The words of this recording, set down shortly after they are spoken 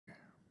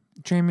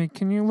Jamie,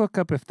 can you look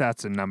up if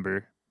that's a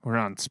number? We're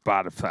on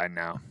Spotify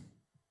now.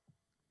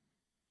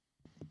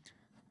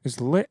 Is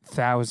lit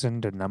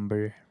 1,000 a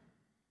number?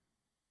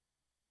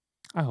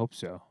 I hope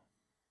so.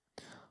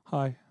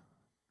 Hi.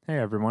 Hey,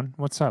 everyone.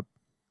 What's up?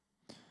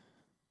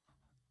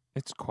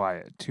 It's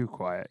quiet. Too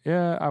quiet.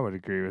 Yeah, I would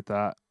agree with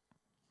that.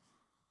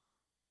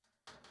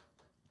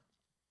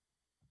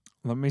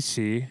 Let me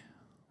see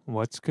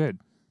what's good.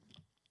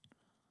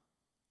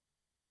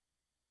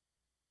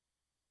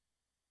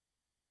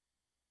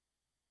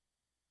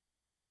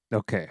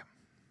 Okay.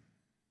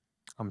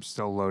 I'm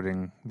still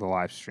loading the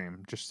live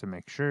stream just to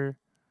make sure.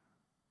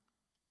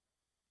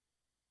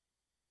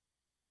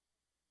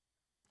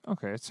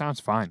 Okay, it sounds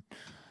fine.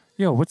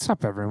 Yo, what's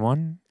up,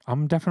 everyone?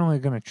 I'm definitely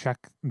going to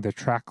check the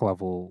track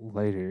level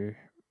later,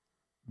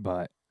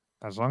 but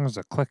as long as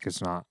the click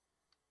is not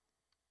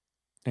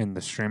in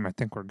the stream, I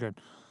think we're good.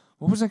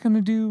 What was I going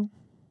to do?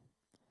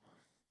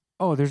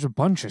 Oh, there's a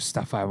bunch of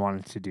stuff I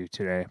wanted to do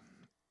today.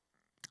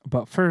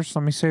 But first,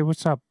 let me say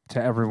what's up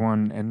to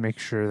everyone and make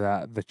sure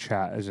that the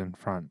chat is in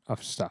front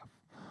of stuff.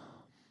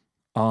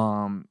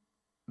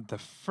 The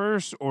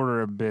first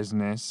order of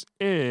business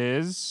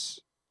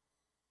is,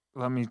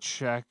 let me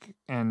check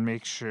and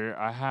make sure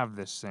I have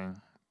this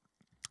thing.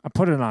 I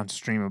put it on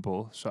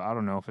Streamable, so I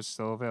don't know if it's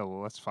still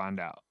available. Let's find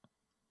out.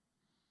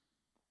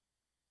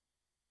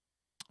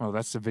 Oh,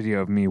 that's the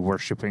video of me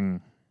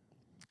worshiping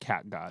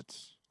cat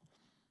gods.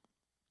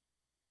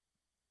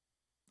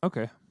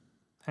 Okay,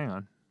 hang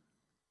on.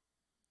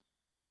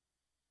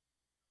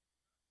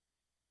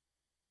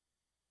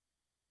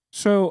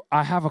 So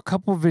I have a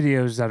couple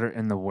videos that are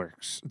in the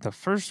works. The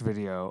first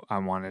video I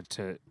wanted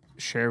to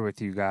share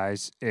with you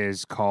guys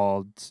is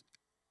called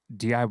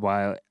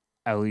DIY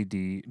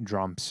LED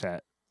drum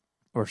set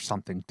or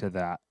something to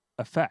that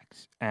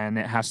effect. And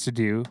it has to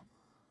do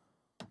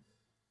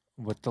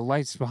with the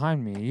lights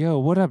behind me. Yo,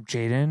 what up,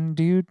 Jaden,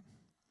 dude?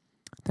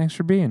 Thanks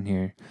for being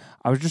here.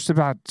 I was just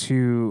about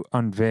to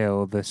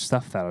unveil the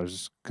stuff that I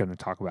was going to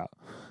talk about.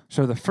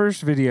 So the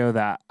first video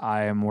that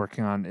I am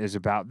working on is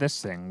about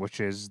this thing, which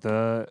is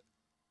the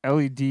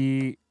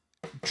LED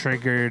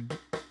triggered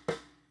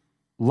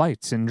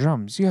lights and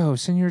drums. Yo,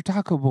 Senor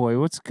Taco Boy,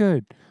 what's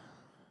good?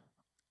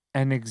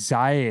 And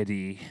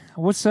anxiety.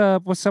 What's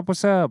up? What's up?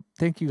 What's up?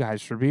 Thank you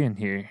guys for being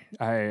here.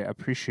 I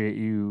appreciate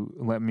you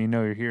letting me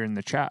know you're here in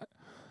the chat.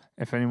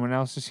 If anyone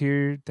else is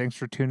here, thanks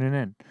for tuning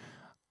in.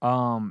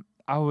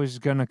 I was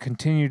going to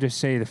continue to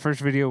say the first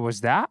video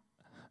was that.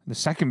 The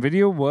second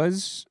video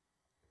was,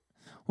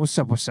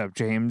 what's up,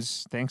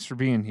 James? Thanks for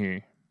being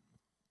here.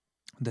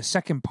 The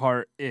second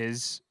part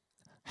is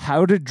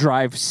how to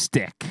drive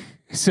stick.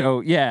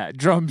 So, yeah,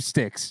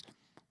 drumsticks.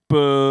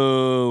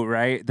 Boo,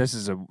 right? This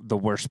is the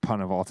worst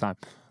pun of all time.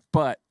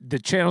 But the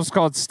channel's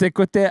called Stick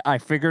With It. I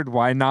figured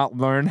why not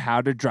learn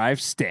how to drive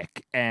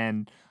stick?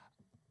 And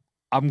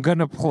I'm going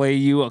to play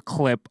you a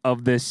clip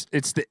of this.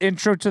 It's the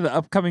intro to the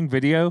upcoming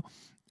video.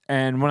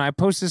 And when I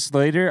post this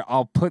later,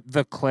 I'll put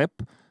the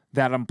clip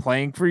that I'm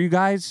playing for you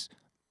guys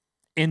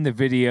in the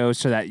video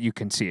so that you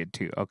can see it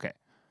too. Okay.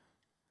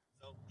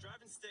 So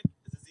driving stick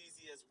is as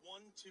easy as 1,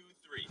 2,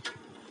 3,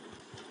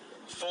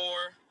 4,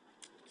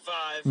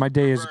 5. My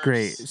day reverse, is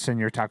great,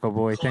 Senor Taco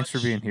Boy. clutch, Thanks for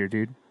being here,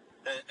 dude.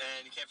 And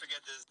you can't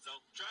forget this. So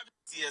driving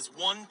is easy as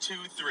 1, 2,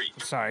 3.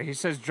 Sorry, he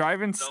says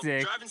driving So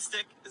stick. driving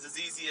stick is as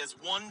easy as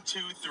 1, 2,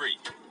 3,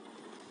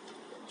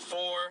 4,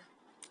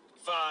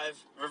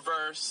 5.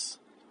 Reverse,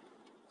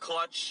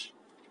 clutch,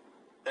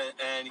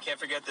 and you can't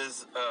forget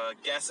this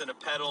gas and a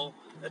pedal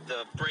at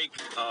the brake,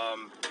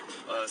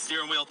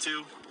 steering wheel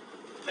too,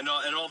 and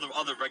all the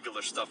other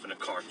regular stuff in a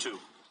car too.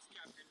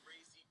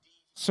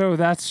 So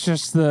that's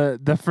just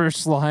the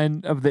first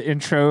line of the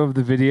intro of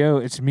the video.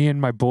 It's me and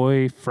my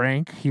boy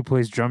Frank. He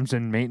plays drums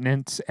and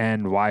maintenance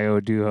and YO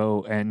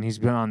duo, and he's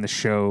been on the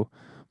show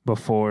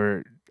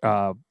before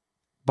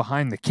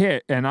behind the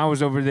kit. And I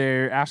was over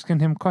there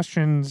asking him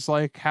questions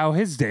like how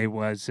his day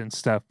was and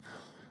stuff.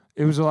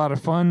 It was a lot of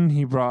fun.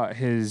 He brought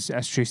his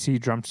SJC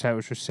drum set,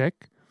 which was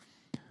sick.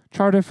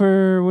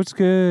 Chartifer, what's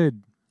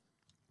good?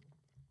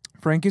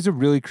 Frank is a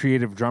really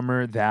creative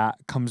drummer that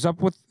comes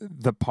up with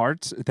the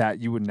parts that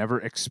you would never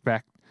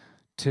expect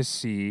to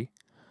see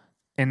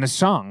in a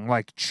song,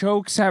 like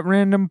chokes at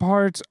random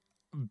parts,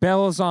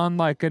 bells on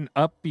like an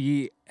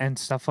upbeat and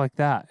stuff like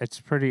that.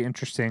 It's pretty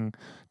interesting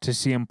to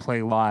see him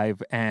play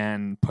live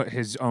and put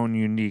his own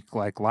unique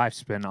like live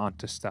spin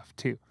onto stuff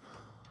too.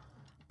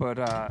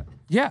 But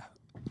yeah,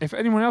 if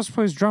anyone else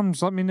plays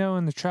drums, let me know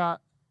in the chat.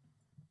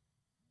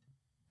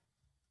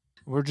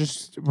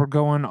 We're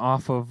going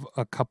off of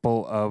a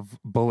couple of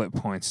bullet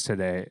points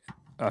today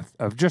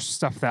of just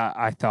stuff that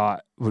I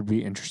thought would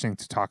be interesting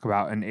to talk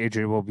about. And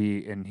AJ will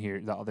be in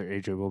here. The other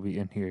AJ will be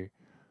in here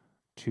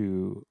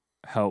to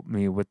help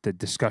me with the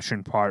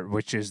discussion part,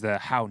 which is the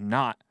how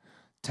not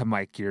to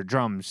mic your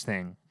drums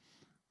thing.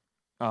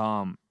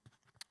 But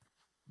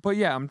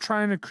yeah, I'm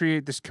trying to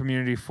create this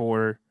community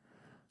for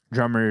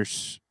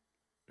drummers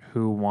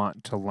who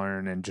want to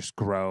learn and just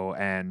grow,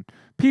 and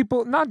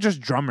people, not just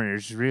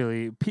drummers,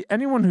 really,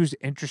 anyone who's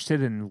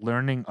interested in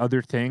learning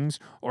other things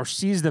or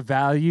sees the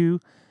value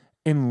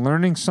in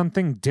learning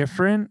something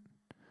different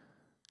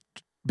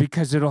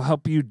because it'll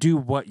help you do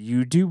what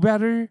you do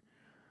better.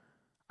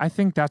 I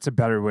think that's a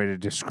better way to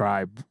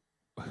describe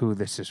who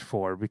this is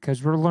for,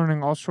 because we're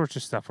learning all sorts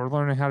of stuff. We're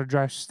learning how to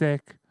drive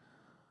stick.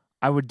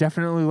 I would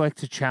definitely like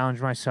to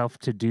challenge myself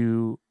to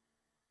do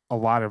a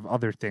lot of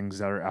other things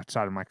that are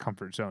outside of my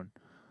comfort zone.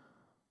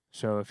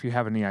 So if you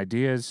have any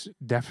ideas,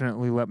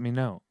 definitely let me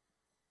know.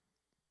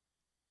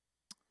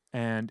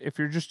 And if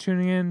you're just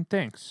tuning in,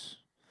 thanks.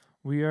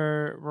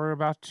 We're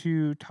about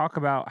to talk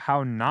about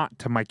how not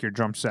to mic your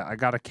drum set. I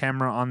got a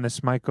camera on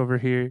this mic over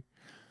here.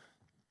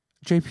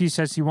 JP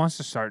says he wants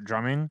to start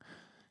drumming.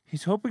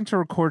 He's hoping to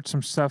record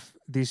some stuff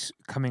these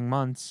coming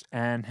months,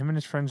 and him and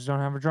his friends don't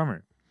have a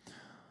drummer.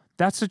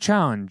 That's a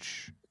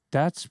challenge.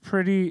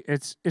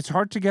 It's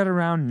hard to get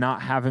around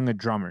not having a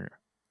drummer.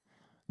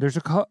 There's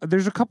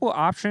a couple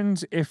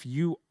options if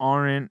you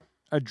aren't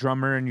a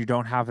drummer and you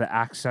don't have the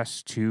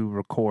access to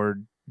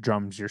record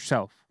drums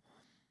yourself.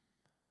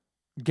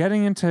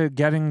 Getting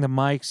the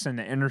mics and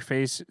the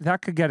interface,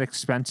 that could get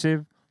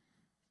expensive.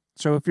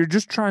 So if you're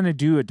just trying to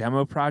do a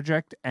demo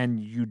project and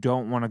you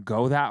don't want to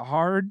go that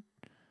hard,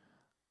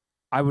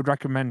 I would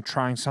recommend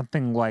trying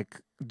something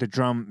like the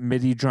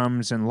MIDI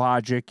drums and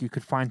Logic. You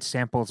could find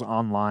samples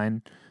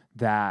online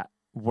that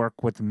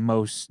work with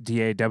most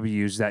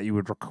DAWs that you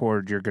would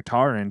record your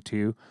guitar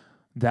into,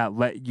 that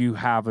let you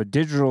have a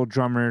digital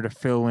drummer to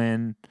fill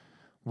in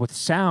with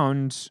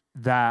sounds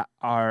that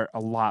are a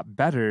lot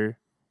better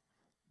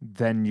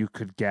than you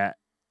could get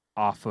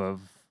off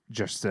of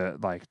just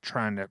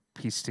trying to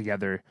piece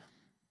together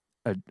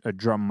a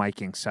drum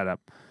miking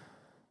setup.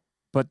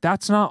 But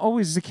that's not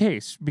always the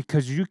case,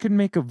 because you can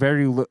make a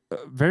very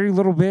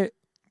little bit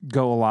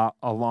go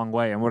a long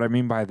way. And what I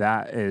mean by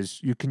that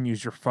is you can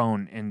use your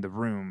phone in the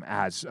room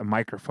as a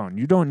microphone.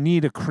 You don't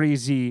need a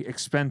crazy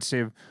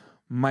expensive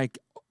mic,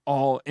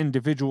 all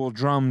individual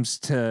drums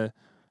to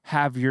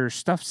have your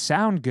stuff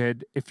sound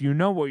good. If you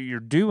know what you're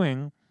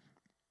doing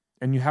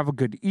and you have a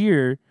good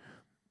ear,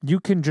 you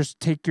can just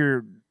take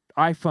your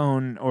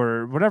iPhone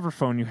or whatever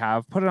phone you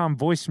have, put it on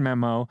voice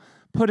memo,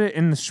 put it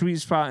in the sweet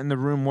spot in the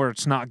room where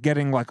it's not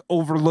getting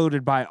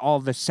overloaded by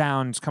all the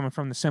sounds coming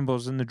from the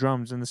cymbals and the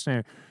drums and the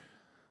snare.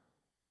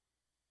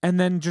 And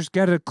then just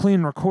get a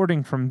clean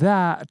recording from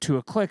that to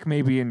a click,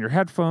 maybe in your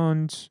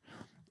headphones.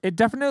 It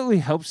definitely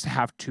helps to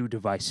have two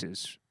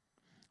devices.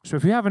 So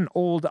if you have an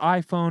old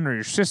iPhone or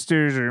your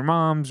sister's or your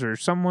mom's or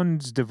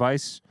someone's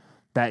device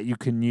that you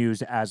can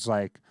use as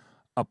a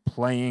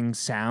playing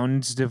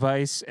sounds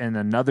device and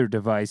another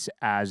device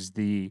as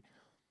the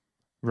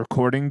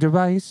recording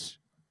device,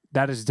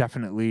 that is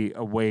definitely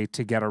a way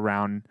to get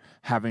around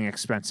having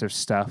expensive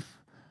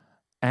stuff.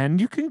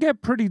 And you can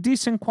get pretty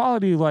decent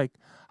quality.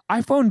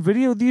 iPhone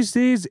video these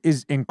days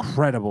is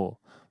incredible.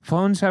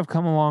 Phones have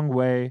come a long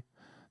way.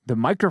 The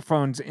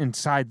microphones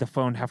inside the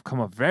phone have come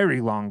a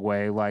very long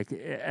way.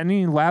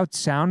 Any loud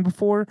sound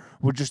before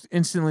would just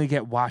instantly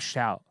get washed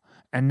out.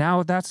 And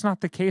now that's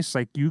not the case.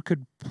 You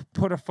could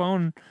put a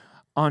phone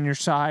on your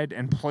side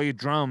and play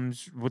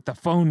drums with the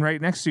phone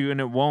right next to you, and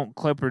it won't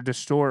clip or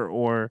distort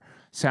or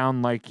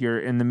sound like you're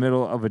in the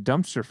middle of a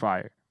dumpster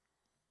fire.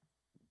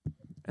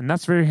 And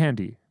that's very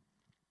handy,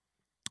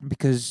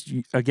 because,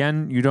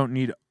 again, you don't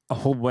need a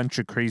whole bunch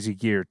of crazy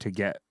gear to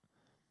get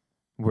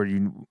where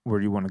you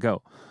want to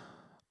go.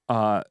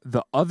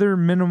 The other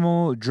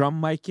minimal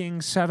drum miking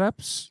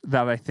setups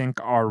that I think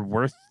are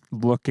worth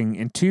looking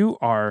into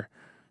are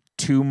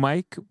 2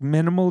 mic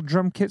minimal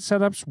drum kit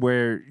setups,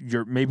 where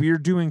you're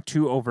doing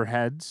 2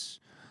 overheads,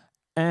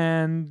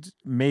 and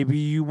maybe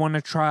you want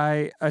to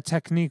try a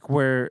technique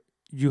where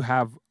you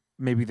have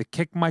maybe the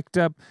kick mic'd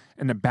up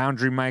and a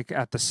boundary mic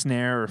at the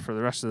snare or for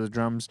the rest of the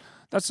drums.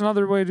 That's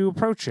another way to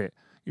approach it.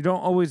 You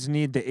don't always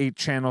need the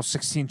 8-channel,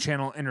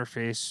 16-channel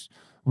interface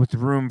with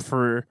room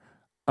for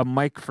a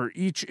mic for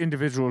each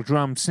individual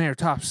drum, snare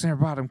top, snare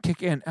bottom,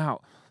 kick in,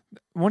 out.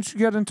 Once you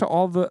get into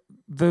all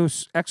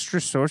those extra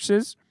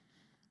sources,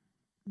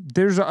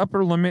 there's an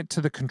upper limit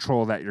to the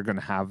control that you're going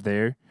to have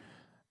there.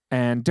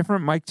 And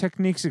different mic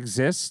techniques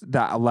exist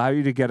that allow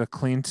you to get a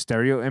clean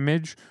stereo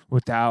image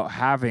without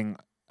having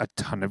a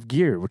ton of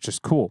gear, which is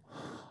cool.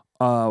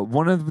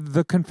 One of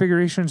the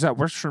configurations that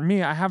works for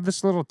me, I have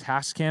this little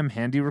Tascam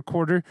handy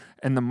recorder,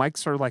 and the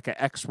mics are like an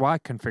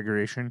XY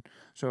configuration.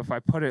 So if I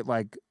put it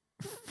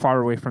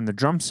far away from the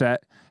drum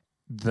set,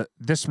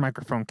 this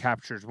microphone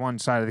captures one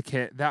side of the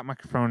kit, that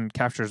microphone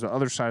captures the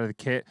other side of the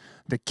kit.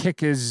 The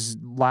kick is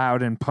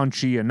loud and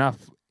punchy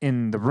enough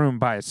in the room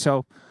by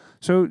itself.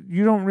 So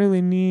you don't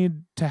really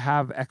need to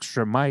have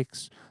extra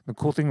mics. The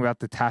cool thing about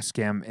the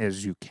Tascam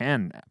is you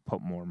can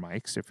put more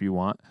mics if you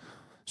want.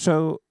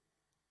 So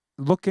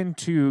look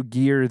into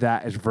gear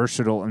that is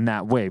versatile in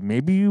that way.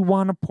 Maybe you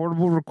want a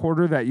portable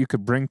recorder that you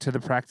could bring to the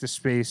practice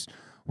space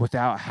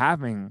without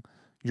having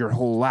your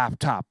whole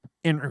laptop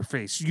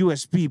interface,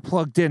 USB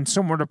plugged in,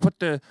 somewhere to put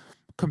the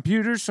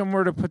computer,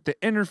 somewhere to put the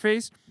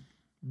interface.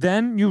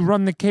 Then you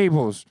run the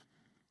cables.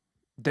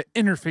 The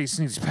interface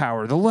needs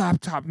power. The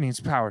laptop needs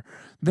power.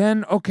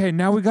 Then, okay,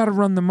 now we got to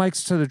run the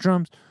mics to the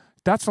drums.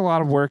 That's a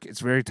lot of work. It's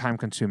very time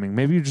consuming.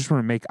 Maybe you just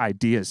want to make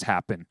ideas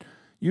happen.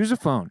 Use a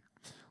phone.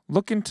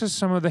 Look into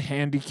some of the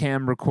handy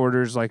cam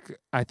recorders. Like,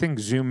 I think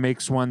Zoom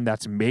makes one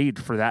that's made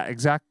for that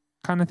exact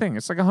kind of thing.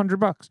 It's like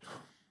 $100.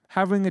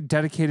 Having a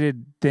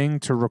dedicated thing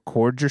to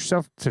record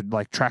yourself to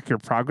like track your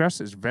progress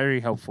is very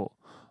helpful.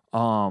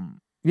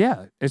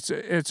 Yeah,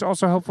 it's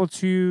also helpful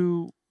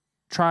to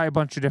try a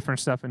bunch of different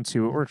stuff and see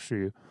what works for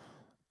you.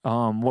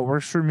 What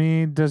works for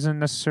me doesn't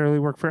necessarily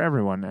work for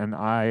everyone, and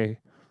I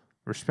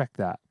respect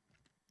that.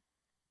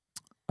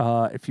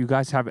 If you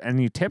guys have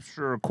any tips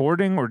for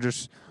recording or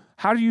just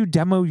how do you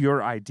demo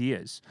your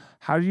ideas?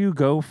 How do you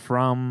go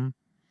from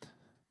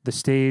the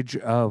stage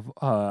of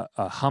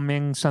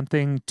humming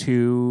something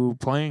to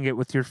playing it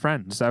with your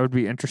friends? That would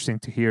be interesting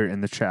to hear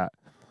in the chat.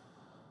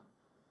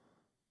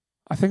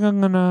 I think I'm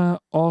going to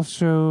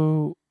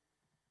also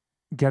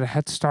get a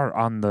head start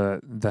on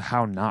the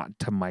how not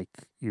to mic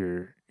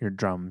your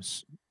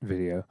drums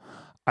video.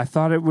 I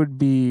thought it would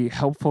be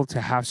helpful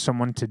to have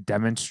someone to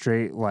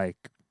demonstrate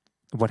like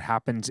what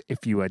happens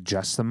if you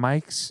adjust the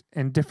mics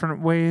in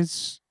different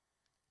ways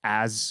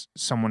as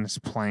someone is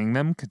playing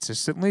them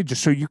consistently,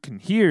 just so you can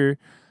hear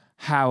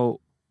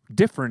how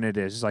different it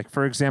is. Like,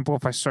 for example,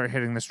 if I start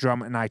hitting this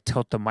drum and I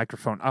tilt the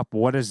microphone up,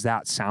 what does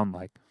that sound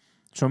like?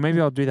 So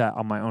maybe I'll do that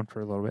on my own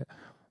for a little bit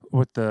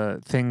with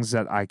the things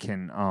that I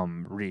can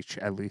reach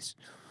at least.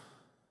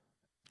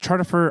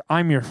 Chartifer,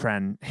 I'm your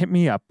friend. Hit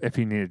me up if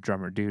you need a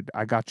drummer, dude.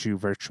 I got you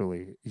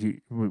virtually.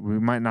 We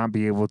might not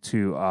be able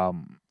to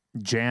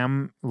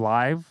jam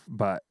live,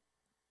 but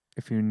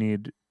if you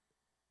need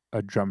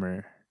a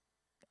drummer,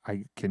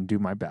 I can do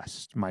my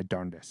best, my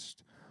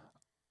darndest.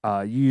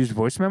 You use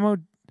voice memo?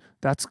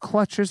 That's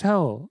clutch as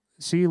hell.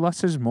 See,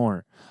 less is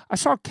more. I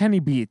saw Kenny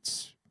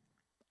Beats.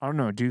 I don't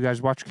know. Do you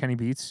guys watch Kenny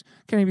Beats?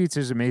 Kenny Beats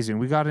is amazing.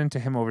 We got into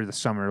him over the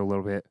summer a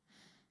little bit.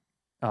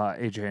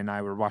 AJ and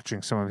I were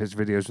watching some of his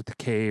videos with the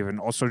cave, and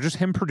also just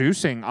him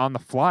producing on the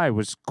fly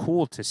was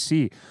cool to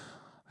see.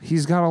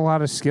 He's got a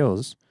lot of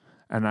skills,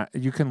 and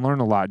you can learn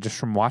a lot just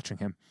from watching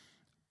him.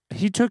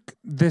 He took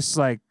this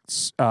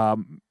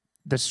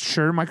this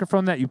Shure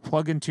microphone that you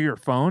plug into your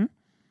phone,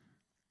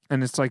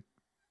 and it's like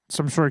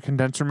some sort of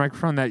condenser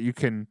microphone that you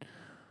can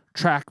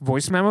track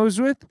voice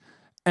memos with.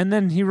 And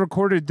then he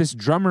recorded this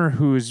drummer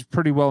who is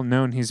pretty well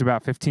known. He's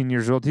about 15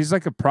 years old. He's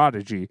like a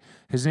prodigy.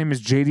 His name is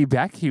JD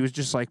Beck. He was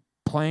just like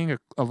playing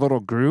a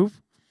little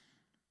groove.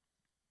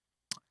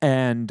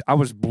 And I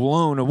was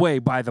blown away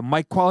by the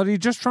mic quality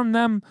just from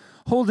them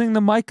holding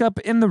the mic up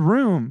in the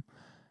room.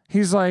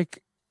 He's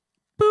like,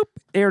 boop,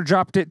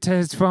 airdropped it to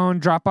his phone,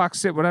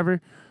 Dropboxed it,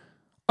 whatever.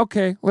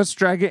 Okay, let's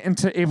drag it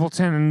into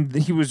Ableton. And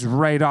he was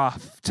right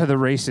off to the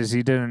races.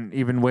 He didn't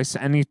even waste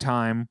any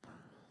time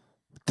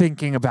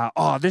thinking about,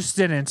 oh, this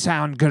didn't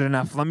sound good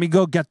enough. Let me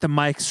go get the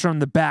mics from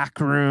the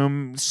back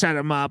room, set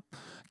them up,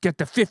 get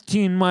the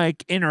 15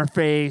 mic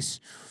interface.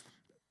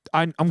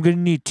 I'm going to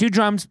need 2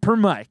 drums per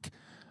mic.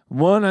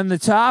 One on the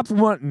top,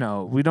 one.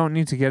 No, we don't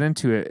need to get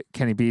into it,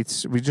 Kenny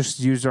Beats. We just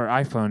use our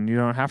iPhone. You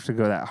don't have to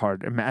go that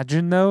hard.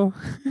 Imagine, though,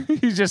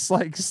 he just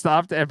like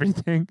stopped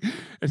everything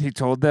and he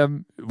told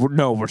them,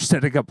 no, we're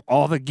setting up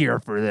all the gear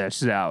for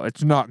this now.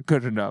 It's not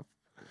good enough.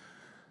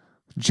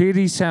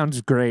 JD sounds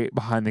great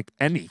behind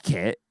any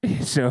kit,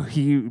 so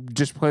he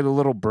just played a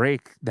little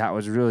break that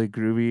was really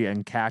groovy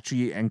and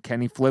catchy, and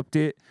Kenny flipped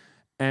it,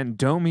 and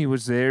Domi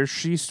was there.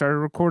 She started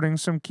recording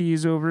some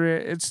keys over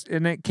it.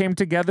 And it came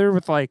together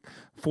with like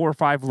 4 or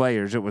 5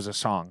 layers. It was a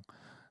song.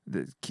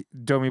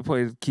 Domi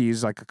played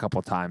keys like a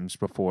couple times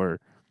before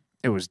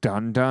it was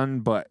done,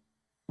 but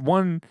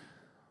one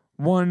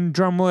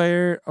drum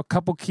layer, a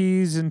couple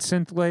keys and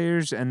synth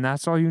layers, and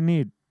that's all you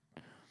need.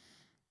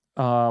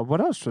 What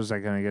else was I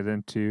going to get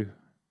into?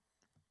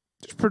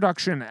 Just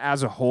production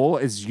as a whole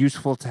is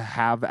useful to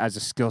have as a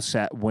skill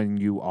set when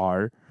you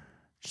are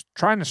just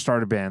trying to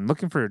start a band,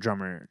 looking for a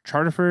drummer.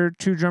 Chartifer,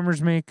 2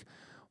 drummers make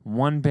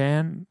 1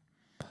 band.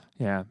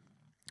 Yeah.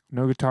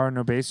 No guitar,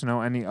 no bass,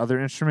 no any other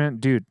instrument.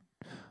 Dude,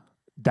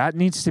 that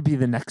needs to be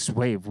the next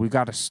wave. We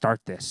got to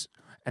start this.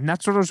 And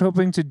that's what I was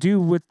hoping to do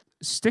with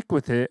Stick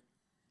With It.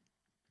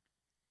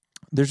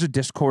 There's a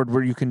Discord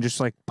where you can just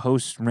like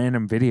post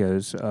random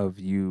videos of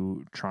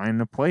you trying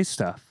to play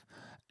stuff.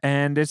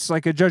 And it's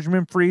like a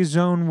judgment-free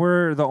zone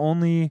where the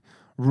only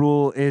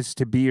rule is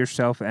to be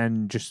yourself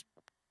and just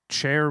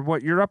share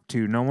what you're up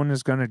to. No one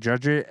is going to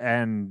judge it.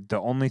 And the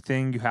only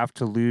thing you have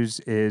to lose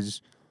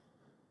is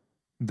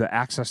the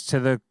access to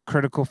the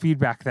critical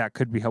feedback that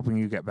could be helping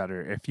you get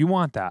better if you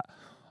want that.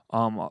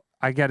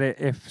 I get it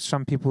if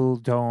some people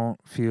don't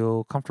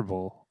feel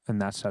comfortable in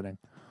that setting.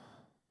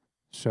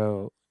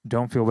 So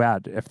don't feel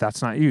bad if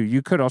that's not you.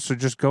 You could also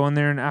just go in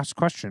there and ask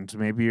questions.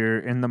 Maybe you're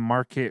in the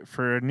market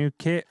for a new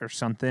kit or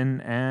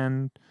something,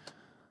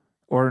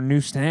 or a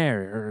new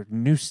snare or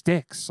new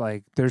sticks.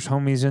 Like, there's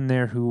homies in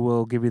there who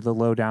will give you the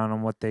lowdown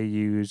on what they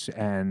use,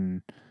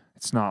 and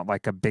it's not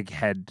like a big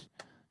head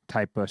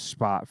type of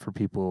spot for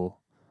people.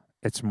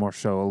 It's more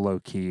so a low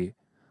key,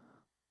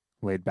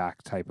 laid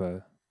back type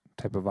of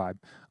vibe.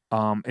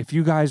 If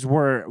you guys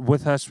were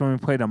with us when we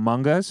played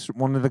Among Us,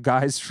 one of the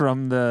guys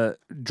from the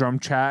drum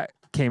chat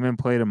came and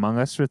played Among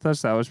Us with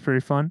us. That was pretty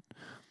fun.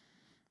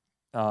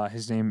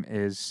 His name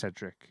is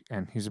Cedric,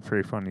 and he's a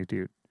pretty funny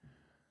dude.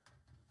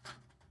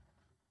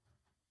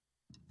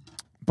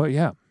 But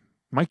yeah,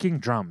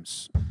 miking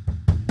drums.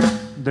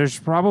 There's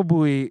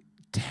probably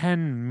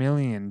 10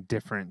 million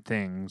different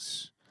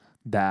things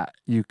that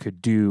you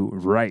could do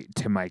right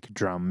to mic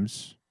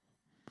drums,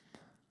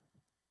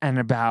 and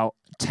about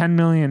 10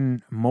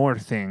 million more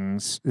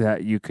things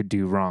that you could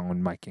do wrong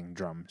when miking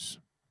drums.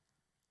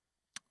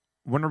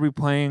 When are we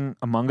playing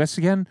Among Us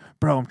again?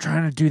 Bro, I'm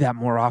trying to do that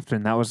more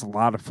often. That was a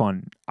lot of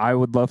fun. I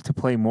would love to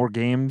play more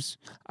games.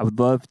 I would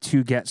love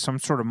to get some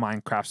sort of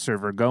Minecraft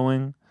server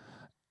going.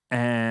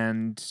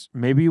 And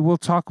maybe we'll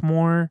talk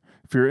more.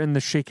 If you're in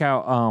the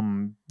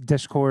Shakeout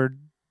Discord,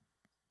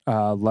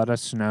 let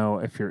us know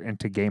if you're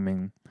into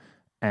gaming.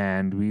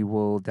 And we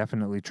will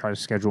definitely try to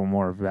schedule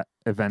more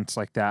events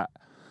like that.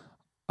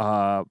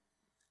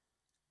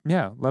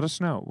 Yeah, let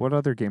us know. What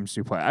other games do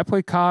you play? I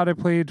play COD. I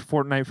played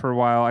Fortnite for a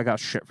while. I got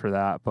shit for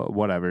that, but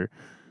whatever.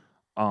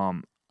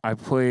 I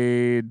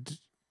played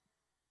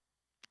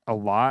a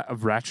lot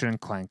of Ratchet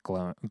and Clank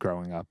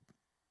growing up.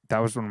 That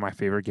was one of my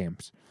favorite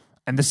games.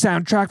 And the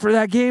soundtrack for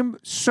that game,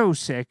 so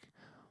sick.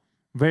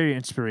 Very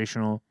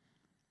inspirational.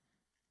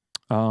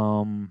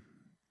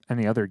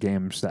 Any other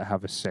games that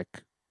have a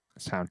sick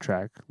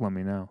soundtrack, let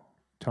me know.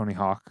 Tony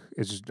Hawk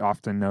is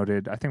often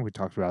noted. I think we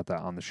talked about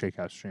that on the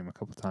Shakeout stream a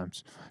couple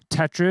times.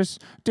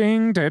 Tetris,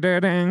 ding, da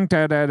da ding,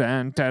 da da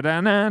da da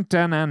da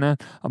da da.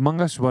 Among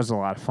Us was a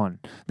lot of fun.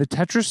 The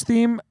Tetris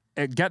theme,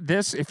 get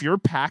this, if you're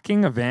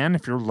packing a van,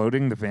 if you're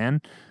loading the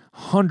van,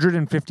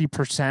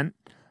 150%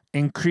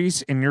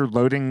 increase in your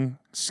loading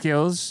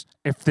skills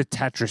if the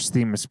Tetris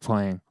theme is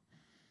playing.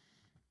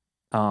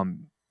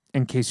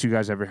 In case you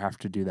guys ever have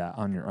to do that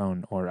on your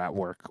own or at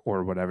work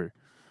or whatever.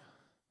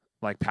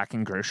 Like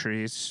packing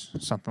groceries,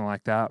 something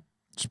like that.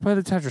 Just play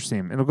the Tetris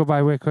theme. It'll go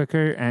by way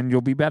quicker and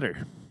you'll be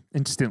better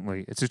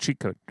instantly. It's a cheat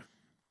code.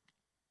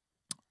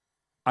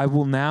 I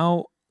will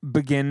now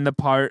begin the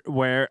part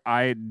where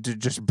I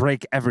just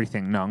break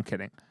everything. No, I'm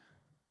kidding.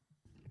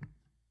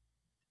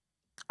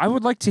 I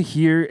would like to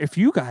hear if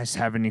you guys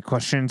have any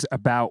questions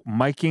about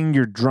miking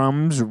your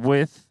drums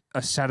with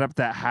a setup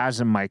that has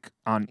a mic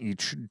on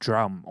each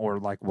drum, or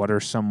like what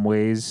are some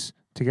ways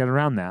to get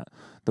around that.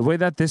 The way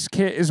that this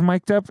kit is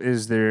mic'd up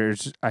is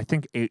there's, I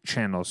think, 8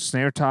 channels.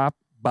 Snare top,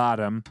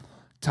 bottom,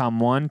 tom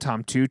 1,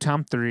 tom 2,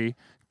 tom 3.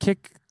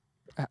 Kick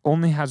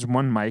only has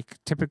one mic.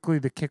 Typically,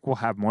 the kick will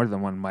have more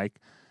than one mic.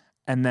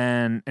 And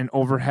then an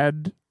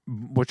overhead,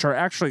 which are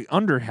actually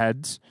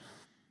underheads,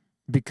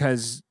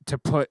 because to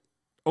put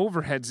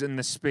overheads in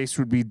this space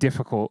would be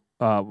difficult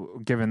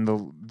given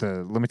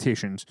the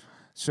limitations.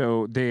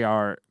 So they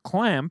are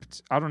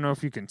clamped. I don't know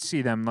if you can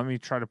see them. Let me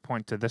try to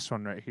point to this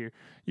one right here.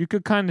 You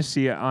could kind of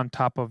see it on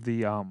top of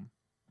the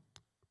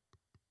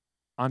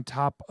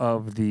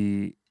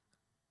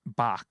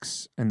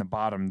box in the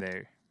bottom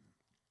there.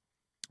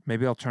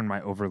 Maybe I'll turn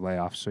my overlay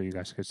off so you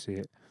guys could see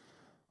it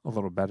a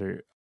little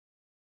better.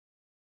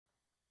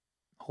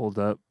 Hold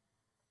up.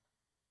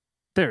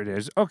 There it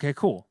is. Okay,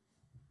 cool.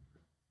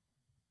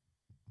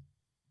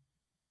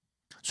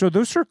 So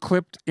those are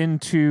clipped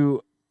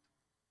into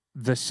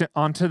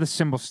onto the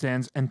cymbal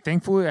stands, and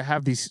thankfully I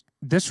have these.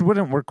 This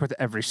wouldn't work with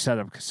every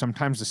setup because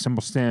sometimes the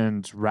cymbal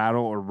stands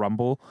rattle or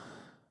rumble,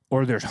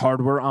 or there's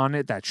hardware on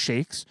it that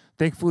shakes.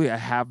 Thankfully I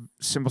have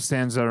cymbal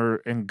stands that are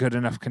in good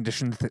enough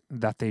condition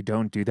that they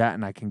don't do that,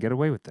 and I can get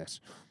away with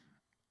this.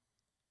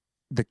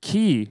 The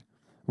key,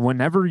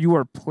 whenever you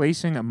are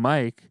placing a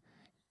mic,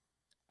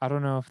 I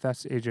don't know if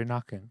that's AJ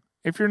knocking.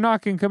 If you're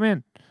knocking, come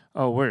in.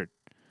 Oh, word.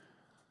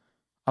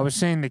 I was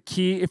saying the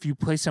key, if you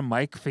place a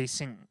mic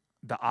facing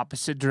the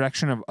opposite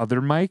direction of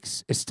other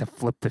mics, is to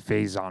flip the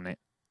phase on it.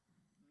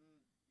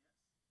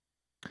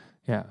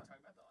 Yeah.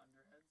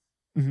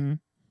 Mm-hmm.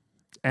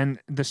 And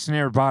the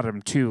snare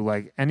bottom too.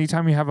 Like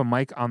anytime you have a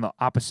mic on the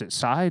opposite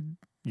side,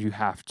 you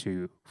have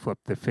to flip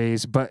the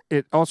phase. But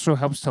it also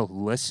helps to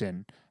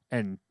listen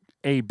and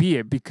A/B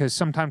it, because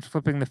sometimes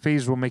flipping the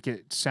phase will make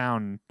it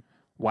sound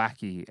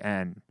wacky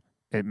and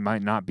it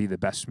might not be the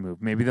best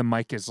move. Maybe the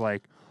mic is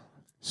like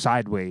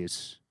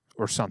sideways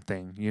or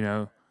something, you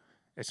know?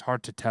 It's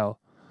hard to tell.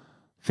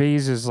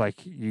 Phase is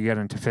like you get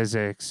into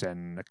physics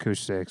and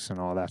acoustics and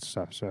all that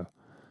stuff. So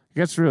it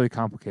gets really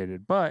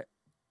complicated. But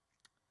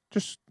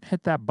just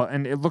hit that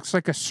button. It looks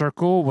like a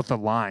circle with a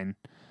line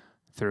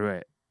through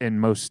it in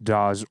most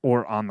DAWs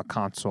or on the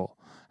console.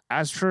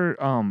 As for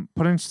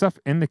putting stuff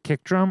in the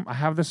kick drum, I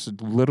have this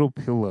little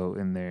pillow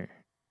in there.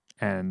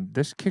 And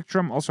this kick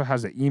drum also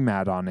has an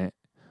EMAT on it,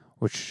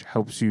 which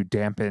helps you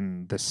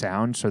dampen the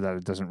sound so that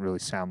it doesn't really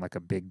sound like a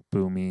big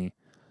boomy,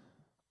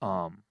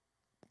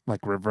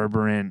 like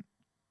reverberant,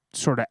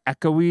 sort of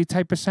echoey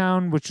type of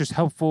sound, which is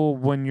helpful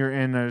when you're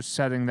in a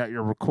setting that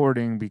you're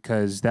recording,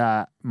 because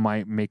that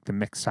might make the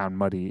mix sound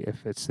muddy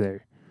if it's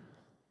there.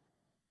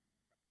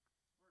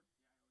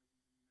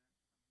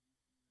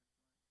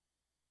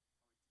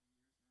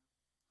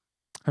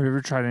 Have you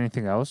ever tried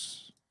anything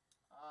else?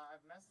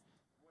 I've messed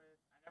with.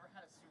 I never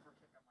had a super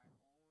kick on my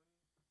own drum, but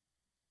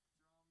I know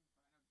Donald really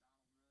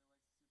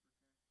likes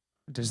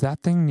super kick. Does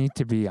that thing need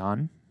to be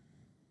on?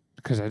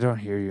 Because I don't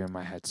hear you in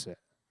my headset.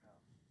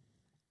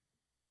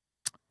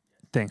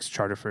 Thanks,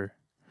 Charterfer.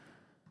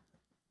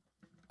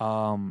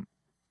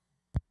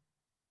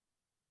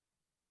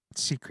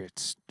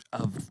 Secrets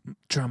of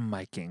drum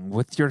miking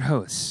with your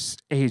hosts,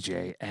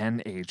 AJ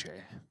and AJ.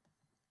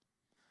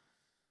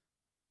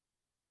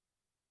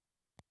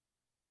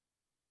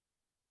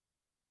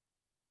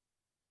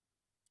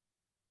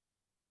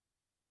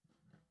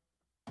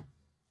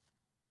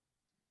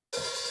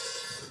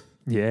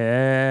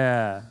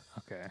 Yeah.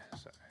 Okay.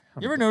 Sorry.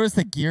 You ever notice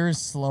the gear is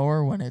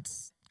slower when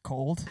it's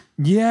cold?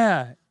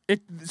 Yeah.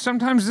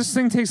 Sometimes this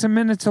thing takes a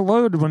minute to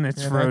load when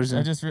it's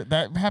frozen.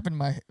 That happened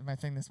my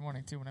thing this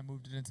morning too when I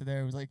moved it into there.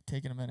 It was like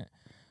taking a minute.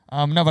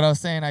 No, but I was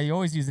saying I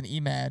always use an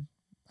EMAD.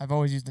 I've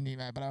always used an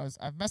EMAD, but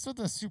I've messed with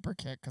the super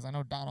kick because I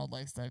know Donald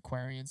likes the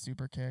Aquarian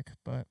super kick.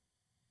 But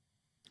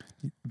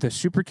the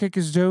super kick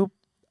is dope.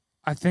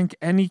 I think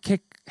any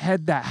kick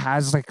head that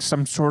has like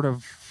some sort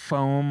of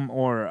foam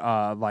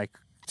or like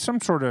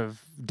some sort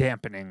of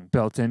dampening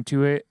built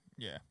into it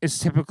is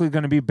typically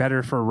going to be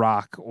better for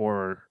rock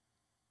or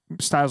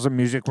styles of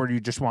music where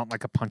you just want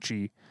like a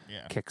punchy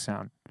kick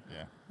sound.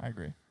 Yeah, I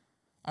agree.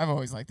 I've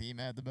always liked the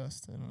EMAD the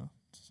best. I don't know.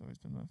 It's always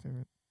been my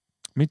favorite.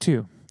 Me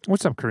too.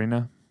 What's up,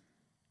 Karina?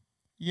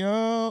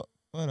 Yo,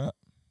 what up?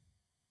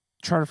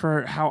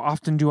 Charter, how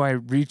often do I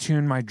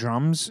retune my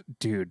drums?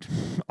 Dude,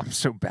 I'm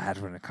so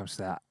bad when it comes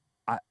to that.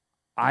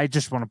 I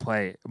just want to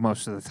play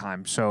most of the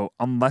time. So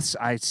unless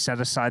I set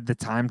aside the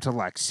time to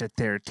like sit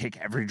there, take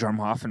every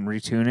drum off and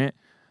retune it,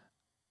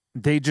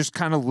 they just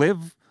kind of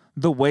live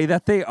the way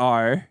that they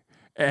are.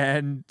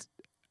 And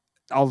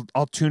I'll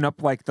tune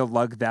up like the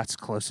lug that's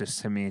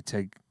closest to me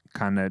to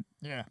kind of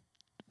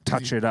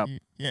touch it up.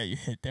 You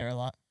hit there a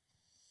lot.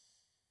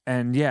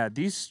 And yeah,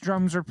 these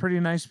drums are pretty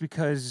nice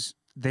because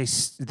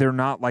they're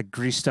not like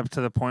greased up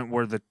to the point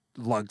where the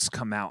lugs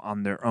come out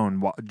on their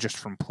own just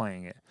from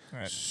playing it.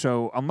 Right.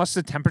 So unless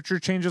the temperature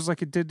changes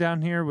like it did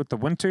down here with the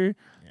winter,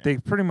 they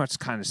pretty much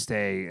kind of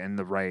stay in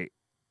the right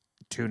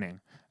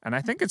tuning. And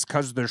I think it's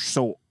because they're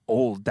so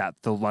old that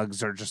the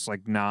lugs are just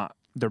like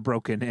they're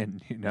broken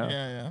in, you know?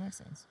 Yeah, that makes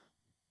sense.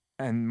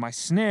 And my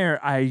snare,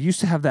 I used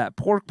to have that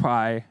pork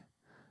pie.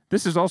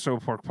 This is also a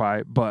pork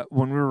pie, but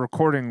when we were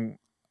recording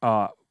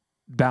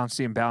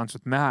Bouncy and Balance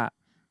with Matt,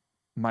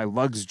 my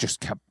lugs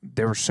just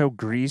they were so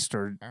greased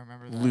or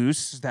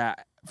loose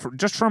that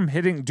just from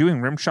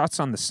doing rim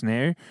shots on the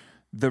snare,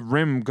 the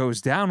rim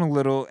goes down a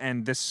little,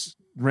 and this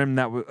rim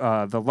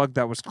the lug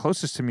that was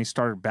closest to me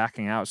started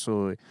backing out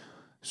slowly.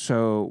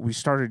 So we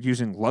started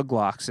using lug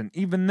locks, and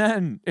even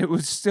then, it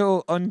was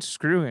still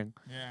unscrewing.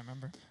 Yeah, I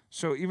remember.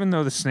 So even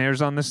though the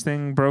snares on this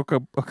thing broke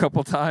a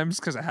couple times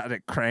because I had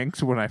it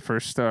cranked when I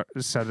first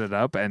set it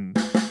up, and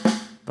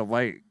the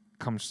light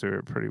comes through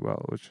it pretty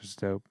well, which is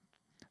dope.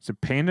 It's a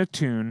pain to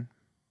tune,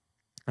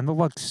 and the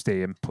lugs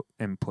stay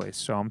in place,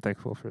 so I'm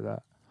thankful for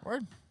that.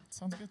 Word.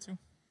 Sounds good, too.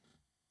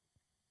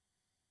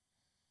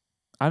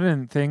 I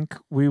didn't think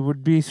we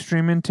would be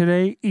streaming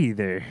today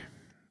either.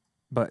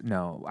 But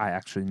no, I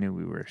actually knew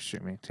we were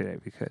streaming today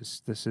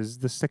because this is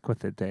the stick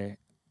with it day.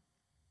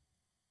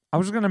 I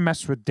was going to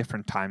mess with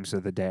different times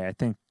of the day. I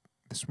think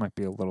this might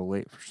be a little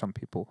late for some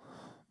people,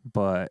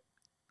 but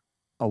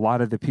a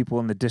lot of the people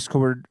in the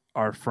Discord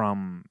are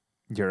from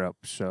Europe,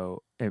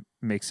 so it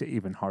makes it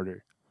even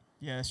harder.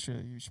 Yeah, that's true.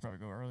 You should probably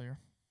go earlier.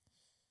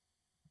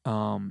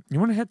 You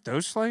want to hit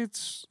those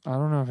lights? I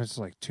don't know if it's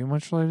like too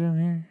much light in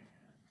here.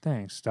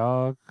 Thanks,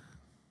 dog.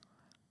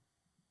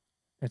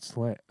 It's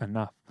lit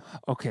enough.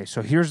 Okay,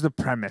 so here's the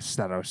premise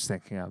that I was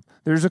thinking of.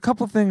 There's a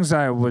couple things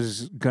I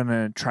was going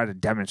to try to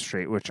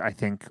demonstrate, which I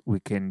think we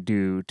can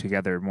do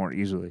together more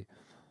easily.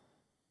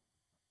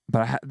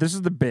 But this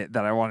is the bit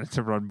that I wanted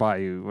to run by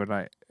you when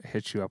I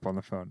hit you up on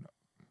the phone.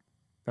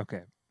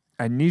 Okay.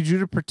 I need you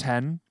to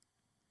pretend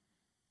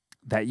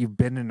that you've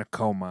been in a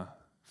coma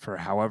for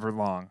however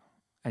long,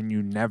 and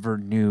you never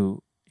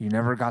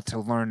got to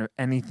learn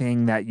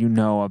anything that you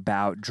know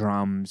about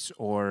drums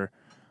or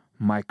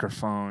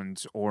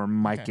microphones or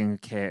miking a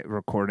kit,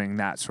 recording,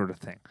 that sort of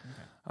thing.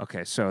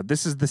 Okay, so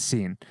this is the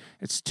scene.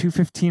 It's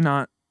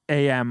 2:15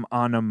 a.m.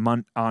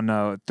 on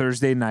a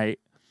Thursday night,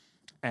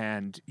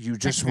 and you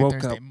just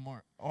woke up.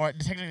 Or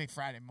technically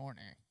Friday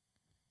morning.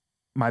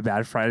 My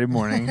bad, Friday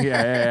morning.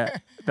 Yeah.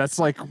 That's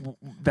like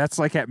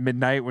at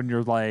midnight when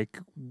you're like,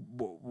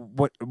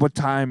 what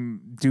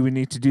time do we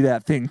need to do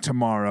that thing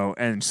tomorrow?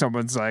 And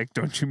someone's like,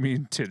 don't you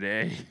mean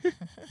today?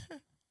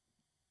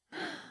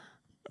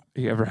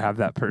 You ever have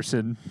that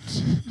person?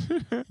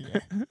 Yeah.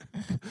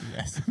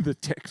 Yes. The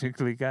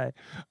technically guy.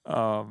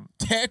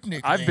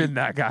 Technically. I've been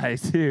that guy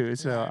too.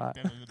 So yeah, I've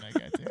definitely been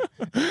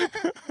that guy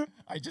too.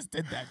 I just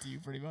did that to you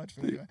pretty much.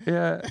 But anyway.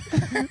 Yeah,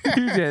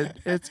 you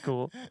did. It's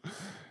cool.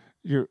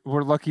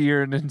 We're lucky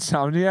you're an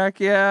insomniac.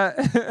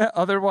 Yeah.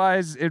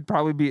 Otherwise, it'd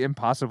probably be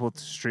impossible to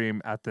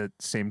stream at the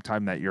same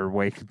time that you're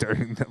awake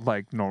during the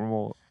like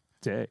normal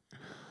day.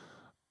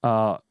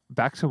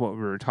 Back to what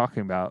we were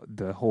talking about,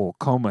 the whole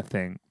coma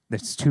thing.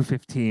 It's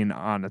 2:15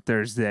 on a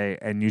Thursday,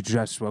 and you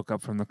just woke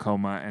up from the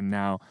coma, and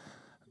now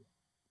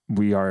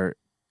we are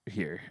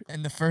here.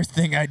 And the first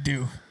thing I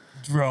do,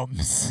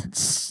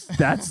 drums.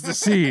 That's the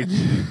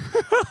scene.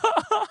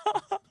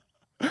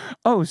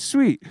 Oh,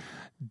 sweet.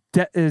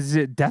 Is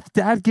it Death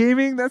Dad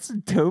Gaming? That's a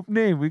dope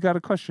name. We got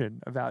a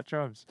question about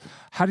drums.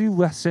 How do you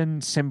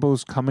lessen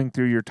cymbals coming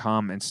through your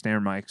tom and snare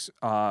mics?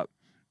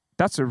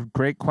 That's a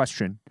great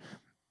question.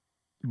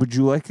 Would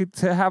you like it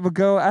to have a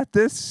go at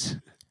this?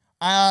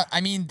 I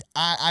mean,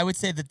 I would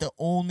say that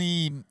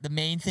the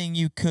main thing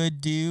you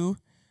could do,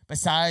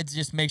 besides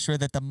just make sure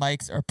that the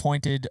mics are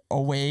pointed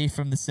away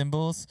from the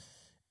cymbals,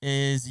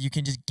 is you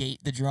can just gate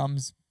the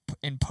drums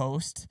in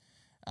post.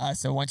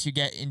 So once you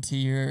get into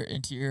your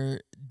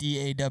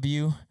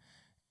DAW,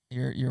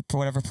 your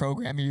whatever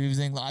program you're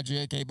using,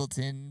 Logic,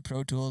 Ableton,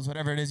 Pro Tools,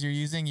 whatever it is you're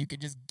using, you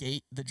can just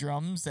gate the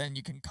drums, and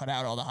you can cut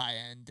out all the high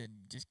end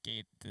and just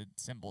gate the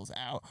cymbals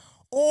out.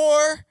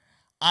 Or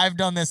I've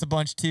done this a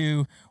bunch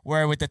too,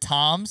 where with the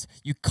toms,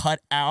 you cut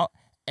out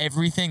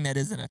everything that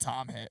isn't a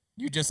tom hit.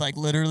 You just like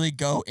literally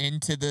go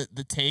into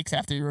the takes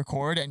after you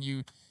record, and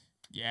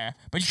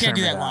but you can't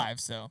do that live,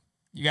 so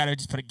you got to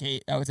just put a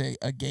gate. I would say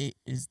a gate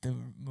is the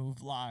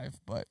move live,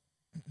 but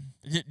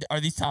are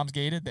these toms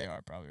gated? They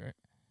are probably, right?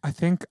 I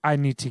think I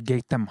need to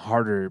gate them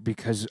harder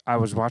because I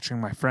was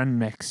watching my friend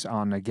mix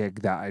on a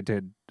gig that I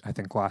did, I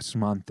think, last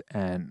month,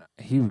 and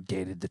he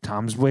gated the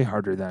toms way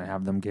harder than I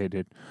have them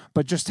gated.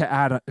 But just to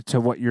add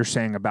to what you're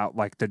saying about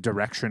like the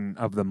direction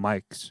of the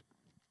mics,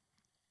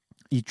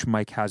 each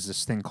mic has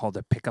this thing called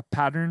a pickup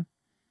pattern,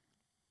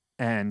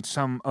 and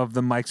some of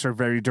the mics are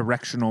very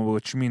directional,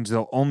 which means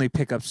they'll only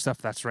pick up stuff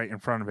that's right in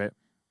front of it.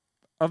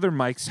 Other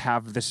mics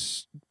have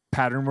this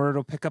pattern where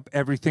it'll pick up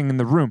everything in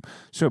the room.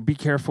 So be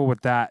careful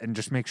with that and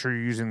just make sure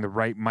you're using the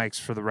right mics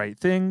for the right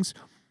things.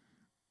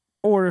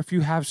 Or if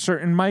you have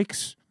certain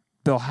mics,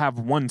 they'll have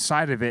one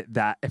side of it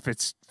that if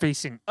it's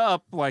facing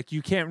up, like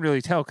you can't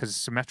really tell because it's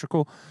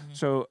symmetrical. Mm-hmm.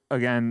 So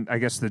again, I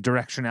guess the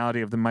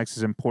directionality of the mics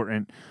is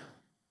important.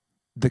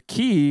 The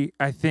key,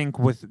 I think,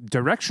 with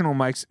directional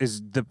mics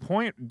is the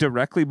point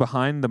directly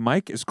behind the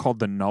mic is called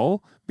the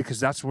null,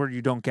 because that's where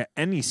you don't get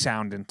any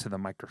sound into the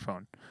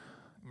microphone.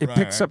 It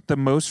picks up the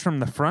most from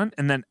the front,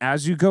 and then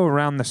as you go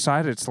around the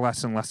side, it's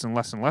less and less and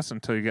less and less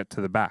until you get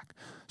to the back.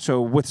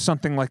 So with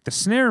something like the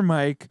snare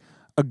mic,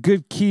 a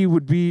good key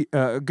would be,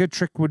 a good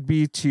trick would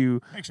be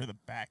to make sure the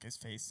back is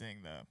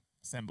facing the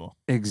cymbal.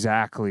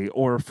 Exactly.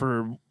 Or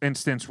for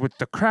instance, with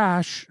the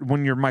crash,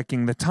 when you're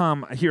miking the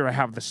tom, here I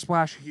have the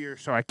splash here,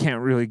 so I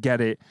can't really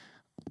get it.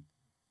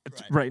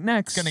 It's right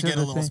next. It's going to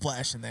get a little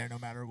splash in there no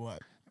matter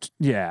what.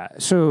 Yeah,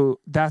 so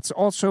that's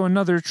also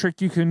another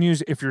trick you can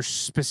use if you're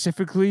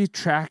specifically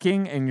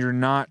tracking and you're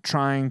not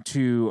trying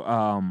to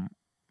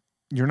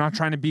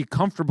be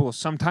comfortable.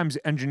 Sometimes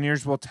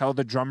engineers will tell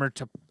the drummer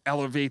to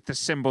elevate the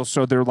cymbal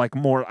so they're like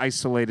more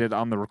isolated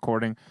on the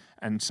recording,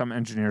 and some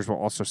engineers will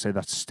also say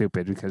that's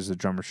stupid because the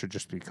drummer should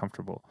just be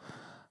comfortable.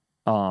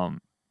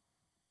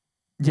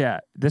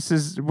 Yeah,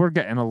 we're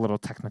getting a little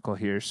technical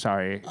here.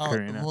 Sorry,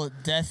 Karina. Well,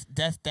 Death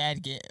Dad,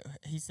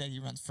 he said he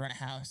runs front of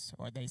house,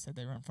 or they said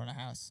they run front of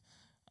house.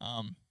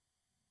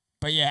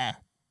 But yeah,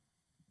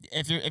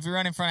 if you're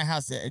running front of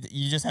house,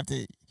 you just have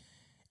to,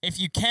 if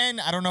you can.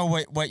 I don't know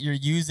what you're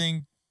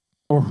using,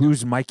 or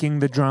who's miking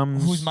the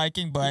drums. Who's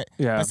miking, but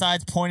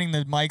besides pointing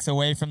the mics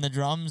away from the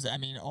drums, I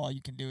mean, all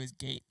you can do is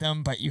gate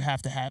them. But you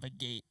have to have a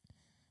gate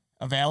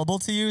available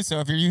to you. So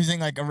if you're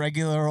using like a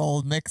regular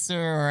old mixer,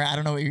 or I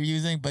don't know what you're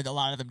using, but a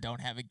lot of them don't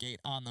have a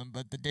gate on them,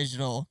 but the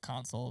digital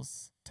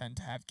consoles tend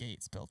to have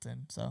gates built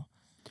in. So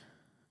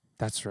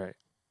that's right.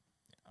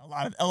 A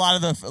lot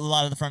of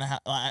the front of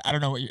house, I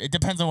don't know it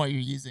depends on what you're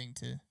using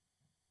to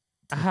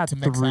I had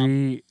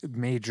 3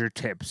 major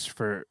tips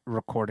for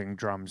recording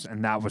drums,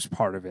 and that was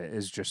part of it,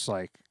 is just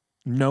like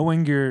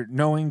knowing your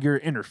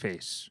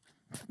interface.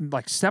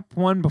 Like step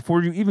 1,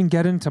 before you even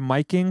get into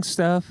miking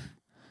stuff,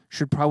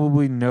 should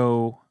probably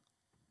know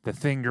the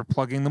thing you're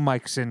plugging the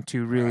mics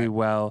into really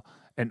well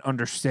and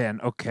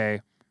understand,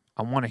 okay,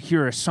 I want to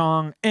hear a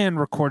song and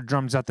record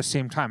drums at the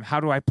same time. How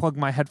do I plug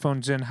my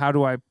headphones in? How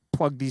do I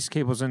plug these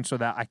cables in so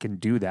that I can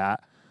do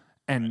that?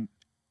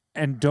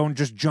 And don't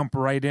just jump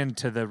right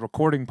into the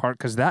recording part,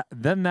 because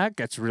then that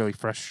gets really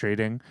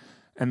frustrating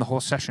and the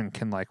whole session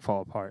can like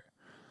fall apart.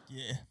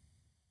 Yeah.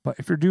 But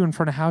if you're doing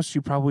front of house,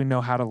 you probably know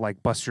how to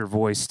like bust your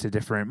voice to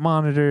different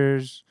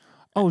monitors.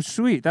 Oh,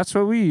 sweet. That's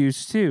what we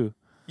use too.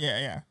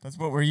 Yeah. That's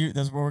what we're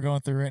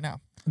going through right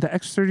now. The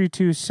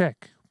X32 is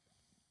sick.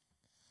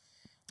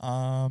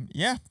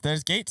 Yeah,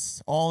 there's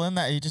gates all in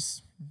that. You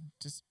just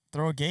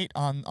throw a gate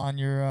on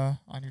your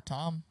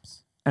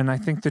toms. And I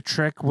think the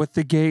trick with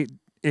the gate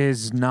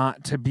is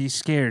not to be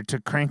scared to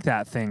crank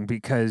that thing,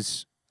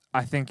 because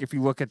I think if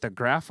you look at the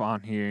graph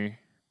on here,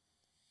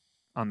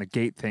 on the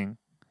gate thing,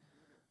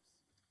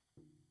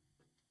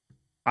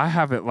 I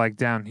have it like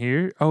down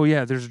here. Oh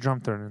yeah, there's a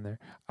drum thrown in there.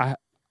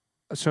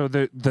 So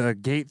the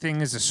gate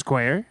thing is a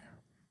square,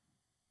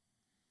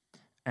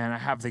 and I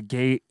have the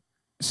gate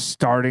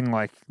starting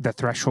like the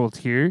threshold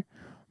here,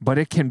 but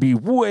it can be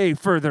way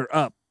further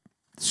up.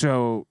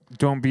 So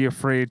don't be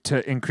afraid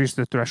to increase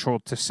the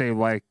threshold to say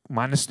like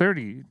minus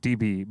 30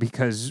 dB,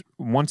 because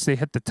once they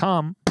hit the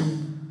tom,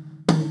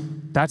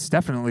 that's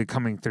definitely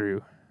coming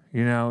through.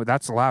 You know,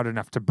 that's loud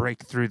enough to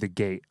break through the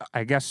gate.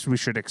 I guess we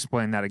should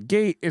explain that a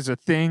gate is a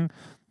thing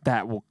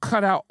that will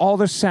cut out all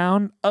the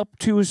sound up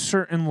to a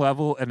certain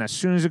level, and as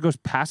soon as it goes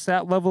past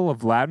that level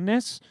of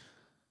loudness,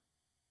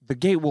 the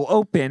gate will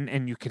open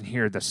and you can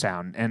hear the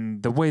sound.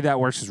 And the way that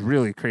works is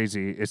really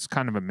crazy. It's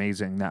kind of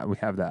amazing that we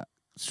have that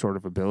sort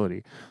of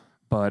ability.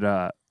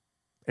 But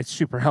it's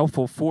super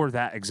helpful for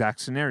that exact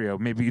scenario.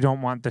 Maybe you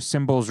don't want the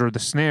cymbals or the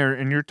snare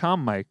in your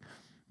tom mic.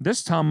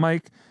 This tom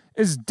mic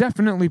is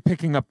definitely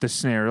picking up the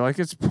snare. Like,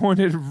 it's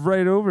pointed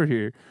right over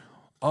here.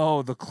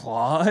 Oh, the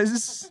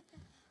claws?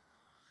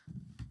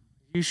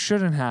 You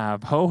shouldn't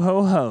have. Ho,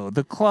 ho, ho.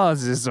 The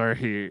clauses are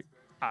here.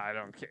 I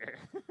don't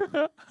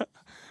care.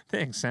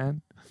 Thanks,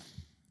 man.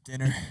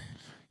 Dinner.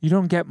 You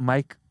don't get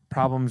mic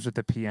problems with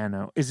the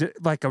piano. Is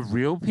it like a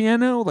real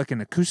piano, like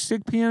an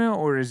acoustic piano,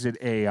 or is it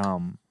a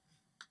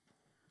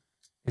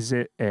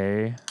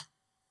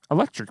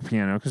electric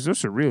piano? Because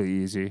those are really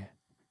easy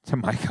to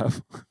mic up.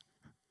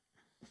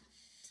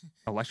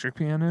 Electric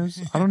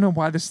pianos? I don't know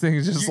why this thing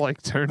is just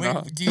like turned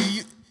off.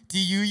 Do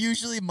you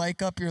usually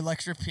mic up your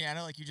electric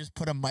piano? Like, you just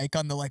put a mic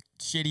on the like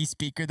shitty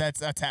speaker that's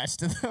attached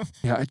to them?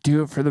 Yeah, I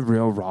do it for the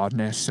real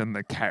rawness and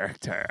the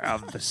character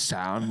of the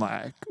sound.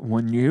 Like,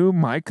 when you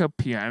mic a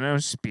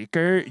piano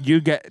speaker, you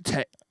get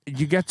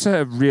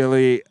to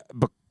really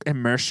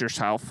immerse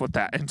yourself with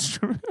that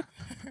instrument.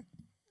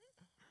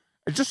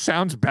 It just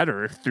sounds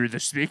better through the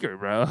speaker,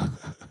 bro.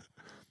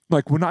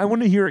 Like, when I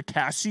want to hear a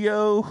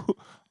Casio,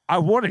 I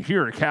want to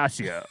hear a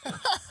Casio.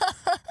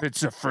 If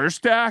it's a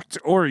first act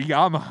or a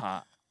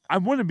Yamaha, I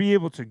want to be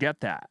able to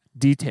get that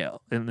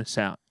detail in the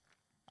sound.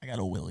 I got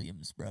a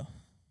Williams, bro.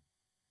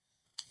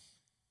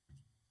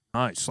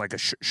 Nice, like a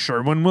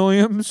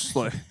Sherwin-Williams.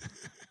 Like,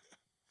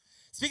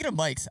 speaking of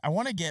mics, I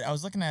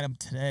was looking at them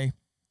today.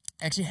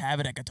 I actually have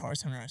it at Guitar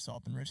Center. I saw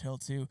up in Rich Hill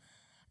too.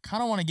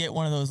 Kind of want to get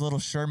one of those little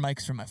Shure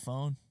mics for my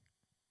phone.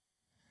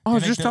 I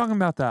was just talking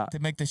about that. They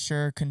make the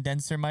Shure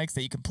condenser mics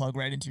that you can plug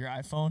right into your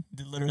iPhone.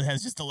 It literally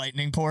has just a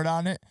lightning port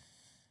on it.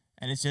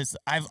 And it's just,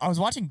 I was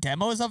watching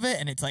demos of it,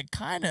 and it's like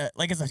kind of,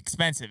 like, it's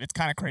expensive. It's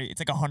kind of crazy. It's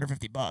like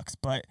 $150,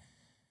 but it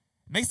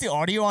makes the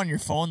audio on your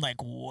phone like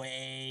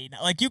way,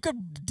 like, you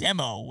could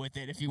demo with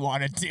it if you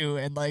wanted to,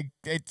 and like,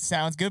 it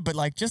sounds good, but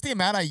like, just the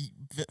amount I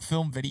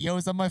film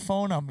videos on my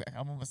phone, I'm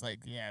almost like,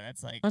 yeah,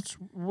 that's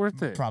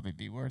worth it. Probably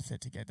be worth it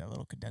to get that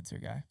little condenser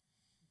guy.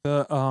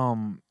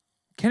 The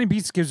Kenny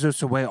Beats gives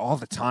those away all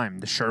the time.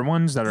 The Shure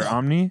ones that are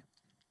Omni.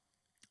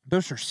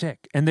 Those are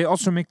sick. And they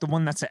also make the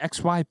one that's an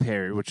XY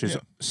pair, which is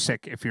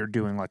sick if you're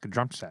doing like a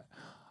drum set.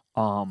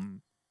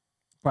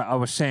 But I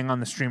was saying on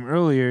the stream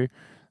earlier,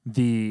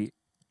 the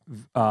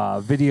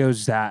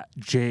videos that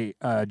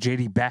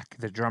JD Beck,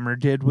 the drummer,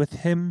 did with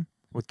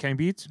Kenny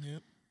Beats.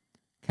 Yep.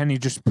 Kenny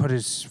just put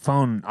his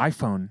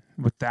iPhone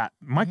with that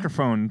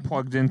microphone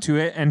plugged into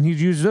it, and he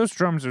used those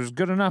drums. It was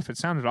good enough. It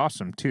sounded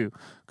awesome too,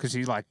 because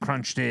he like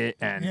crunched it,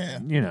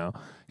 and you know,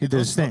 he did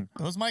his thing.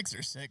 Those mics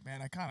are sick,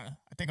 man. I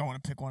think I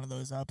want to pick one of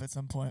those up at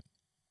some point.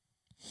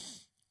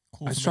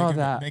 Cool. I saw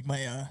that.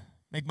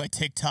 Make my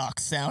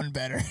TikTok sound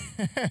better.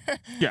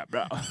 Yeah,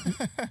 bro.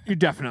 You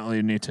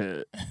definitely need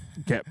to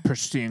get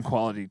pristine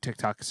quality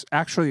TikToks.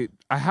 Actually,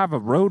 I have a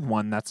Rode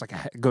one that's like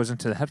goes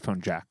into the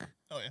headphone jack.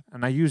 Oh, yeah.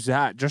 And I use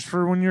that just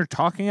for when you're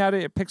talking at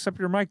it. It picks up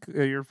your mic,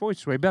 your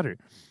voice way better.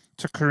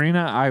 To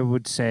Karina, I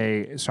would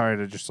say, sorry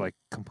to just like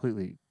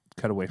completely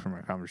cut away from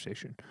our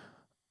conversation.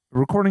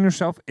 Recording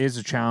yourself is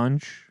a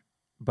challenge,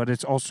 but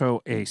it's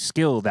also a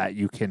skill that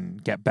you can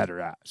get better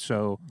at.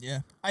 So yeah,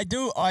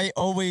 I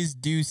always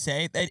do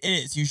say that it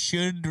is. You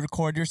should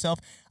record yourself.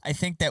 I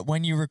think that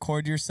when you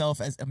record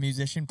yourself as a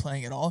musician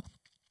playing at all,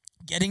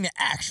 getting to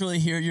actually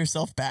hear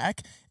yourself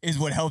back is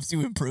what helps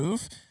you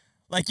improve.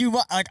 Like,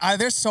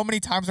 there's so many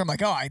times where I'm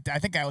like, oh, I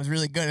think I was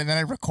really good, and then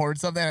I record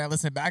something and I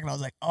listen back and I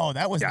was like, oh,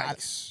 that was not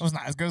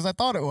as good as I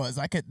thought it was.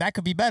 That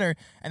could be better,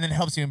 and then it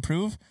helps you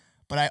improve.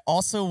 But I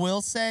also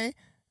will say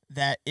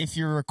that if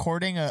you're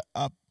recording a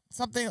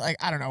something like,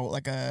 I don't know,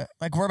 like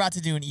we're about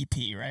to do an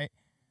EP, right?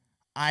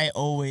 I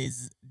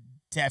always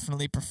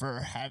definitely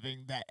prefer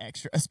having that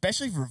extra,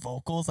 especially for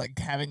vocals, like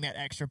having that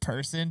extra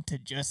person to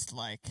just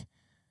like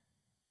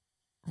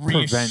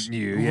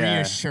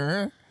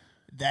reassure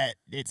that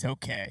it's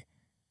okay.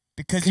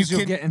 Because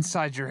you'll get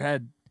inside your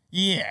head.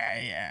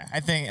 Yeah.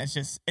 I think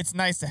it's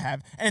nice to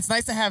have. And it's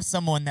nice to have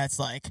someone that's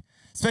like,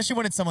 especially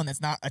when it's someone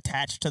that's not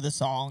attached to the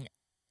song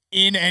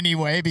in any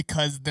way,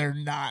 because they're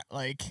not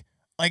like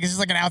it's just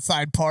like an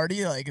outside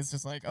party. Like, it's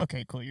just like,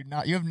 okay, cool. You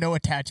have no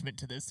attachment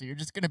to this. So you're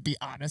just going to be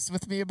honest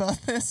with me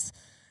about this.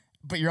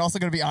 But you're also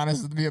going to be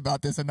honest with me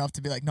about this enough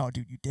to be like, no,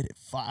 dude, you did it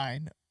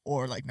fine.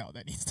 Or like, no,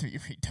 that needs to be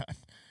redone.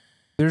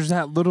 There's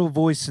that little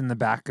voice in the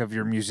back of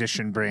your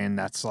musician brain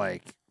that's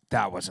like,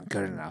 that wasn't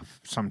good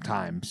enough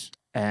sometimes.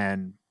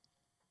 And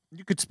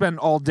you could spend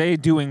all day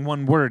doing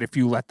one word if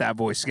you let that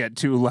voice get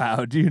too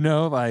loud, you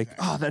know? Like,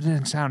 oh, that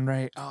didn't sound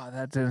right. Oh,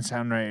 that didn't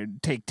sound right.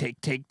 Take.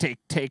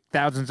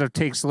 Thousands of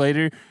takes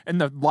later, and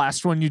the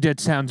last one you did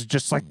sounds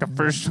just like the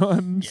first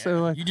one. Yeah,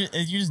 So, like,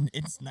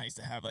 it's nice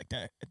to have like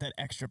that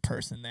extra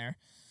person there,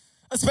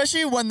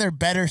 especially when they're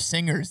better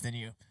singers than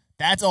you.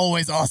 That's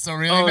always also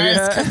really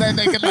nice because then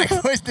they can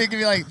they can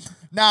be like,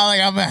 nah,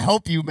 like I'm gonna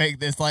help you make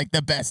this like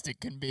the best it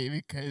can be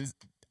because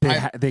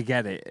they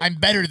get it. I'm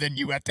better than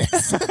you at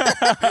this.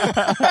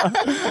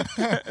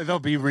 They'll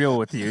be real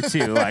with you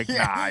too. Like,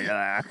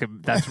 nah,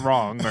 that's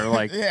wrong, or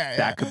like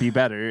that could be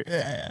better.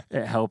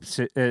 It helps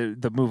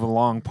the move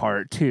along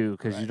part too,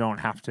 because you don't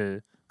have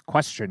to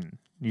question.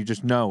 You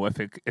just know if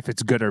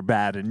it's good or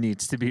bad and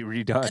needs to be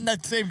redone. And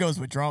that same goes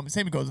with drama.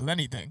 Same goes with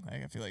anything.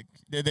 Like I feel like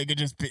they could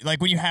just be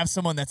like when you have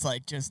someone that's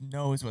like just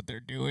knows what they're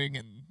doing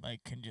and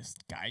like can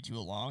just guide you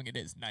along. It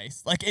is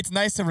nice. Like it's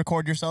nice to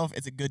record yourself.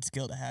 It's a good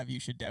skill to have.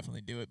 You should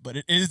definitely do it. But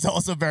it is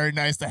also very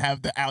nice to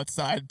have the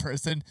outside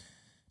person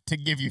to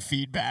give you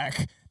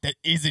feedback that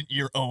isn't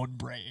your own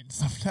brain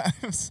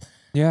sometimes.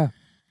 Yeah,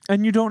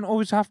 and you don't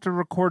always have to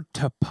record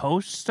to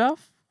post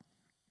stuff.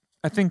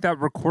 I think that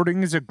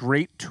recording is a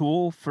great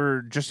tool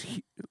for just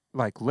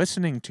like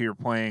listening to your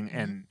playing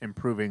and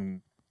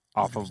improving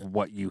off 100%. Of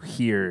what you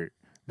hear,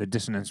 the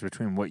dissonance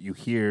between what you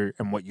hear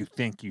and what you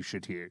think you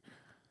should hear.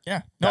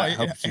 Yeah, no,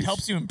 it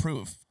helps you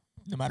improve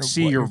no matter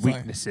see what your you're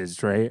weaknesses,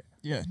 playing. Right?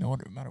 Yeah, no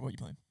matter what you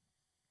play.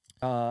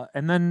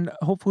 And then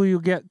hopefully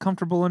you'll get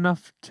comfortable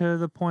enough to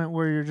the point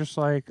where you're just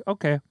like,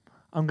 okay,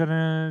 I'm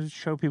gonna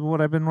show people what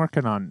I've been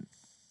working on.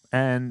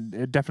 And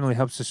it definitely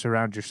helps to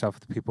surround yourself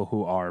with people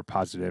who are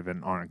positive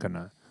and aren't going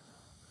to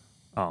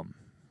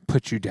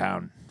put you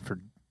down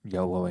for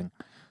YOLOing.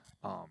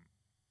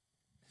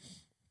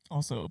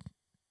 Also,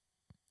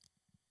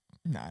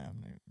 never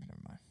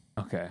mind.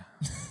 Okay.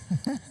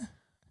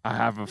 I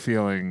have a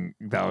feeling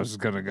that was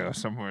going to go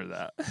somewhere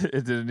that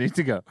it didn't need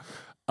to go.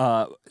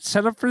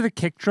 Set up for the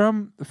kick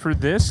drum. For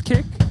this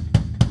kick,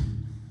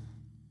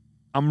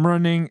 I'm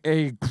running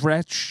a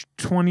Gretsch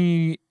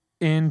 20-inch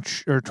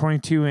or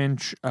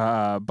 22-inch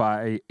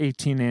by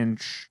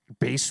 18-inch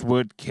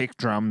basswood kick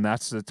drum.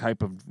 That's the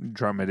type of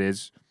drum it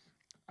is.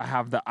 I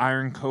have the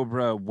Iron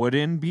Cobra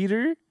wooden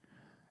beater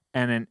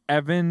and an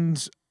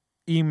Evans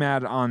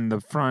EMAD on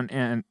the front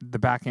and the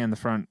back and the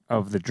front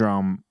of the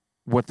drum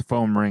with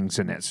foam rings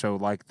in it. So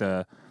like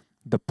the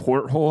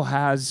porthole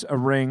has a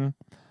ring,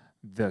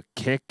 the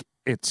kick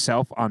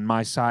itself on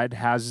my side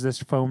has this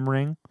foam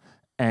ring,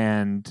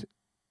 and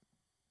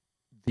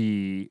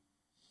the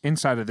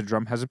inside of the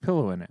drum has a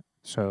pillow in it.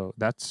 So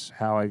that's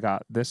how I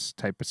got this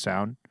type of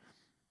sound.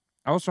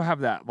 I also have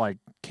that like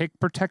kick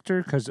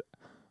protector because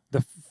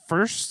the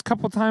first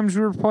couple times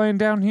we were playing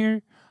down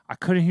here, I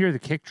couldn't hear the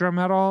kick drum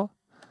at all,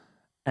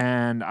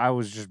 and I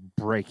was just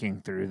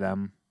breaking through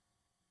them.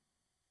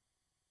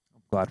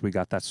 I'm glad we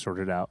got that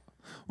sorted out.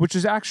 Which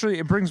is actually,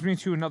 it brings me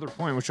to another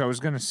point, which I was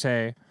going to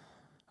say,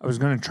 I was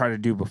going to try to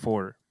do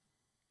before.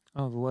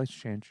 Oh, the lights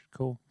changed.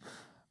 Cool.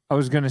 I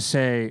was going to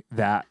say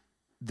that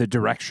the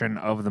direction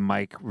of the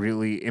mic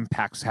really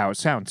impacts how it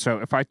sounds. So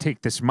if I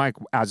take this mic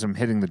as I'm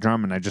hitting the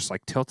drum and I just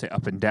like tilt it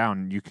up and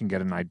down, you can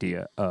get an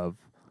idea of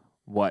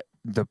what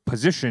the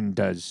position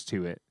does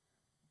to it.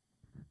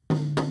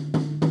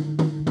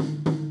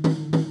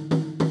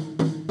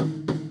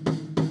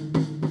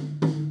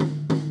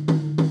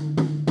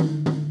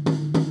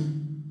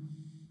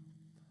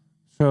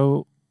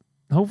 So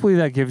hopefully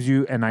that gives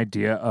you an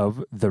idea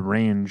of the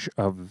range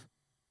of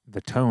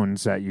the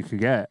tones that you could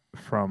get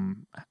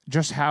from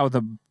just how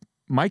the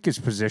mic is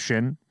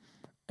positioned.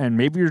 And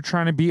maybe you're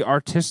trying to be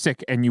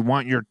artistic and you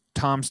want your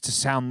toms to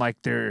sound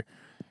like they're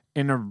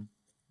in a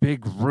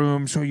big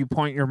room, so you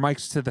point your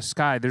mics to the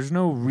sky. There's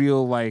no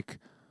real like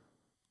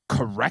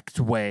correct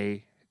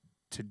way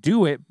to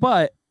do it,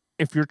 but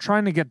if you're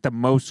trying to get the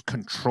most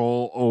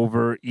control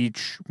over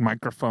each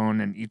microphone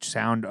and each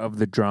sound of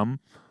the drum,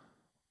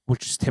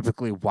 which is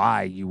typically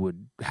why you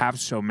would have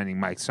so many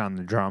mics on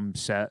the drum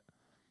set,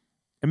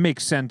 it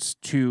makes sense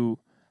to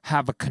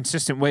have a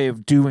consistent way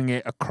of doing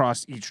it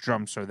across each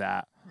drum so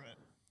that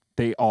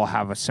they all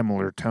have a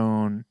similar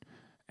tone.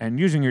 And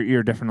using your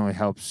ear definitely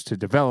helps to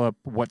develop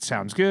what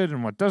sounds good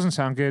and what doesn't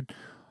sound good.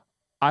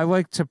 I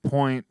like to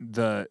point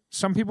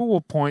some people will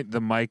point the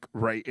mic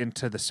right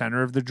into the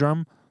center of the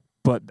drum,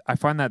 but I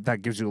find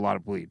that gives you a lot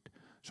of bleed.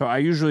 So I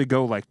usually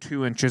go like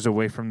 2 inches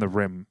away from the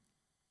rim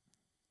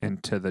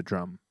into the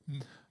drum.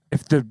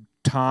 If the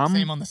tom...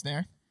 Same on the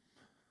snare?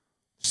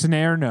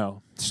 Snare,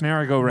 no. Snare,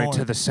 I go right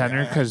to the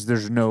center because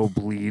there's no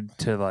bleed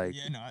to like...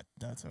 Yeah, no,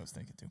 that's what I was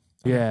thinking too.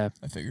 Yeah.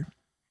 I figured.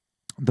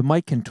 The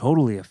mic can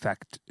totally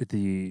affect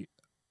the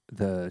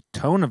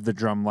tone of the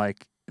drum.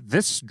 Like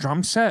this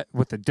drum set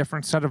with a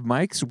different set of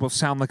mics will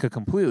sound like a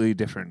completely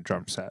different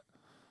drum set.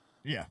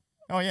 Yeah.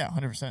 Oh, yeah,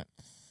 100%.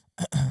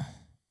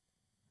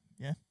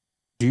 Yeah.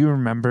 Do you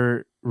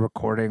remember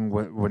recording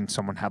when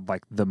someone had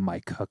like the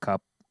mic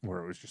hookup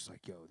where it was just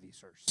like, yo,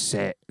 these are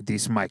sick.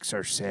 These mics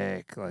are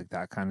sick. Like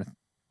that kind of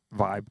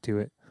vibe to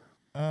it.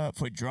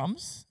 For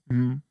drums?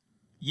 Mm-hmm.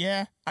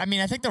 Yeah, I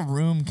mean, I think the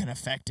room can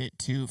affect it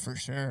too, for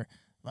sure.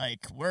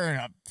 Like, we're in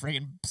a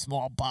friggin'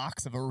 small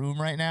box of a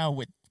room right now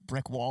with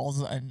brick walls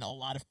and a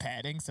lot of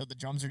padding, so the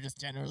drums are just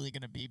generally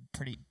going to be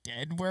pretty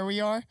dead where we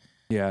are.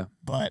 Yeah.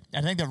 But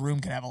I think the room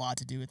can have a lot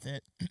to do with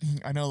it.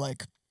 I know,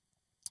 like,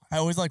 I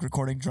always like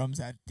recording drums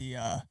at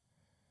the,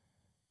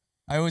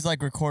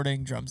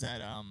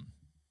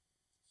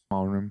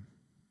 Small room.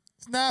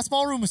 Nah,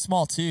 small room was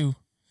small too.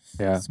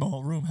 Yeah.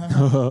 Small room.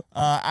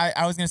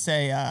 I was going to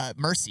say,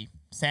 Mercy.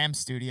 Sam's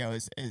studio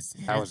is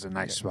that was a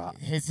nice spot.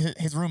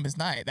 His room is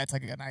nice. That's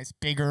like a nice,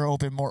 bigger,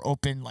 more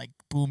open, like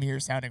boomier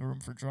sounding room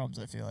for drums.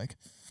 I feel like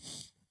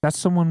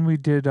that's the one we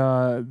did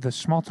the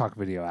small talk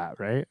video at,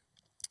 right?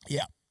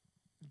 Yeah.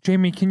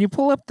 Jamie, can you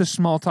pull up the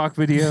small talk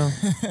video?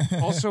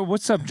 Also,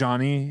 what's up,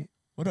 Johnny?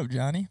 What up,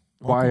 Johnny?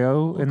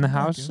 YO in the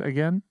house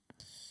again?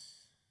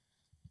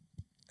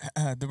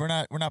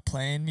 We're not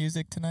playing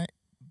music tonight.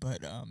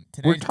 But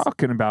we're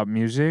talking about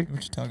music. We're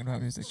just talking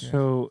about music. Yeah.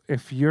 So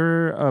if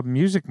you're a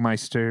music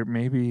meister,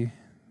 maybe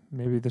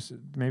this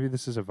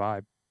is a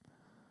vibe.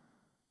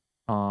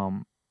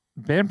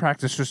 Band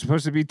practice was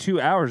supposed to be 2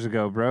 hours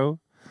ago, bro.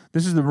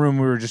 This is the room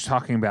we were just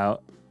talking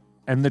about,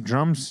 and the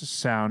drums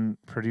sound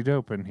pretty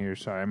dope in here.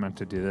 Sorry, I meant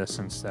to do this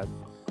instead.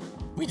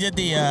 We did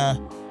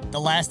the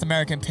last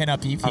American pinup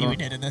EP we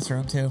did in this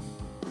room too.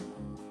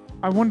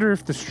 I wonder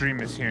if the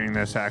stream is hearing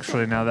this.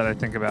 Actually, now that I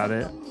think about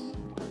it.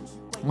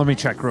 Let me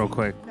check real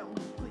quick.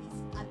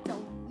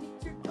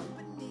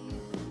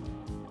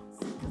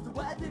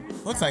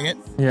 Looks like it.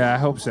 Yeah, I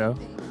hope so.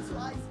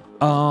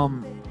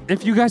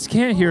 If you guys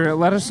can't hear it,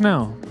 let us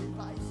know.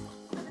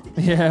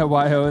 Yeah,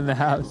 YO in the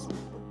house.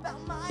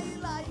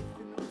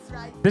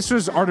 This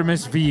was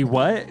Artemis V.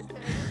 What?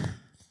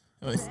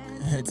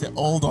 It's an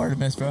old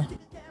Artemis, bro.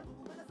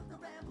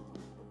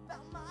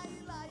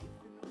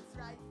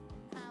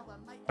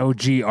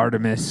 OG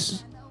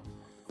Artemis.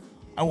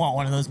 I want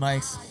one of those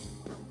mics.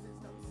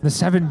 The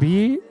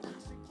 7B?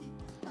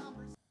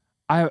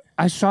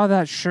 I saw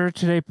that Shure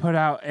today put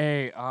out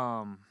a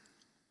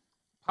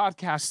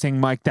podcasting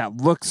mic that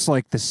looks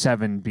like the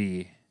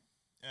 7B.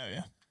 Oh,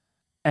 yeah.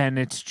 And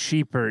it's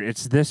cheaper.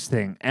 It's this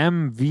thing,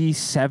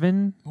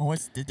 MV7. Well,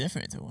 what's the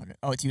difference? I wonder.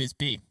 Oh, it's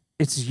USB.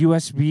 It's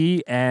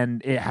USB,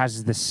 and it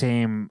has the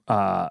same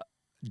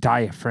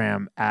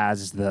diaphragm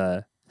as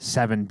the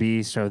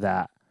 7B, so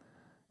that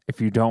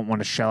if you don't want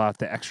to shell out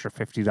the extra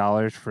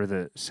 $50 for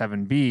the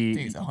 7B... I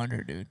think it's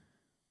 $100, dude.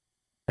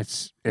 I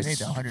think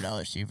it's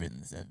 $100 cheaper than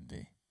the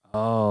 7B.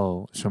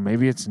 Oh, so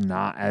maybe it's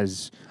not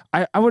as...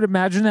 I would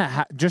imagine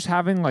that just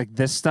having like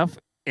this stuff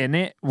in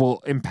it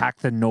will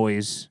impact the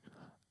noise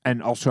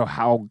and also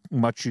how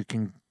much you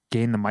can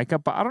gain the mic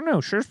up. But I don't know.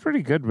 Shure's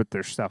pretty good with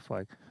their stuff.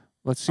 Like,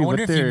 let's see. I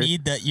wonder if you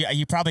need the...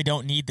 You probably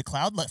don't need the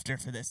cloud lifter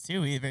for this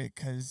too, either,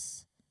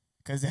 because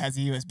it has a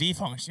USB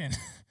function.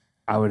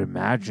 I would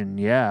imagine,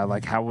 yeah.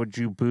 Like, how would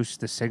you boost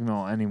the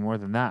signal any more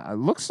than that? It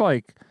looks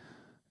like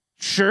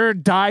Shure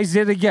dies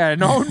it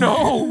again. Oh,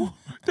 no.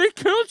 They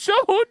killed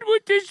someone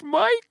with this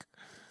mic.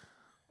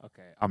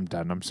 Okay, I'm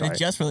done. I'm sorry. They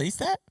just released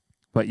that?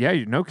 But, yeah,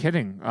 no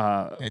kidding.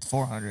 It's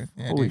 $400.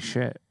 Yeah, holy dude.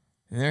 Shit.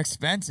 They're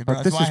expensive, bro.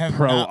 But this is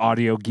pro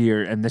audio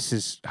gear, and this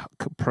is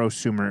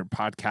prosumer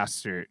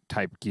podcaster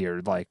type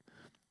gear. Like,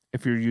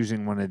 if you're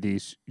using one of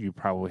these, you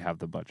probably have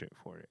the budget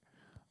for it.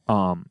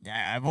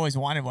 Yeah, I've always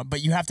wanted one,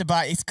 but you have to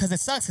buy. It's because it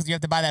sucks because you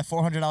have to buy that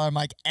 $400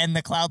 mic and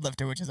the cloud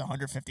lifter, which is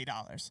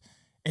 $150.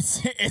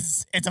 It's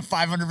a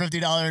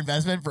 $550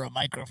 investment for a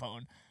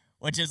microphone,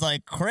 which is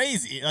like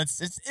crazy. It's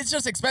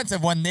just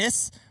expensive. When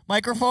this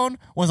microphone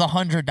was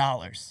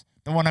 $100,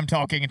 the one I'm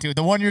talking into,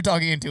 the one you're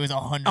talking into is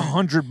 $100.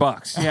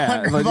 $100,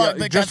 yeah,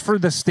 like just for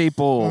the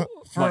staple.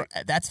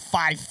 That's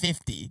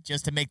 $550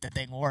 just to make the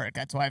thing work.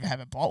 That's why I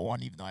haven't bought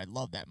one, even though I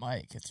love that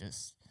mic. It's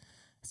just.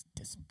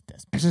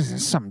 This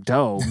is some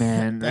dough,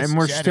 man. And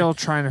we're still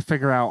trying to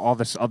figure out all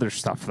this other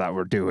stuff that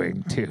we're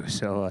doing too.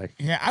 So like,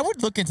 yeah, I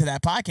would look into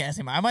that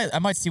podcasting. I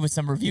might see with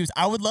some reviews.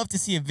 I would love to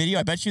see a video.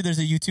 I bet you there's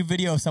a YouTube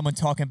video of someone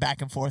talking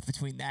back and forth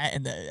between that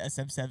and the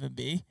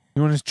SM7B.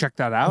 You want to check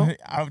that out?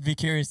 I would be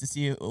curious to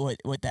see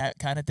what that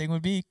kind of thing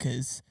would be,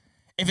 because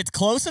if it's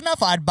close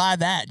enough, I'd buy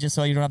that just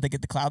so you don't have to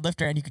get the cloud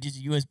lifter and you could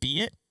just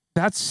USB it.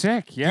 That's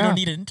sick. Yeah, you don't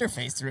need an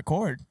interface to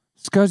record.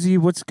 Scuzzy,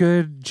 what's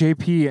good?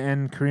 JP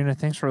and Karina,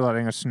 thanks for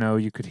letting us know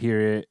you could hear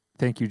it.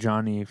 Thank you,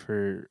 Johnny,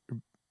 for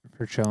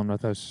chilling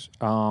with us.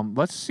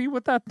 Let's see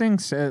what that thing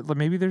said.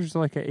 Maybe there's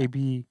like a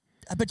AB.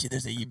 I bet you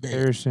there's a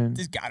comparison.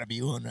 There's got to be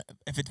one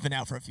if it's been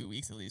out for a few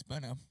weeks at least by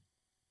now.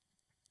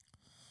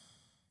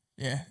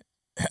 Yeah,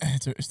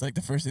 it's like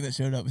the first thing that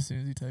showed up as soon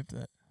as you typed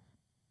that.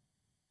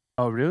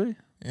 Oh, really?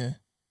 Yeah.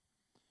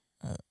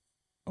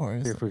 Or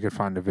see if we could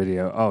find a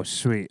video. Oh,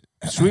 sweet.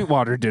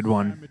 Sweetwater did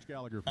one.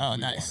 Oh,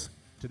 nice.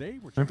 Today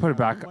we're let me put it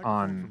back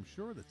on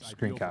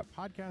screen cap.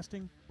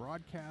 Podcasting,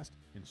 broadcast,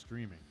 and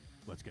streaming.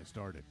 Let's get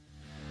started.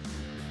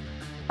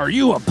 Are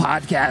you a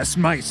podcast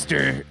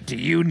meister? Do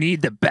you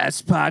need the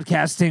best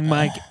podcasting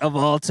mic of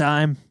all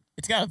time?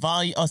 It's got a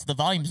volume. Oh, so the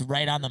volume's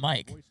right on the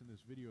mic.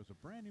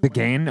 The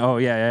gain? Oh,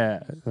 yeah.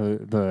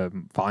 The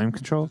volume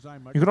control.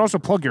 You could also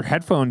plug your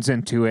headphones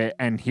into it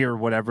and hear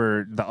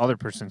whatever the other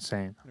person's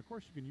saying. And of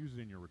course, you can use it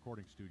in your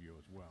recording studio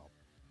as well.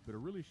 But it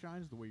really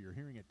shines the way you're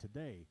hearing it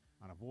today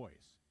on a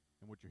voice.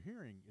 And what you're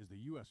hearing is the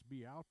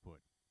USB output.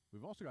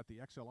 We've also got the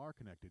XLR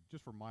connected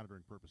just for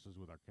monitoring purposes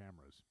with our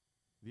cameras.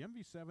 The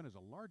MV7 is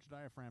a large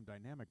diaphragm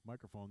dynamic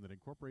microphone that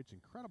incorporates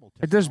incredible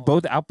It does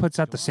both technology outputs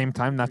at to the allow same you to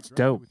time. That's speak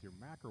directly dope. with your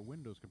Mac or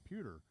Windows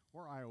computer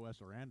or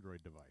iOS or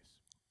Android device.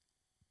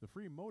 The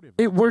free Motive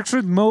It works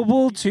with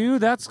mobile, too?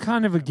 That's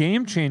kind of a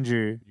game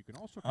changer. You can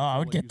also Oh, I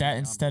would control it get that using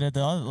instead of the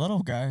download. other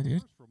little guy,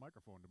 dude. First for a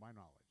microphone, to my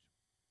knowledge.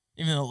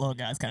 Even though the little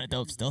guy's kind of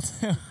dope still,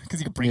 too, because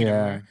you can bring it Yeah,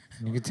 everywhere.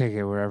 you can take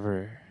it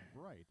wherever.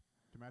 Bright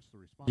to match the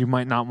response. You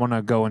might not want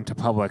to go into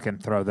public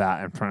and throw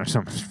that in front of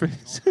someone's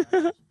face.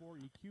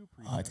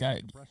 Oh, it's got-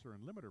 compressor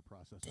and limiter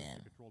processors Damn.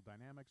 to control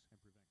dynamics and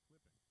prevent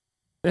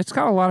clipping. It's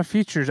got a lot of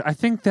features. I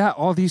think that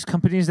all these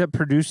companies that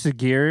produce the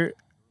gear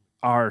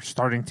are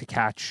starting to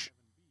catch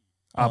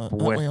up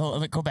with. Wait,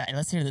 hold on, go back.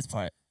 Let's hear this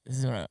part. This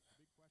is what.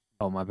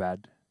 Oh, my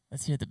bad.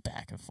 Let's hear the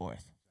back and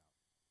forth.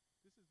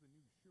 This is the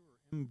new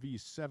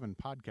Shure MV7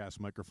 podcast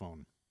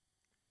microphone.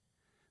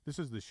 This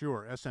is the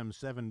Shure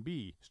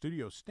SM7B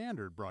Studio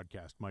Standard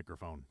broadcast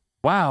microphone.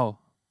 Wow.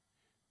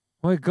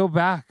 Wait, go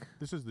back.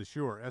 This is the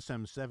Shure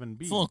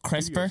SM7B It's a little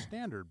crisper. Studio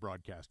Standard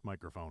broadcast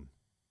microphone.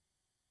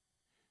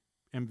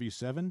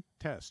 MV7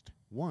 test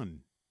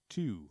 1,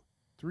 2,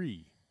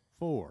 3,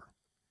 4.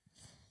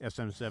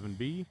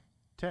 SM7B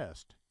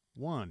test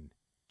 1,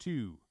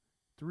 2,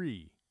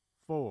 3,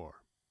 4.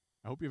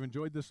 I hope you've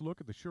enjoyed this look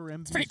at the Shure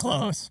MV7. It's pretty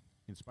close.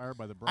 Inspired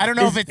by the I don't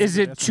know if Is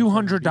it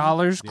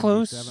 $200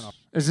 close?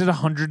 Is it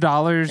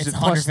 $100 It's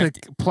plus the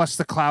 $150. plus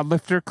the cloud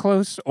lifter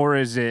close, or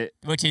is it?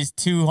 Which is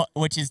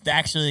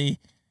actually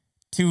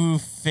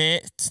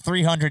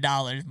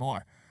 $300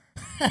 more.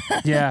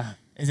 Yeah,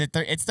 Is it?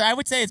 I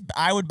would say it's.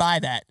 I would buy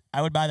that.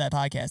 I would buy that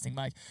podcasting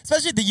mic,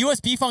 especially the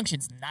USB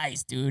function's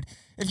nice, dude.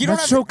 If you don't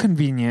that's have so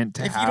convenient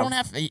to if have. you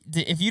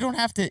don't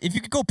have if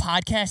you could go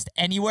podcast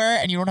anywhere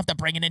and you don't have to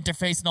bring an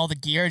interface and all the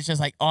gear, it's just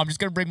like, oh, I'm just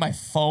gonna bring my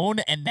phone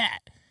and that.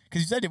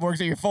 Because you said it works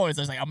with your phone. It's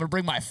just like, I'm going to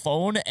bring my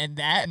phone and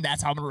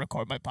that's how I'm going to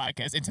record my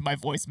podcast into my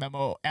voice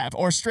memo app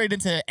or straight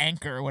into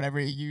Anchor or whatever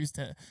you use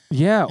to.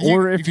 Yeah, You-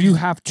 or you if could you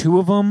just- have two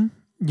of them,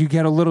 you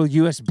get a little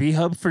USB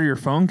hub for your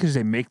phone because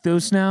they make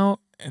those now.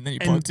 And then you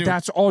plug And to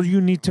that's all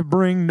you need to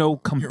bring. No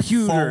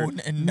computer,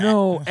 phone and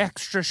no that.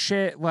 extra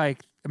shit.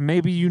 Like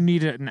maybe you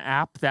need an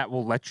app that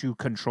will let you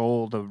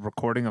control the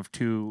recording of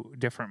two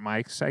different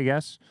mics, I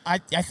guess. I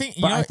think,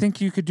 you But know, I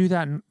think you could do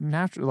that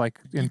naturally, like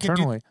you could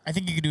internally. I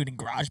think you could do it in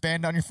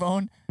GarageBand on your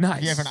phone. Nice.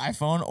 If you have an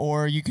iPhone,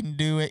 or you can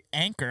do it.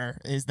 Anchor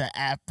is the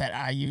app that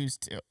I use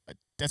to.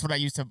 That's what I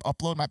use to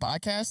upload my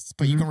podcasts.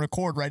 But you can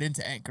record right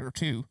into Anchor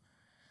too.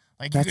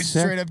 Like you That's could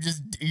sick. straight up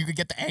you could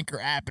get the Anchor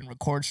app and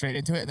record straight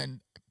into it, and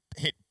then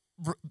hit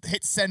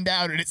send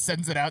out, and it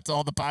sends it out to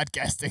all the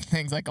podcasting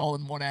things like all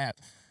in one app.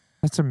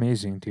 That's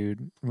amazing,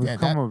 dude. We've Yeah,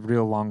 come a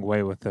real long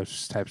way with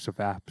those types of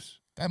apps.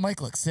 That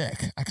mic looks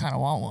sick. I kind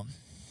of want one.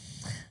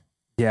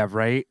 Yeah,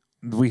 right?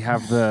 We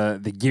have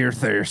the gear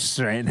thirst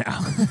right now.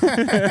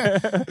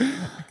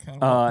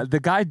 The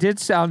guy did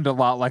sound a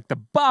lot like the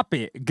Bop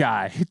It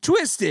guy.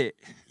 Twist it.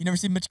 You never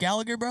seen Mitch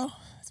Gallagher, bro?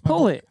 It's my Pull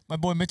boy- it. My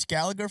boy Mitch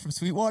Gallagher from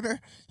Sweetwater.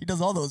 He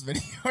does all those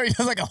videos. He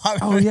does like a lot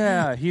of. Oh,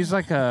 yeah. He's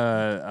like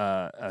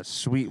a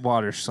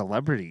Sweetwater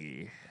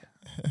celebrity.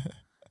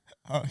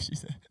 Oh, she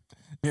said.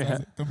 Yeah. Sounds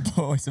like the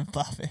boys of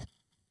Buffett.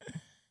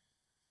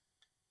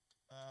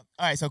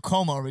 All right, so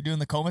coma. Are we doing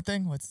the coma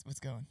thing? What's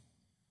going?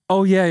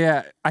 Oh,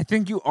 yeah. I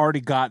think you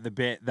already got the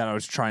bit that I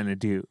was trying to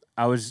do.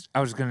 I was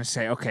going to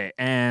say, okay,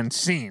 and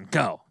scene,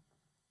 go.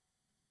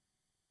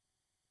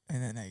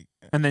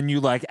 And then you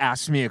like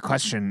asked me a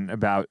question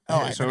about.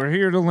 Oh, hey, so we're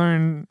here to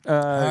learn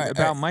right,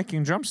 about all right.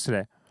 miking drums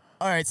today.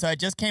 all right, so I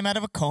just came out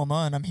of a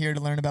coma, and I'm here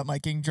to learn about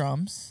miking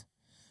drums.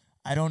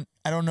 I don't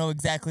know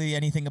exactly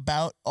anything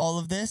about all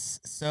of this.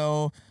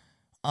 So,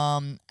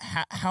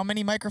 how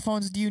many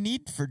microphones do you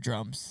need for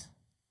drums?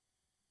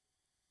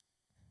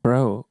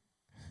 Bro,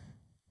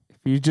 if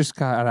you just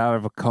got out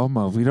of a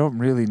coma, we don't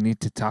really need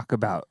to talk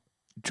about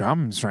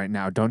drums right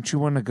now. Don't you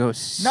want to go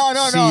see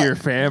No. your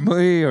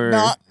family or?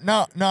 No.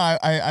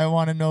 I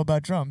want to know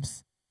about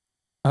drums.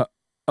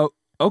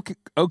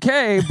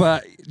 Okay,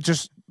 but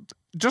just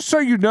so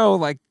you know,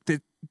 like to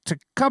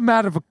come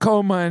out of a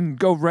coma and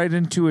go right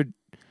into a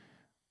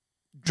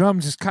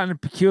drums is kind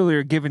of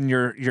peculiar given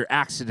your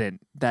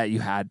accident that you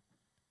had.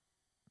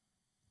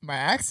 My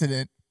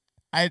accident?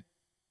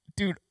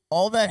 Dude,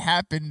 all that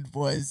happened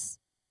was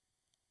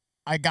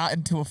I got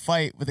into a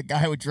fight with a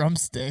guy with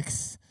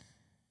drumsticks,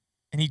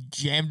 and he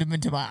jammed them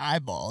into my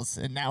eyeballs,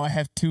 and now I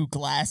have 2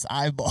 glass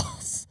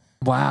eyeballs.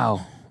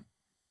 Wow.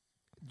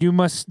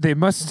 They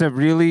must have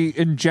really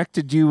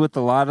injected you with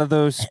a lot of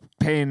those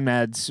pain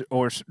meds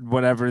or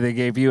whatever they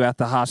gave you at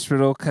the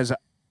hospital, because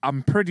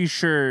I'm pretty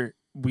sure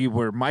we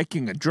were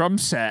miking a drum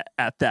set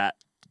at that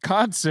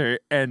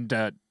concert, and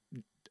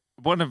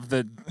one of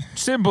the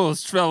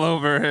cymbals fell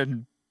over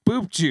and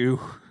booped you.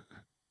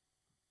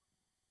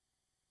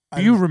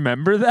 Do you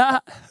remember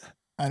that?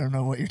 I don't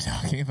know what you're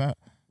talking about.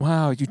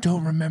 Wow, you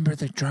don't remember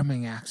the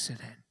drumming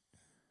accident.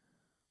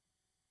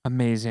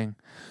 Amazing.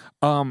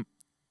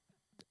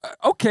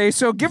 Okay,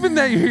 so given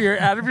that you're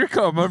out of your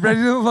coma,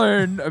 ready to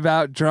learn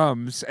about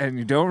drums, and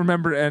you don't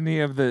remember any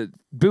of the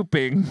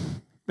booping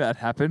that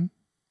happened.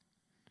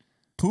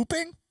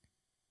 Pooping?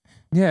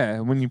 Yeah,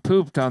 when you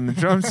pooped on the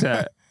drum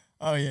set.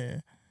 Oh, yeah.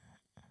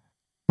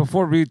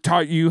 Before we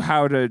taught you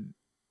how to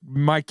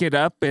mic it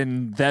up,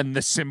 and then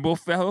the cymbal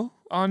fell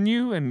on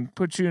you and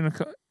put you in a...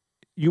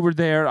 You were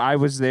there, I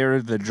was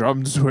there, the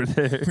drums were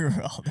there. We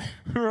were all there.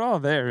 We were all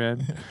there,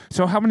 man.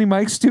 So how many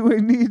mics do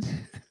we need?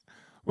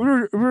 We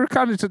were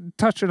kind of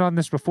touching on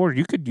this before.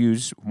 You could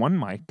use one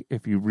mic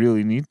if you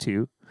really need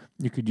to.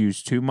 You could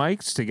use two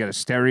mics to get a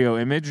stereo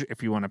image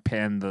if you want to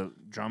pan the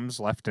drums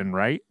left and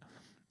right.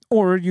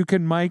 Or you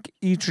can mic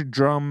each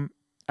drum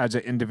as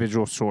an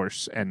individual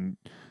source and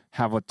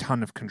have a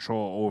ton of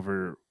control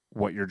over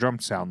what your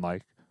drums sound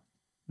like.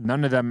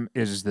 None of them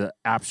is the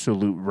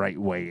absolute right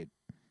way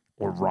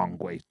or wrong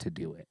way to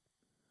do it.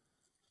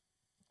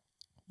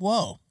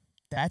 Whoa,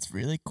 that's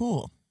really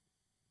cool.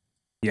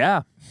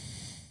 Yeah.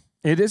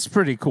 It is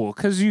pretty cool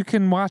because you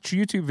can watch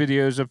YouTube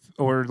videos of,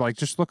 or like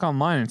just look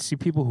online and see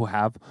people who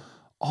have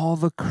all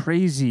the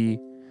crazy,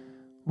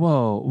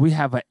 whoa, we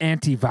have an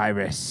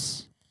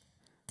antivirus.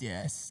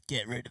 Yes,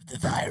 get rid of the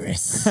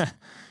virus.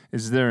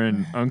 Is there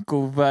an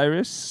uncle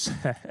virus?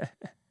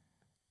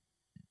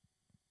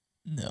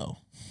 No.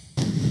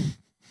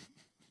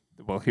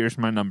 Well, here's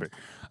my number.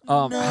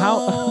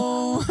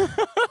 No.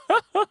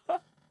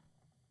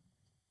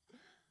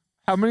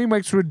 How many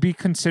mics would be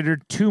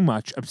considered too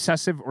much,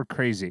 obsessive, or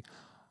crazy?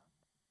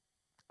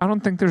 I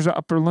don't think there's an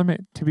upper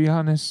limit, to be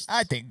honest.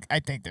 I think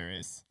there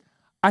is.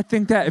 I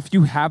think that if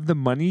you have the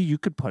money, you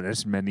could put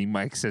as many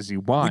mics as you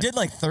want. We did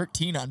like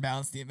 13 on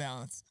Balance the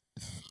Imbalance.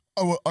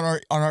 Oh, on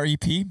our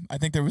EP, I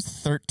think there was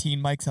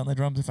 13 mics on the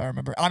drums, if I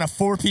remember. On a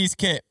 4-piece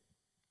kit.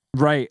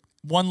 Right.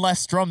 One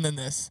less drum than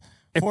this.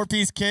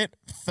 4-piece kit,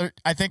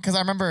 I think, because I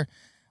remember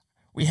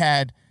we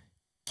had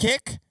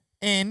kick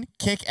in,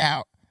 kick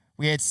out.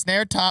 We had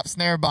snare top,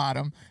 snare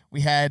bottom.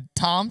 We had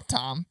tom.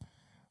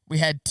 We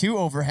had 2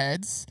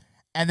 overheads.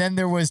 And then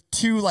there was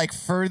 2 like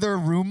further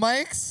room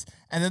mics.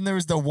 And then there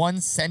was the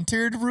 1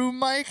 centered room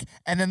mic.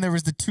 And then there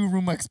was the 2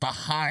 room mics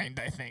behind,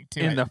 I think,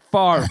 too. In the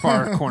far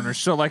corner.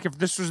 So like if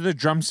this was the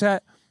drum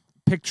set,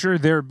 picture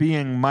there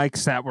being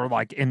mics that were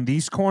like in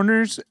these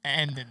corners.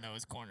 And in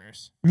those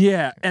corners.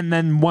 Yeah. And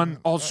then one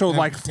also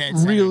like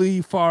really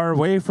center. far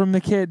away from the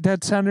kit,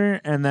 dead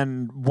center. And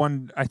then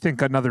one, I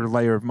think another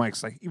layer of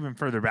mics like even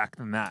further back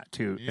than that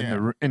too,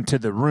 into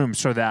the room,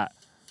 so that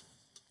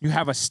you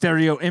have a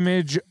stereo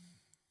image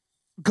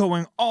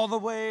going all the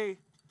way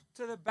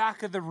to the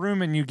back of the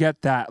room, and you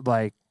get that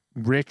like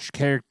rich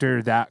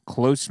character that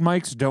close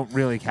mics don't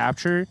really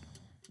capture.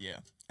 Yeah.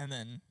 And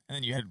then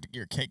you had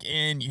your kick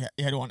in, you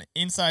had one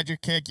inside your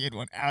kick, you had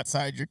one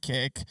outside your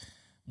kick,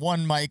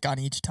 1 mic on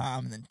each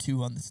tom, and then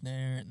 2 on the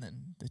snare, and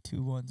then the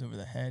 2 ones over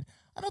the head.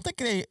 I don't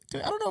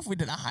know if we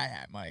did a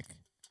hi-hat mic.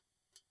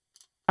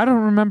 I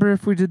don't remember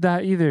if we did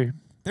that either.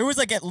 There was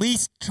like at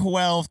least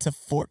 12 to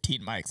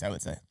 14 mics, I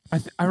would say.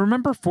 I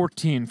remember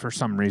 14 for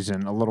some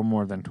reason, a little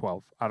more than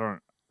 12.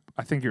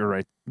 I think you were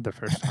right the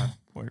first time.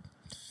 Word.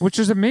 Which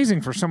is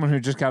amazing for someone who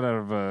just got out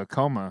of a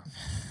coma.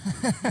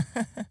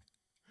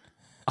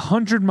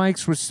 100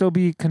 mics would still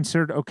be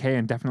considered okay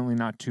and definitely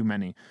not too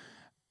many.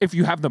 If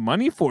you have the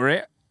money for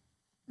it,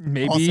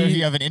 maybe. Also, if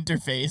you have an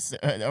interface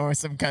or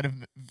some kind of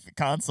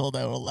console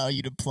that will allow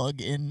you to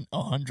plug in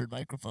 100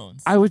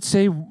 microphones. I would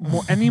say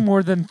any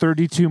more than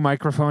 32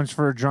 microphones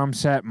for a drum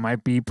set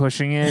might be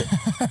pushing it,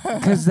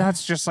 because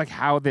that's just like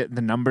how the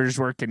numbers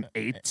work in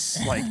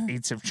eights, like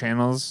eights of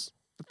channels.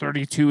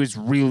 32 is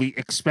really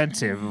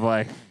expensive,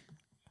 like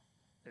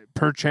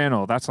per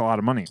channel. That's a lot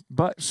of money.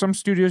 But some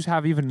studios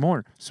have even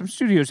more. Some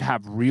studios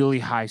have really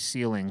high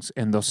ceilings,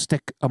 and they'll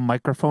stick a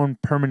microphone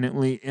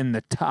permanently in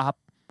the top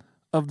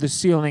of the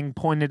ceiling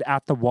pointed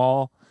at the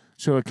wall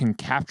so it can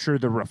capture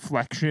the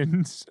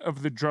reflections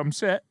of the drum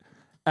set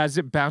as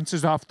it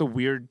bounces off the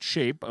weird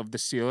shape of the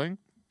ceiling.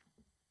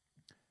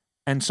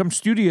 And some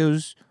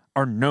studios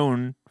are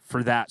known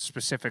for that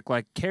specific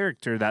like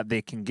character that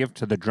they can give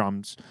to the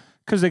drums,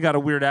 because they got a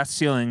weird ass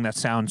ceiling that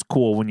sounds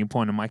cool when you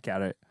point a mic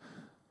at it.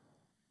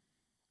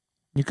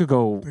 You could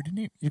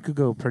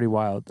go pretty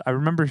wild. I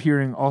remember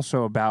hearing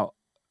also about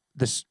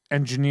this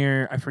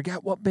engineer. I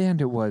forget what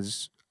band it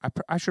was.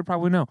 I should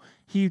probably know.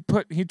 He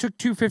took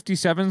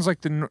 257s,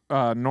 like the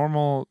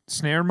normal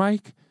snare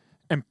mic,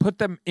 and put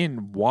them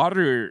in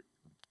water,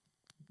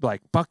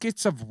 like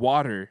buckets of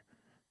water,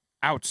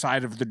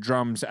 outside of the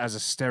drums as a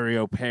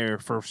stereo pair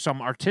for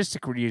some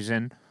artistic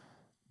reason.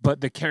 But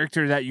the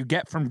character that you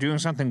get from doing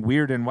something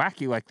weird and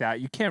wacky like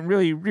that, you can't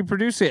really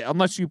reproduce it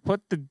unless you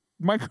put the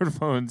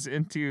microphones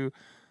into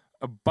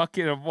a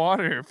bucket of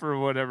water for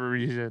whatever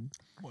reason.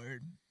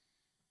 Word.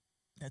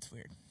 That's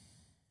weird.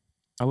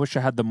 I wish I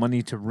had the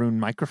money to ruin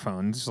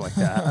microphones like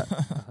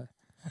that.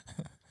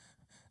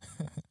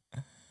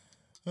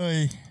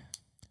 Oy.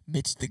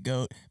 Mitch the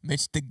goat.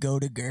 Mitch the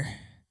goatiger.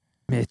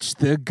 Mitch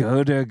the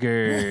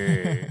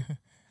Goatiger.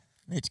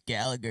 Mitch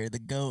Gallagher the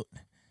goat.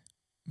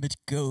 Mitch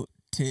goat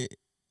to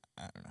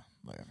I don't know,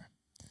 whatever.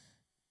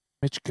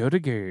 Mitch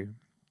Goatiger.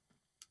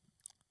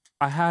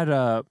 I had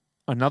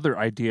another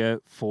idea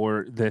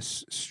for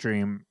this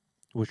stream,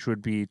 which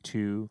would be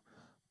to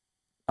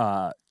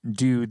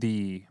do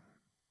the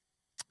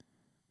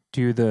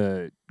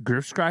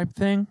Groove Scribe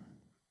thing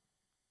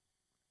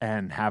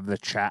and have the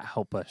chat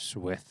help us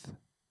with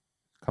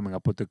coming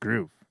up with the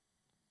groove.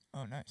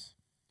 Oh, nice.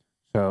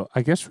 So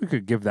I guess we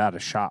could give that a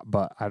shot,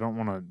 but I don't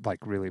want to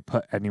like really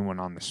put anyone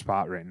on the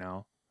spot right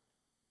now.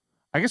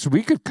 I guess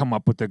we could come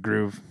up with the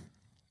groove.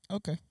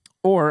 Okay.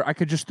 Or I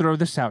could just throw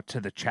this out to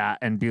the chat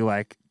and be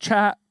like,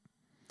 chat,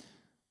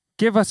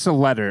 give us a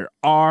letter,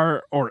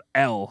 R or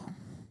L.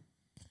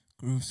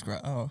 Groove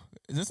Scribe. Oh,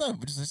 is this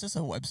a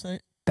website?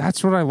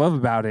 That's what I love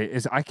about it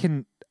is I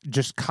can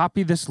just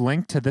copy this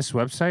link to this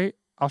website.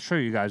 I'll show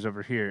you guys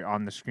over here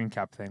on the screen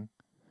cap thing.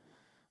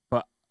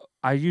 But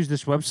I use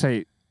this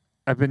website.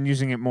 I've been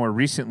using it more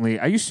recently.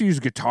 I used to use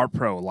Guitar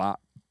Pro a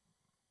lot.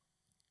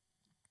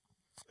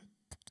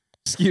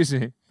 Excuse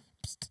me.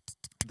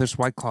 This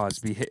White Claws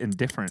be hitting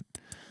different.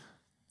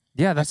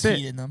 Yeah, that's it.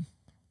 Heat in them.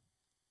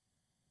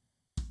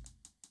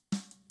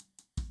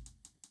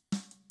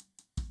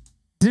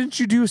 Didn't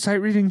you do a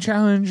sight reading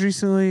challenge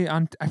recently?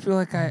 I feel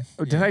like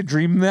did I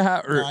dream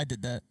that or No, I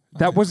did that.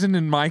 that wasn't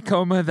in my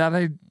coma that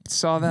I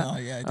saw that. No,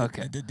 yeah, I did.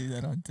 Okay. I did do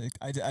that on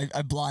TikTok.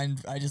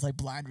 I just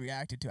blind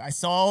reacted to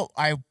it.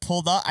 I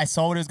pulled up. I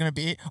saw what it was gonna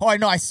be. Oh, I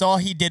know. I saw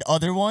he did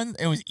other ones.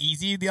 It was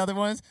easy, the other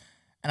ones,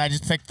 and I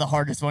just picked the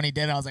hardest one he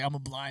did. I was like, I'm gonna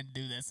blind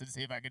do this and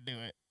see if I can do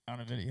it on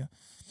a video.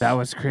 That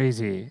was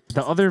crazy.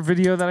 The other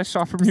video that I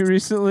saw from you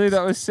recently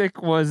that was sick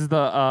was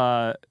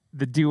the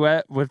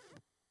duet with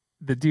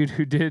the dude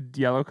who did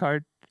Yellow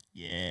Card.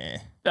 Yeah.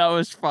 That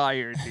was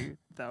fire, dude.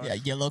 That was Yeah,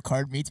 Yellow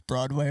Card meets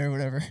Broadway or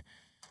whatever.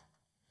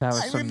 That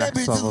was I some remember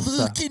next the level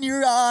look stuff. in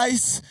your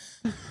eyes.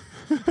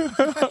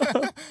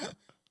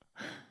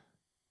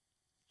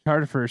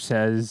 Chartifer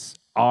says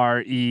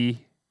R-E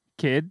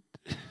kid.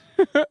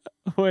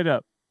 Wait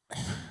up.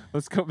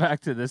 Let's go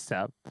back to this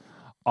tab.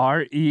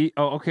 R-E.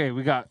 Oh, okay.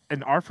 We got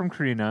an R from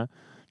Karina.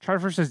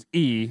 Chartifer says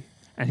E,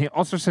 and he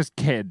also says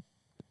kid.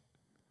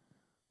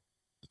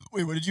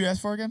 Wait, what did you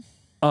ask for again?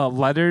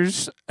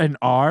 Letters, an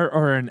R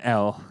or an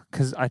L,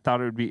 because I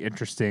thought it would be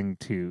interesting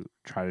to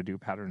try to do a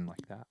pattern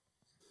like that.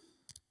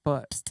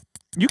 But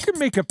you can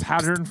make a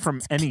pattern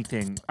from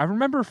anything. I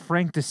remember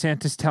Frank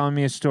DeSantis telling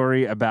me a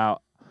story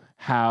about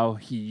how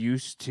he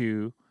used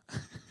to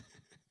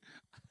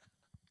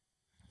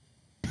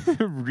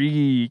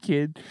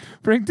kid.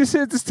 Frank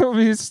DeSantis told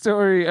me a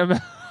story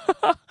about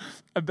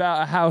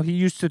about how he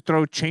used to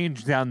throw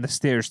change down the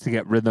stairs to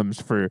get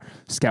rhythms for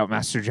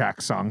Scoutmaster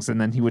Jack songs, and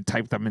then he would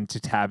type them into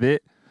Tabit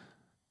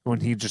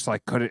when he just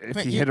like couldn't if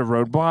But he you- hit a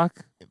roadblock.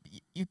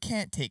 You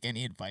can't take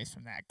any advice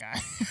from that guy.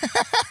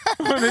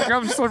 When it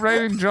comes to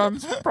writing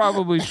drums,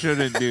 probably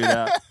shouldn't do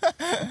that.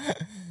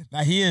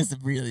 Now, he is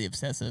really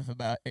obsessive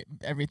about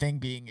everything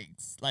being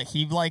like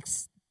he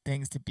likes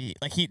things to be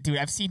like dude,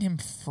 I've seen him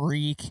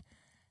freak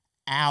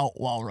out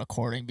while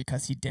recording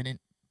because he didn't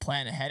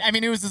plan ahead. I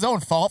mean, it was his own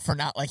fault for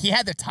not he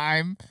had the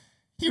time.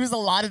 He was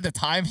allotted the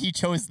time. He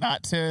chose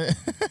not to.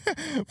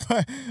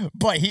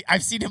 but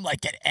I've seen him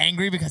get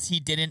angry because he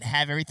didn't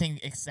have everything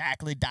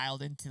exactly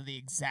dialed into the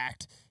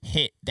exact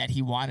hit that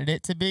he wanted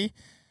it to be.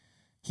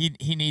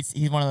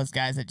 He's one of those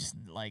guys that just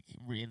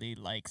really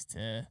likes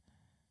to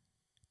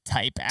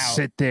type out,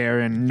 Sit there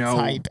and know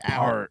type out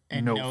part,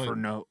 and note for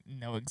note.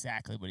 know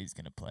exactly what he's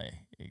gonna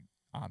play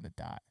on the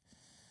dot.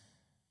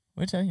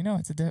 Which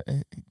it's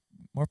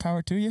more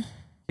power to you.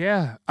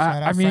 Yeah,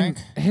 Shout I out mean, Frank.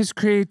 his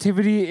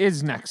creativity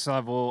is next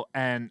level,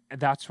 and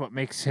that's what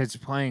makes his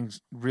playing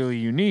really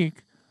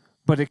unique.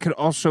 But it could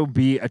also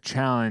be a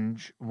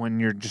challenge when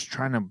you're just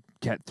trying to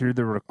get through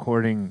the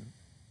recording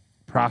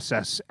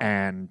process,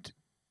 and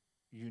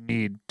you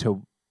need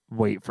to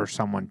wait for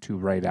someone to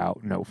write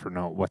out note for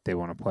note what they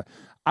want to play.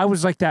 I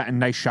was like that in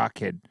Nice Shot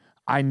Kid.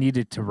 I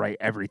needed to write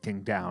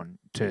everything down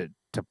to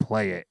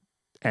play it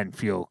and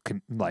feel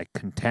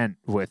content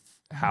with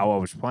how I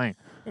was playing.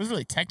 It was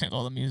really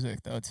technical, the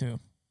music though too.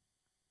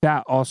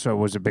 That also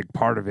was a big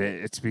part of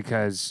it. It's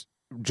because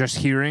just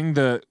hearing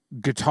the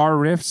guitar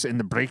riffs and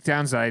the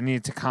breakdowns that I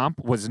needed to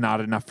comp was not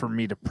enough for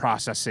me to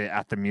process it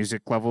at the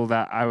music level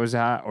that I was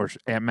at or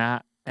am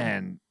at.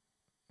 And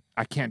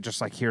I can't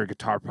just hear a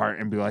guitar part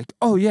and be like,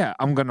 oh yeah,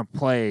 I'm going to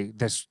play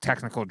this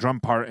technical drum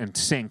part and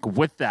sync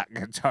with that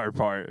guitar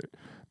part.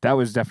 That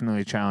was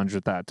definitely a challenge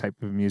with that type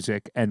of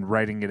music, and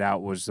writing it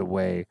out was the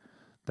way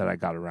that I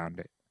got around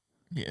it.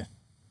 Yeah,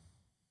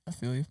 I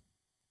feel you.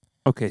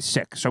 Okay,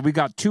 sick. So we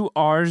got 2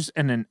 R's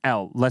and an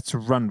L. Let's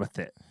run with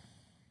it.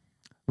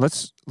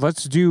 Let's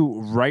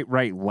do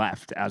right,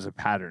 left as a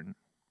pattern,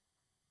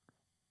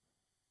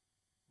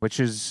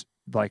 which is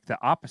the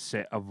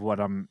opposite of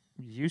what I'm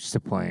used to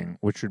playing,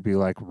 which would be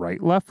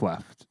right,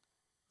 left.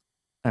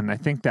 And I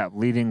think that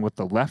leading with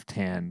the left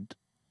hand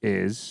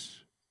is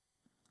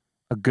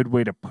a good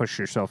way to push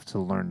yourself to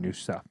learn new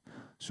stuff.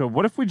 So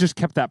what if we just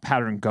kept that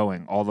pattern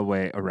going all the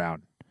way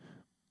around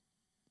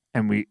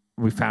and we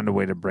found a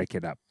way to break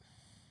it up?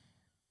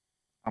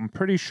 I'm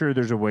pretty sure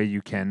there's a way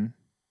you can.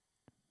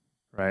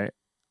 Right,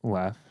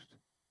 left,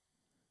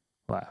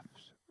 left,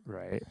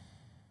 right,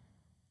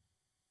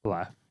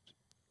 left,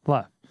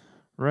 left,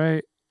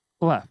 right,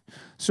 left.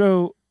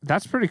 So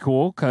that's pretty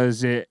cool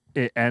because it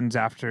ends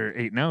after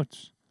 8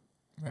 notes.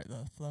 Right,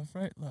 left, left,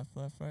 right, left,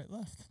 left, right,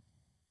 left.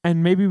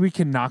 And maybe we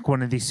can knock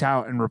one of these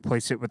out and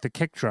replace it with the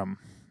kick drum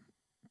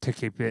to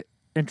keep it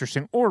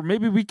interesting. Or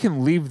maybe we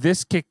can leave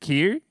this kick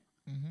here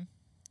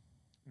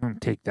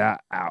and take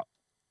that out.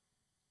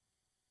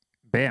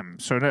 Bam.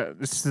 So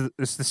it's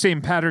the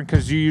same pattern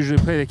because you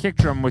usually play the kick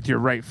drum with your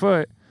right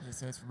foot. Yeah,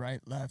 so it's right,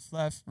 left,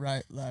 left,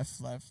 right, left,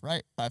 left,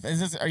 right, left.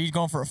 Are you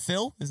going for a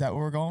fill? Is that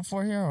what we're going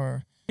for here,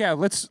 or? Yeah,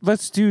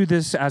 let's do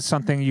this as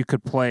something you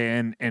could play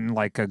in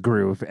like a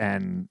groove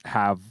and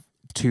have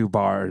 2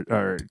 bar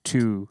or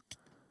 2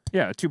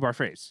 bar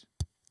phrase.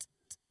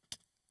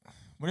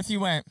 What if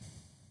you went?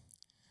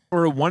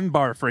 Or a 1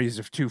 bar phrase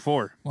of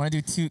 2/4. Want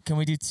to do 2? Can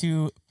we do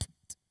 2?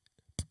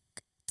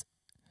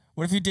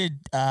 What if you did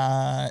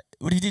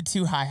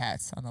 2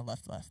 hi-hats on the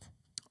left?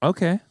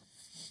 Okay.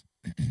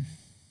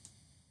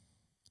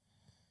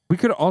 We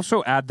could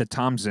also add the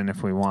toms in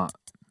if we want.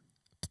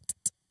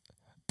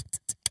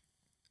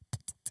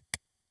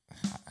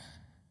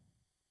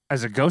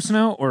 As a ghost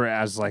note or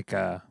as like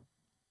a...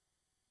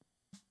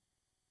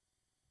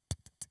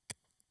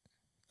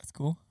 That's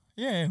cool.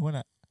 Yeah, why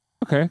not?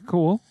 Okay,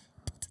 cool.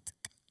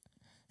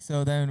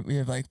 So then we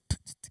have like...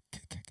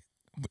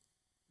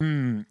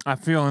 I'm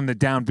feeling the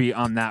downbeat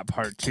on that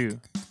part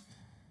too.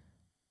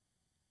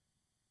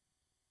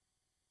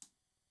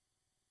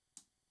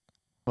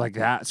 Like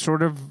that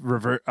sort of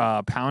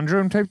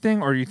palindrome type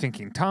thing? Or are you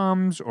thinking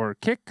toms or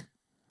kick?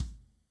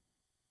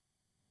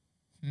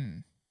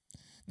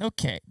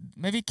 Okay,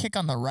 maybe kick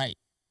on the right.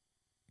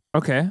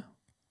 Okay.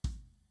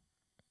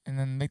 And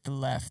then make the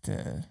left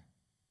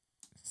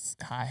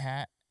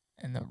hi-hat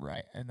and the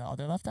right and the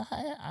other left a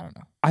hi-hat? I don't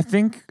know. I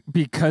think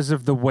because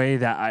of the way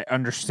that I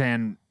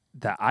understand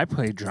that I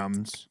play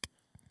drums,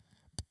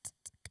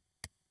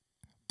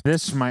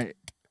 this might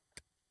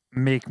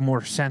make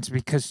more sense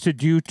because to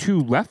do 2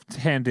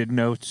 left-handed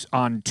notes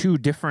on 2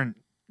 different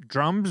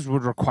drums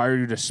would require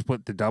you to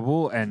split the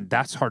double, and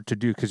that's hard to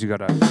do because you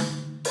gotta...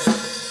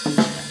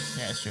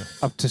 Yeah, it's true.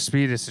 Up to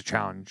speed is a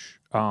challenge.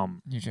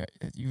 You're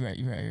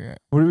right.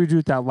 What do we do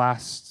with that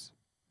last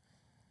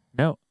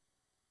note?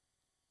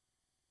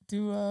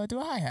 Do a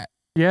hi-hat.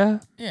 Yeah?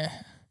 Yeah.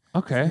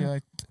 Okay. So,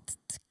 like,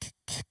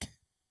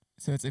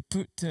 so it's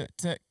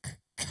like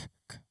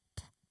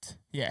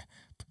yeah.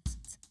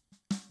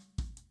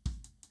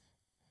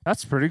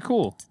 That's pretty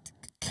cool.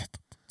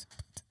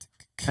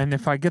 And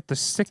if I get the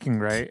sticking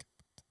right,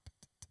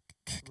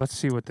 let's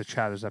see what the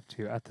chat is up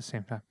to at the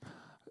same time.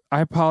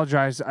 I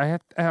apologize. I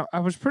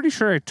was pretty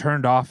sure I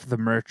turned off the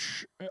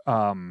merch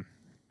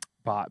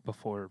bot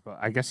before, but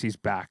I guess he's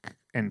back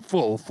in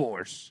full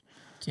force.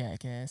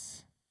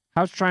 Jackass.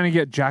 How's trying to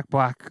get Jack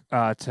Black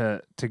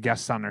to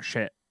guest on our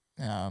shit?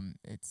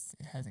 It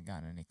hasn't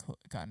gotten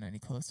any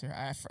closer.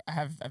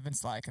 I've been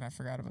slacking. I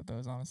forgot about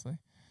those, honestly.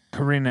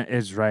 Karina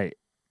is right.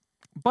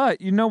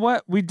 But you know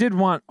what? We did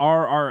want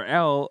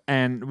RRL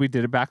and we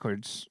did it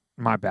backwards.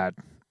 My bad.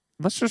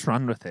 Let's just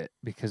run with it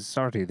because it's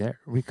already there.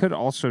 We could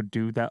also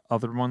do that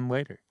other one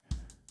later.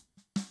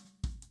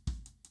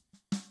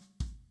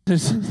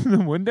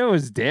 The window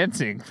is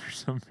dancing for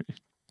some reason.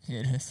 Yeah,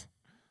 it is.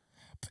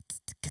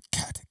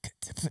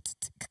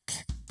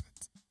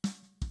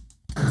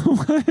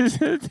 What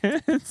is it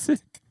dancing?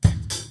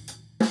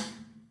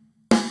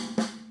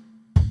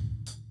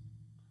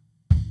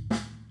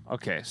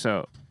 Okay,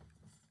 so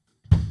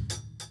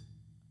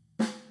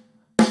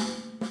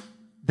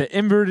the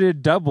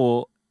inverted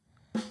double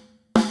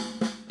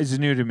is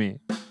new to me.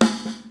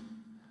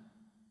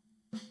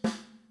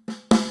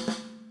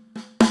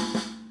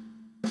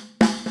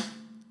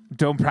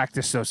 Don't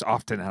practice those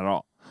often at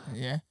all.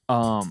 Yeah.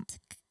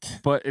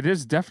 But it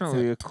is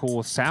definitely a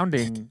cool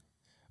sounding.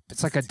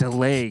 It's like a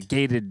delay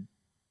gated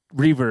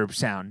reverb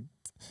sound.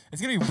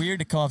 It's gonna be weird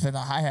to come up in the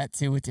hi-hat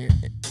too with your.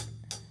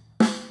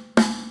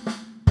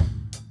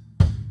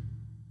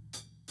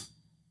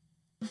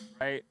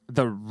 Right,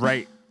 the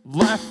right,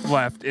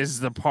 left is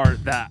the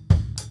part that.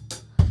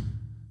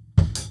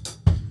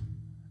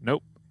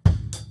 Nope.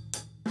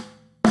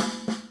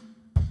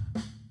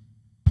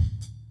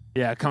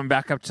 Yeah, coming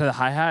back up to the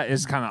hi-hat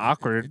is kind of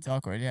awkward. It's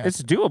awkward, yeah.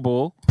 It's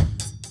doable.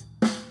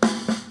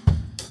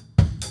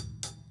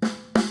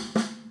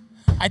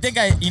 I think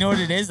you know what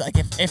it is? Like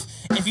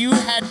if you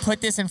had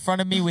put this in front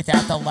of me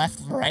without the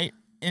left right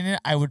in it,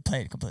 I would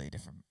play it completely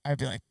different. I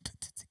think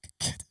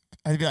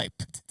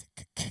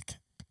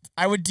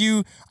I would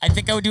do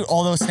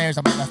all those snares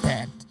on my left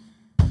hand.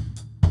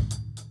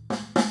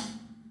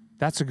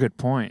 That's a good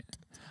point.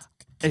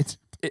 It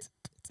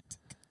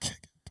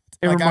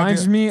Like,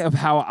 reminds me of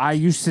how I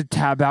used to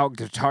tab out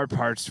guitar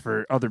parts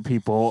for other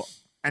people,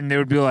 and they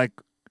would be like,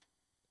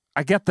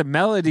 I get the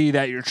melody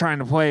that you're trying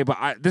to play,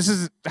 but this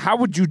is how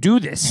would you do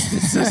this?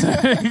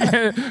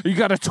 You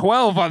got a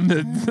 12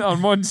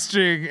 on one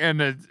string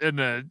and a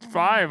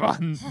 5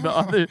 on the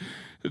other.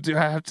 Do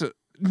I have to?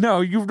 No,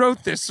 you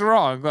wrote this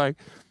wrong. Like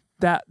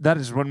that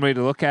is one way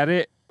to look at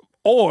it.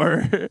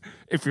 Or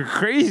if you're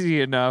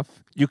crazy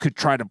enough, you could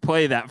try to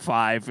play that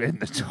 5 and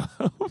the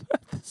 12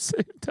 at the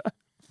same time.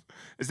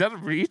 Is that a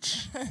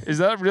reach? Is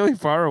that really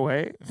far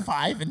away?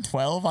 5 and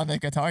 12 on the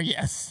guitar?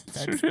 Yes.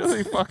 It's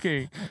really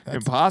fucking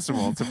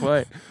impossible to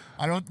play.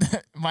 I don't.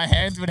 My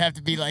hands would have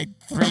to be like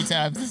 3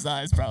 times the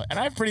size, probably. And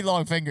I have pretty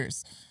long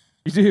fingers.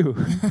 You do.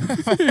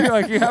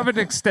 You have an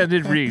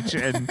extended reach,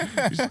 and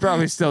you should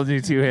probably still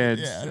need 2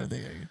 hands. Yeah, I don't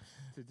think I can.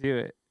 To do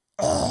it.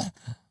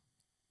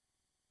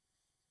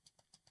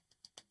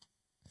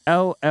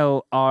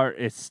 LLR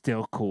is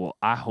still cool.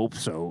 I hope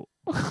so.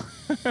 I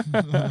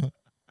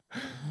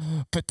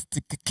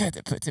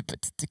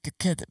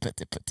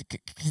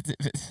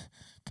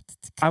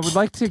would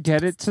like to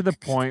get it to the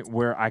point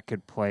where I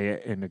could play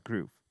it in a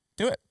groove.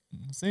 Do it.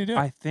 So you do it.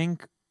 I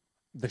think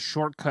the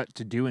shortcut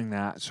to doing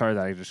that, sorry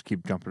that I just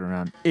keep jumping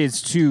around,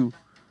 is to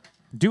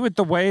do it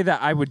the way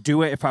that I would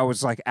do it if I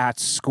was like at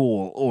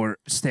school or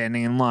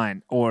standing in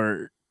line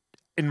or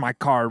in my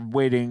car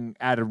waiting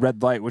at a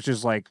red light, which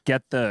is like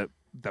get the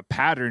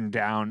pattern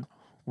down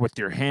with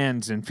your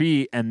hands and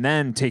feet and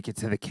then take it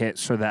to the kit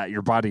so that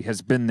your body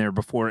has been there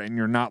before and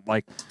you're not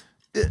like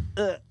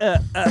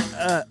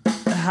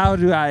how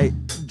do I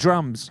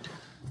drums.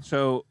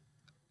 So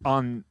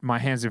on my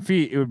hands and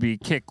feet it would be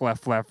kick,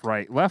 left, left,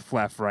 right,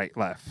 right,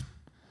 left.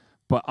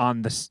 But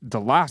on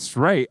the last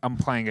right, I'm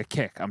playing a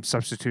kick. I'm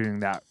substituting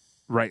that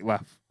right,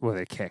 left with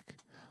a kick.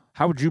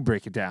 How would you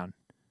break it down?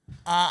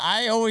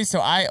 I always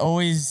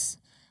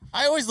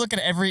look at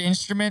every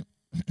instrument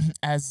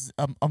as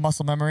a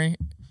muscle memory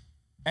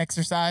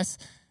exercise,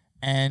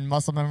 and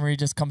muscle memory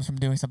just comes from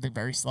doing something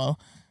very slow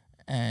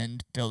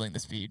and building the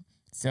speed.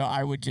 So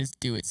I would just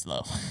do it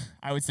slow.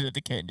 I would sit at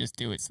the kit and just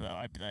do it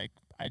slow.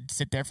 I'd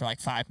sit there for like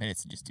 5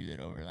 minutes and just do that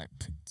over, like.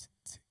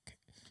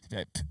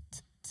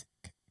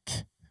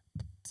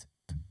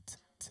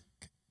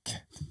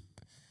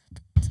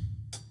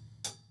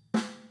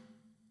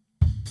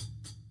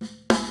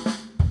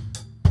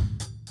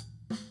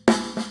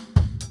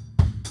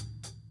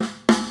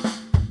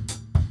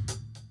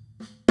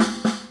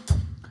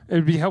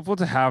 It'd be helpful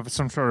to have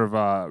some sort of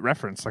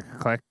reference, like a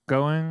click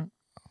going.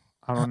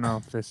 I don't know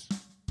if this.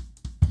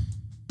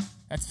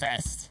 That's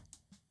fast.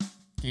 Can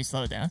you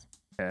slow it down?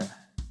 Yeah.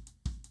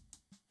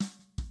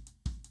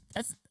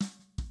 That's.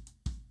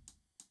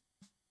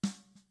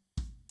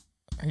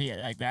 Yeah,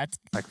 like that.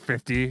 Like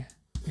 50.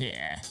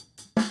 Yeah.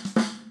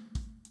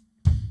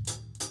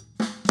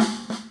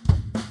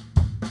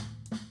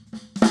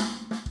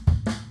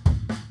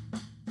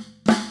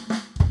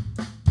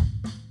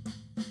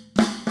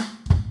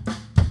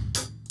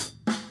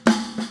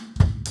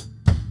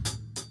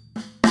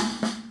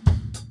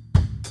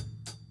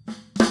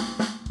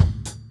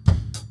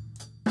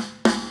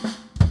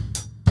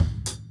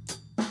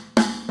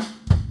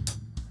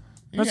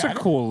 That's a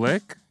cool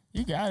lick.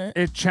 You got it.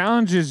 It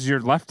challenges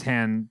your left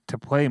hand to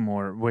play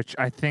more, which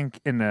I think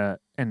in a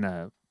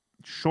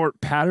short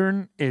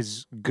pattern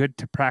is good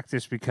to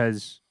practice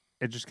because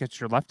it just gets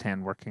your left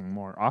hand working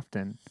more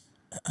often.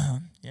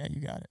 Yeah, you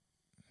got it.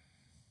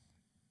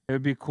 It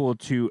would be cool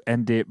to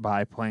end it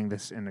by playing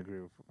this in a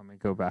groove. Let me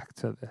go back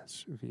to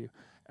this review.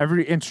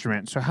 Every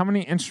instrument. So how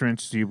many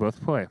instruments do you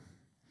both play?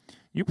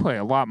 You play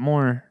a lot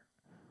more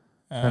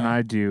than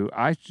I do.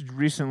 I've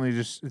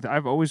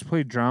always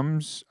played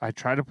drums. I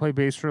tried to play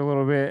bass for a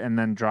little bit and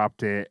then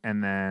dropped it.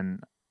 And then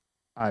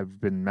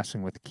I've been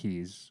messing with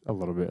keys a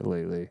little bit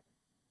lately.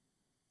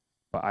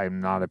 But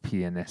I'm not a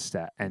pianist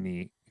at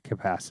any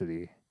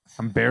capacity.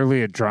 I'm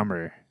barely a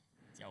drummer.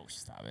 Yo,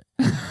 stop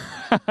it.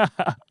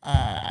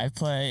 I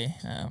play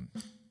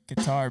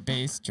guitar,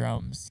 bass,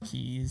 drums,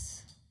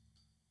 keys.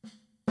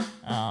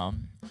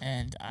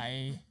 And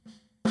I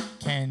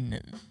can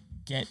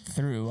get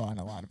through on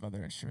a lot of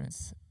other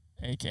instruments,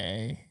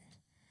 aka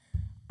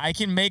I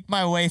can make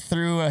my way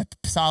through a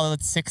solid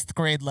 6th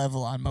grade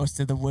level on most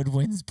of the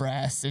woodwinds,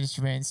 brass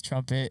instruments,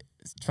 trumpet,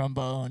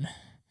 trombone,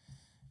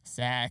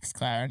 sax,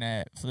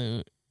 clarinet,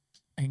 flute.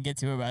 I can get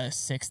to about a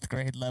 6th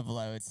grade level,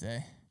 I would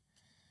say.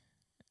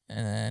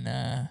 And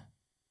then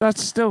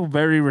that's still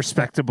very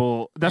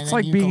respectable. That's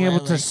like being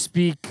able to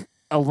speak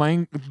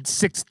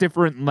 6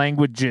 different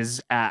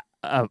languages at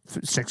a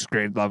 6th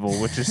grade level,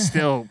 which is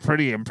still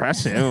pretty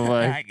impressive.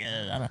 Like,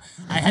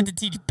 I had to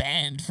teach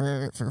band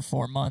for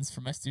 4 months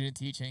for my student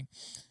teaching,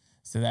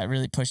 so that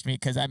really pushed me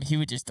because he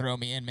would just throw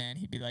me in, man.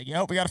 He'd be like,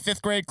 "Yo, we got a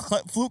 5th grade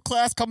flute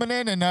class coming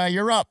in, and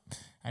you're up."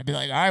 I'd be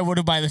like, "All right, what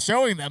am I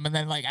showing them?" And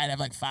then like I'd have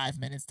like 5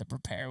 minutes to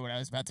prepare what I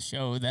was about to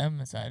show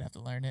them, so I'd have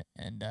to learn it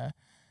and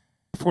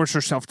force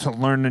yourself to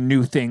learn a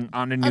new thing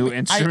on a new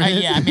instrument.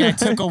 I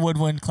took a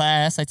woodwind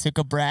class, I took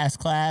a brass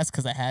class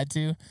because I had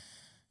to.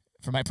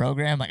 For my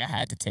program, like I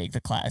had to take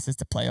the classes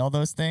to play all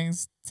those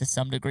things to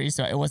some degree,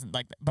 so it wasn't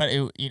like that. But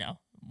it,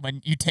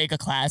 when you take a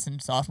class in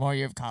sophomore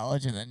year of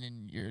college and then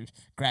in your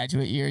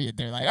graduate year,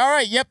 they're like, all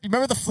right, yep, you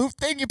remember the flute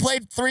thing you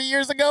played 3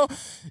 years ago?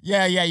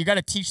 Yeah, you got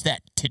to teach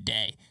that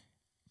today.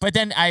 But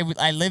then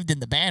I lived in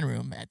the band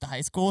room at the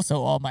high school,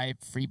 so all my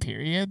free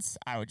periods,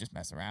 I would just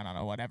mess around on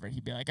or whatever.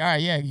 He'd be like, all right,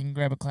 yeah, you can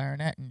grab a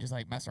clarinet and just,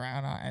 like, mess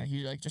around on it. And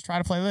he'd, like, just try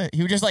to play this.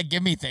 He would just, like,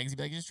 give me things. He'd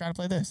be like, just try to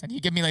play this. And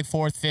he'd give me, like,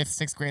 4th, 5th,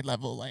 6th grade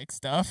level, like,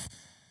 stuff.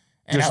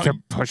 And just to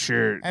push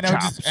your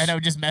chops. I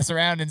would just mess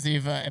around and see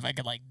if I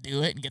could, like,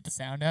 do it and get the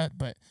sound out.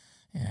 But,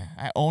 yeah,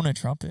 I own a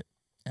trumpet,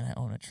 and I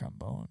own a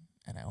trombone,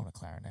 and I own a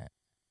clarinet.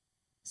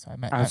 So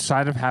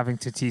Outside of having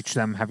to teach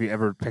them, have you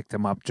ever picked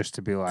them up just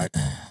to be like...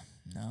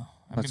 No.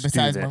 I mean,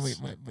 besides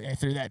when I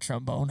threw that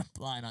trombone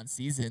line on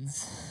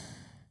Seasons.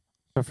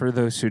 So for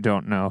those who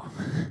don't know.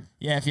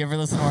 Yeah, if you ever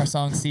listen to our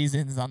song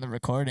Seasons on the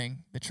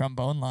recording, the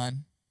trombone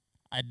line,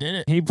 I did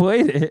it. He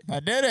played it.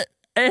 I did it.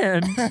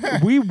 And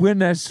we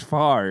went as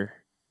far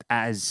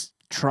as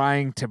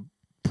trying to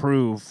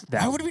prove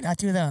that. Why would we not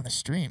do that on the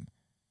stream?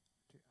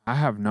 I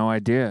have no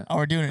idea. Oh,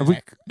 we're doing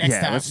it next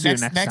time. Let's do it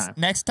next time.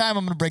 Next time,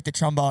 I'm going to break the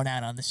trombone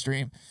out on the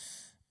stream.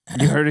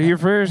 You heard it here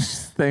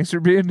first. Thanks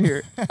for being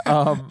here.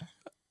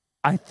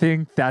 I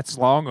think that's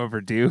long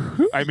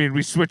overdue. I mean,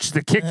 we switched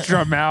the kick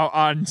drum out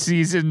on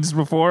Seasons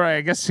before.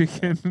 I guess we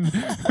can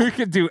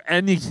do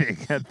anything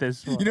at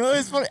this point. You know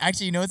what's funny?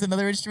 Actually, you know what's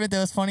another instrument that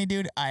was funny,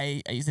 dude?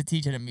 I used to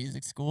teach at a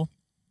music school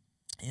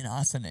in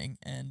Ossining,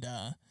 and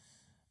I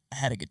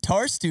had a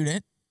guitar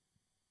student,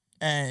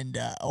 and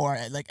or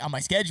like on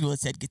my schedule it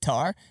said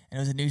guitar, and it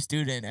was a new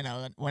student, and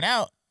I went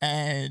out,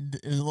 and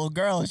it was a little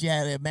girl. She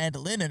had a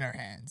mandolin in her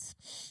hands.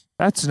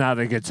 That's not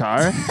a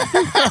guitar.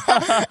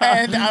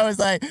 And I was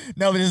like,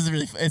 no, but this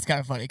is it's kind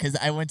of funny because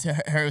I went to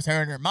her, it was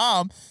her and her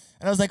mom,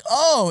 and I was like,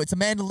 oh, it's a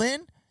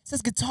mandolin? It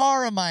says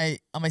guitar on my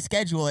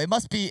schedule. I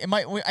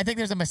think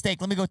there's a mistake.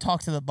 Let me go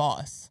talk to the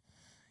boss.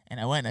 And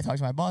I went and I talked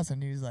to my boss,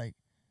 and he was like,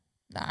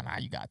 nah,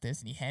 you got this.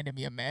 And he handed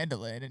me a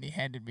mandolin, and he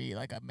handed me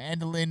like a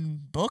mandolin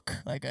book,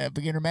 like a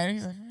beginner mandolin.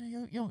 He's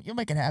like, you'll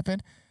make it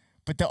happen.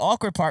 But the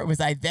awkward part was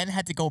I then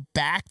had to go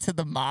back to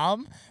the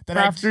mom.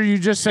 After you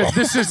just said,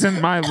 this isn't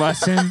my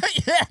lesson.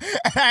 Yeah.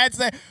 And I had to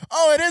say,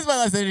 oh, it is my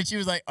lesson. And she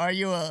was like, are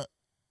you a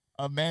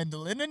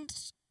mandolin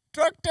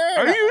instructor?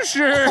 Are you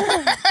sure?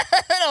 And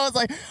I was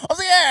like,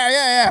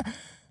 yeah.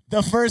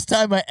 The first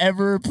time I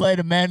ever played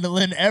a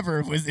mandolin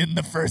ever was in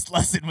the first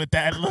lesson with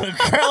that little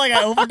girl. Like,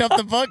 I opened up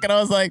the book and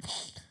I was like,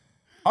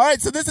 all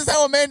right, so this is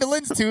how a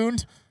mandolin's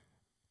tuned.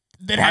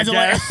 Then had to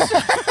look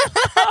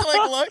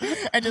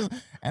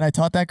and I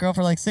taught that girl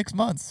for like 6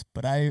 months.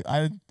 But I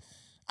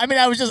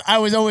was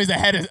always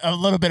a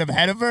little bit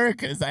ahead of her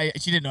because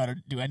she didn't know how to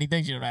do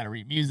anything. She didn't know how to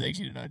read music.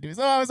 She didn't know how to do it.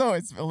 So I was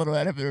always a little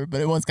ahead of her.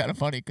 But it was kind of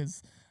funny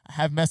because I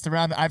have messed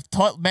around. I've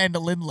taught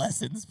mandolin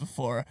lessons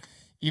before,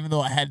 even though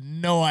I had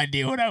no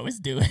idea what I was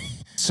doing.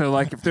 So,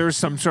 like, if there was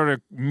some sort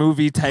of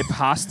movie-type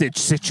hostage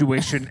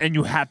situation and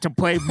you had to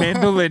play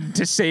mandolin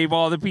to save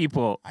all the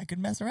people. I could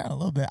mess around a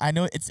little bit. I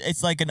know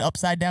it's like an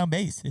upside-down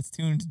bass. It's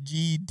tuned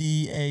G,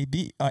 D, A,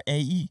 B, A,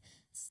 E.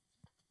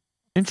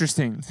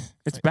 Interesting.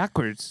 It's like,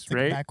 backwards, like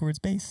right? A backwards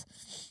bass.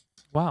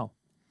 Wow.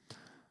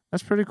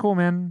 That's pretty cool,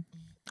 man.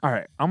 All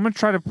right. I'm going to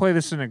try to play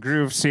this in a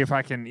groove, see if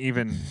I can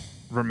even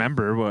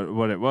remember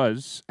what it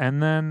was.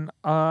 And then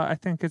I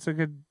think it's a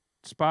good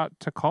spot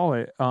to call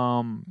it.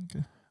 Okay.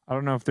 I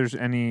don't know if there's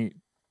any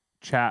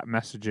chat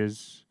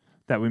messages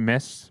that we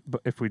missed, but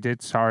if we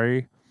did,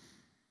 sorry.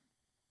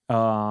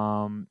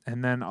 And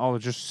then I'll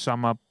just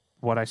sum up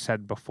what I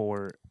said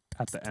before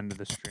at the end of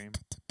the stream.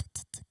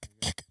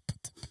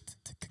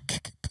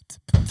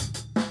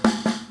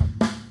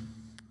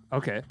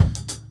 Okay.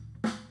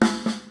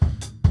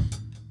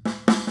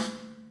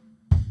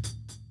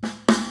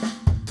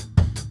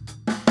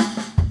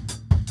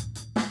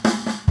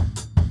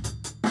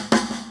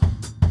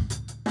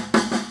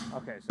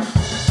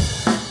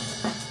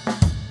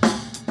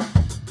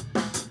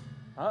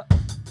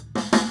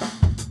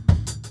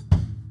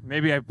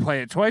 Maybe I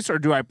play it twice, or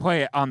do I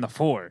play it on the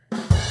 4? 2,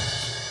 3,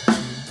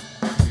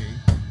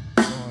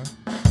 4,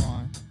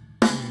 1,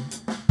 2.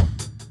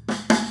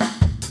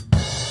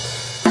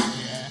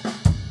 Yeah.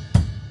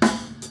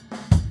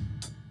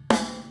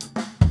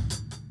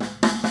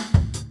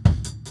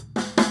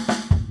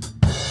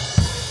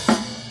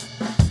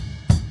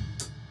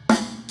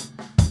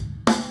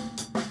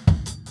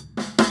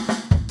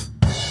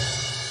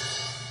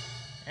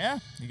 Yeah,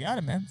 you got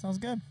it, man. Sounds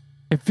good.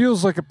 It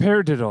feels like a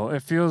paradiddle.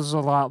 It feels a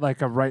lot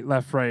like a right,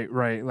 left, right,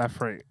 right,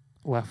 left, right,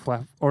 left,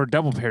 left, or a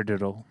double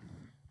paradiddle,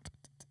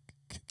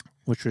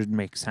 which would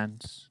make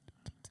sense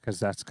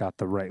because that's got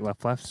the right,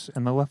 left, lefts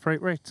and the left,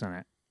 right, rights in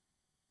it.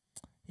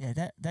 Yeah,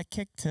 that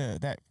kick to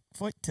that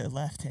foot to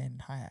left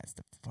hand hi-hat's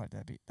the part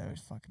that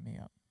was fucking me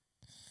up.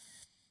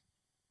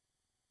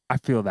 I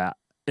feel that.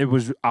 It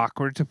was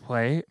awkward to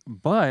play,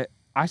 but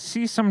I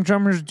see some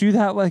drummers do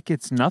that like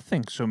it's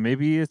nothing. So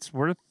maybe it's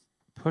worth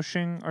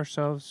pushing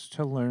ourselves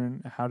to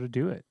learn how to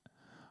do it.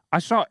 I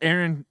saw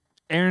Aaron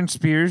Aaron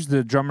Spears,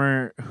 the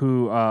drummer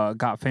who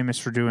got famous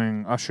for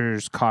doing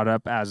Usher's "Caught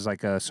Up" as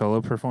like a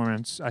solo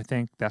performance. I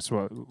think that's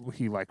what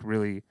he like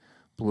really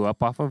blew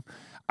up off of.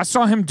 I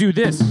saw him do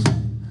this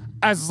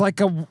as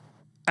like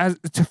as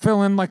to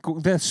fill in like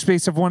the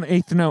space of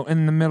 1/8 note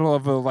in the middle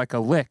of a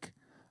lick.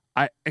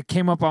 It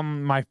came up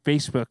on my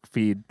Facebook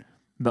feed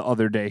the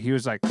other day. He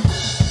was like,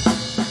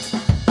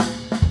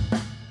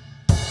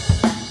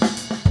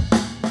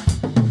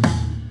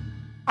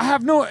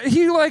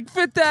 he like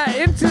fit that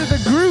into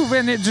the groove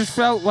and it just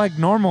felt like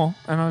normal.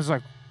 And I was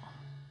like,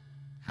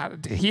 how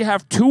did he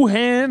have two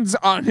hands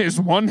on his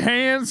one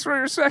hand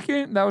for a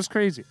second? That was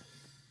crazy.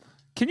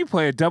 Can you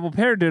play a double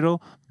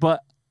paradiddle,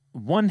 but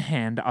one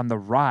hand on the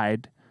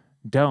ride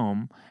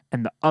dome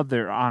and the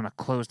other on a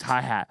closed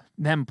hi-hat,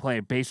 then play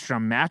a bass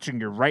drum matching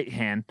your right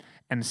hand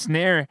and a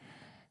snare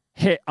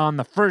hit on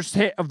the first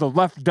hit of the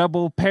left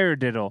double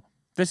paradiddle?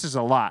 This is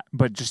a lot,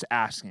 but just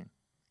asking.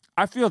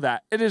 I feel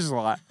that it is a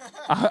lot.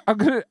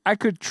 I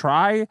could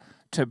try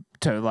to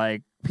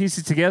like piece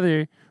it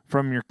together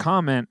from your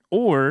comment,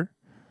 or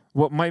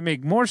what might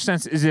make more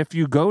sense is if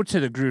you go to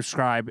the Groove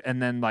Scribe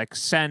and then like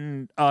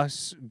send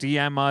us,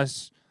 DM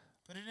us,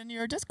 put it in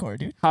your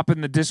Discord, dude. Hop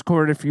in the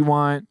Discord if you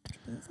want,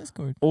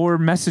 Discord, or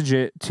message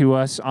it to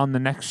us on the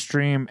next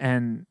stream,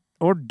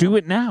 or do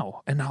it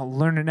now and I'll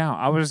learn it now.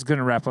 I was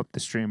gonna wrap up the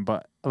stream,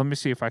 but let me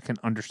see if I can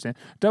understand.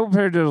 Double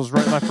paradiddles,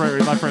 right, left,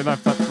 right, left, right,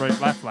 left, left, right,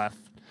 left, left.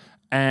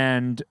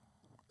 And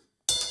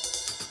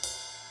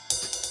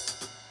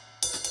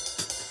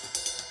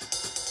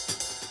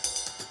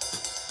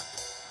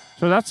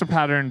so that's a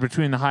pattern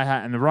between the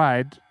hi-hat and the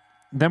ride.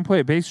 Then play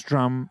a bass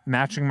drum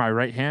matching my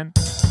right hand.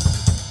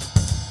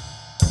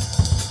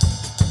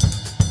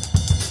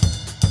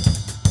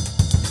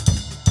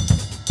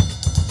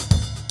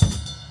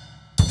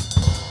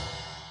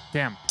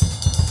 Damn.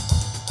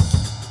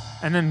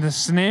 And then the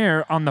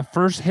snare on the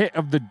first hit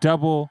of the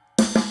double.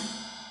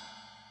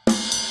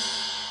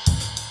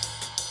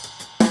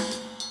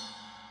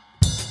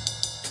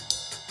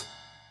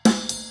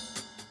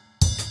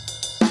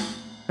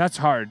 That's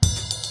hard.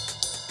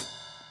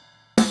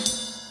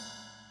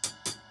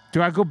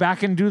 Do I go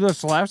back and do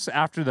those lefts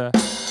after the...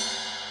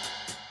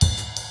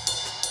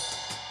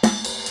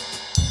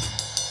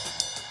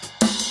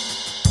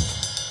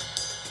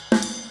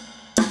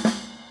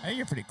 I think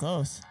you're pretty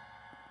close.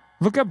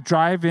 Look up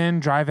Drive In,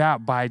 Drive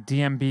Out by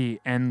DMB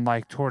and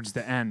like towards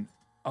the end.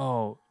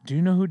 Oh, do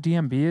you know who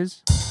DMB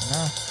is?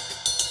 No.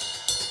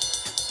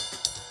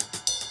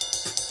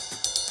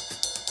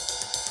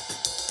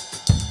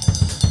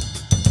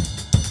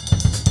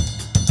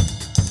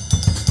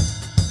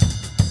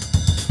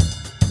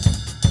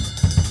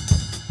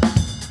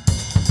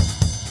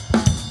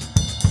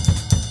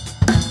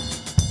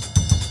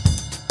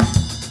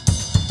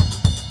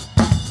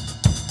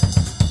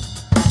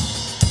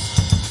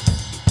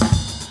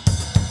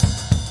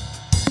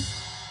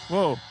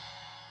 Whoa.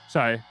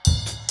 Sorry.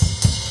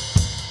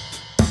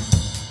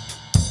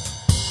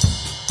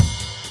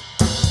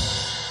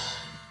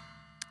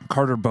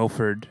 Carter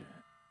Beauford.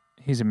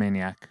 He's a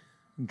maniac.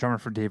 Drummer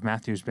for Dave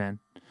Matthews Band.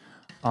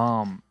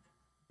 I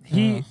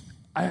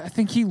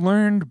think he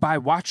learned by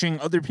watching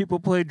other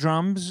people play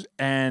drums,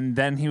 and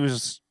then he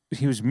was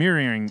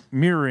mirroring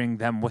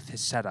them with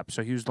his setup.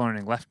 So he was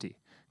learning lefty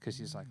because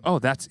he's like, oh,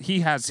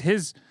 he has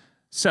his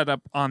setup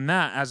on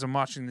that as I'm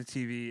watching the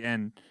TV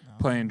and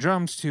playing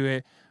drums to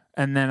it.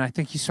 And then I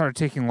think he started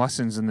taking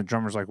lessons, and the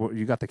drummer's like, "What?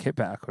 You got the kit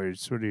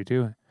backwards? What are you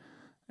doing?"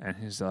 And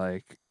he's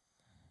like,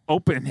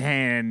 "Open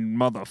hand,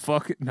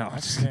 motherfucker!" No,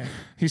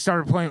 he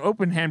started playing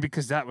open hand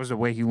because that was the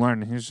way he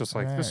learned. And he was just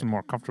like, "This is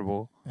more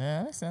comfortable." Yeah,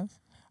 that makes sense.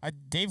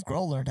 Dave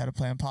Grohl learned how to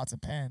play on pots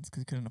and pans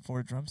because he couldn't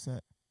afford a drum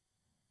set.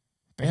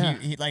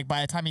 But he like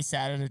by the time he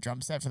sat at a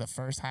drum set for the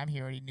first time,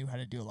 he already knew how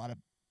to do a lot of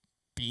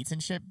beats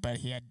and shit, but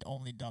he had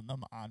only done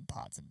them on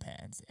pots and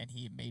pans, and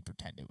he made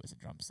pretend it was a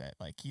drum set.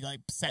 Like he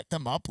like set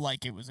them up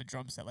like it was a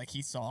drum set, like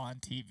he saw on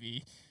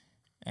TV,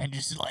 and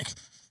just like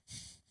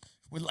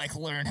would like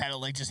learn how to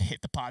like just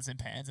hit the pots and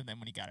pans, and then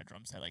when he got a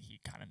drum set, like he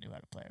kind of knew how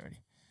to play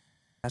already.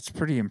 That's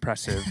pretty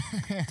impressive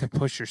to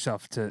push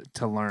yourself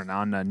to learn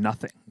on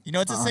nothing. You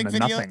know, it's a sick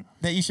video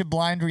that you should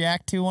blind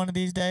react to one of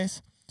these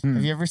days.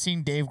 Have you ever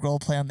seen Dave Grohl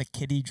play on the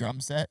Kitty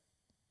drum set?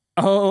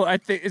 Oh, I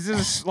think is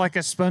this like a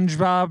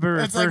SpongeBob or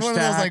it's a like First one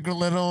of those Act? like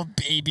little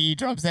baby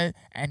drum set,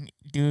 and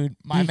dude,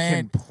 my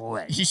man, can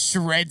play. He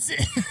shreds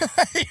it.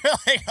 You're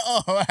like,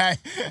 oh,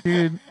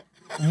 dude,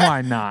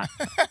 why not?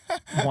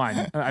 Why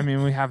not? I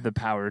mean, we have the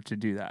power to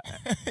do that.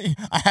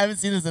 I haven't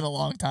seen this in a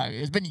long time.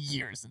 It's been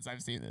years since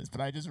I've seen this, but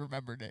I just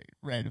remembered it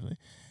randomly.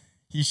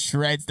 He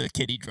shreds the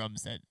Kitty drum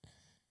set.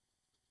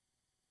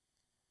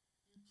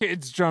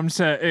 Kid's drum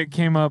set. It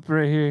came up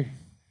right here.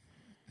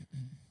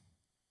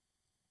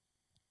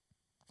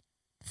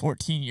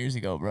 14 years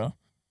ago, bro.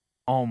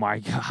 Oh my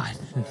god.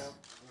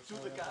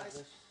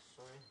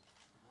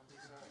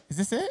 Is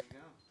this it?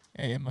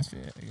 Yeah, it must be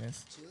it, I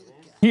guess.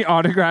 He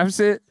autographs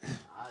it.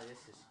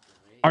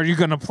 Are you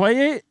gonna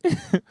play it?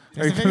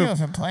 There's a video of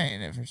him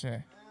playing it for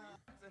sure.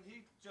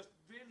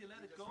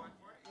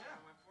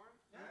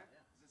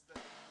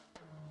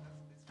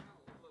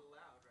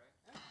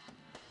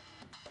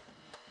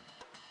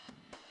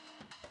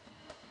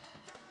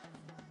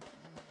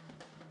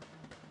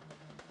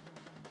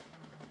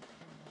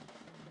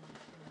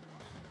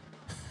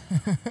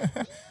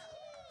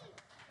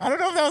 I don't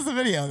know if that was the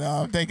video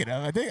though. I'm thinking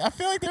of. I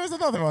feel like there was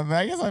another one, but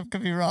I guess I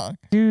could be wrong.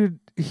 Dude,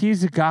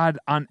 he's a god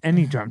on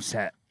any drum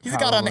set. He's a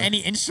god on any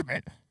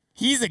instrument.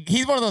 He's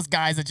one of those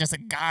guys that's just a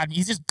god.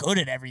 He's just good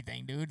at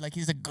everything, dude. Like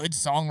he's a good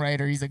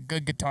songwriter. He's a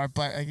good guitar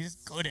player. Like he's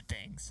just good at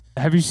things.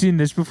 Have you seen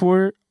this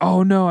before?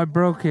 Oh no, I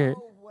broke it.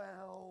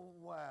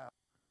 Well.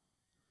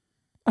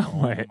 Oh, Oh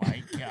my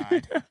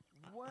god.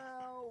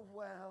 Well.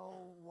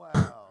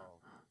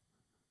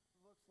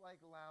 Looks like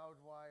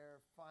Loudwire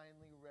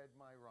finally read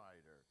my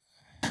rider.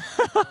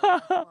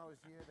 Last time I was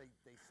here, they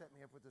set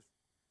me up with this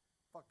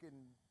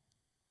fucking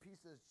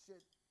piece of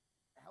shit.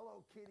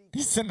 Hello Kitty.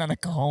 He's sitting on a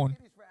cajon.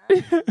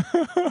 Looks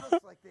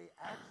like they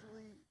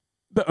actually.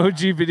 The OG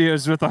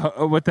videos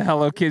with the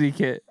Hello Kitty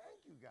kit.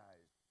 Thank you guys.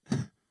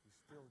 You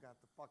still got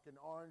the fucking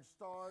orange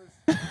stars.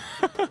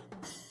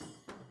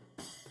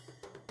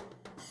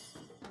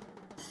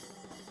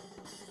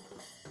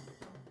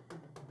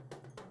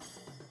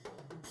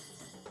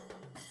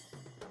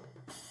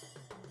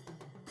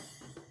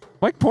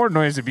 Mike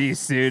Portnoy is a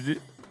beast,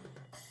 dude.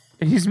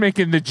 He's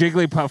making the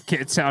Jigglypuff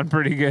kit sound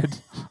pretty good.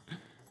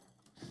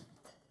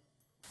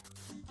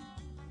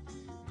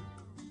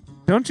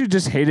 Don't you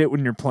just hate it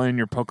when you're playing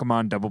your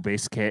Pokemon double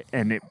bass kit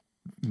and it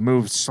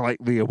moves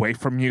slightly away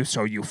from you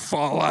so you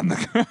fall on the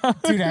ground?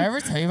 Dude, did I ever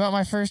tell you about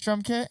my first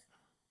drum kit?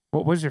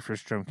 What was your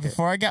first drum kit?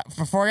 Before I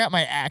got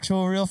my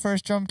actual real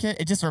first drum kit,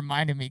 it just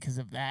reminded me because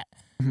of that.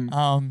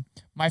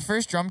 My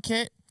first drum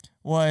kit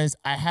was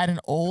I had an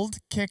old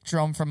kick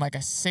drum from like a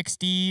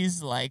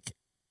 60s like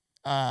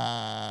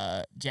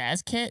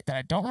jazz kit that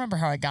I don't remember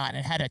how I got, and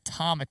it had a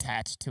tom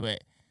attached to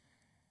it.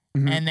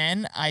 And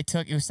then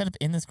it was set up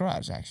in this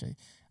garage actually.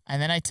 And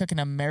then I took an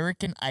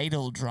American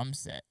Idol drum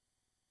set.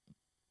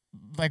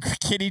 Like a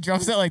kiddie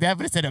drum set like that,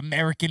 but it said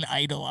American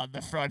Idol on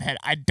the front head.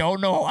 I don't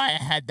know why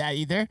I had that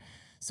either.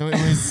 So it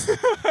was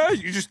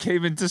you just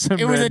came into some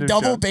it was a random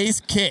double drum.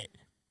 bass kit.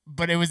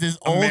 But it was this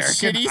old American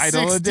shitty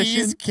Idol 60s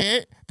edition?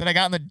 kit that I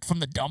got from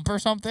the dump or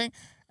something,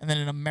 and then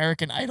an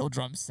American Idol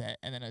drum set,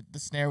 and then the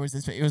snare was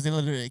this. It was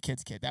literally a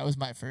kid's kit. That was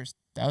the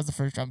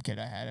first drum kit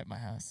I had at my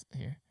house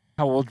here.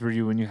 How old were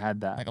you when you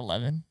had that? Like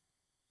 11.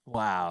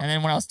 Wow. And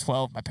then when I was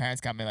 12, my parents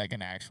got me like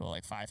an actual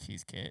like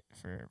 5-piece kit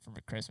for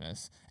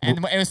Christmas.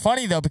 And it was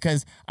funny though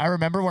because I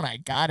remember when I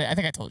got it. I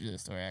think I told you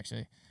this story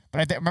actually,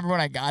 but I remember when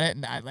I got it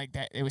and I like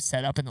that it was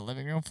set up in the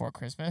living room for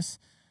Christmas.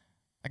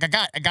 Like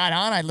I got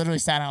on, I literally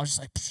sat down, I was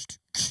just like,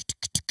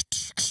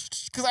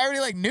 because I already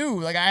like knew,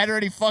 like I had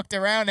already fucked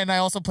around, and I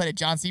also played at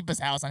John Cepa's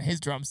house on his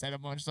drum set a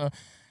bunch. So,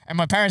 and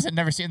my parents had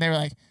never seen. They were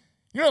like,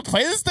 "You know,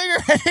 play this thing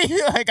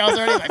already." Like I was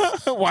already like,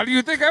 "Why do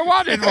you think I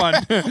wanted one?" I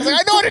was like,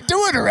 "I know how to do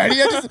it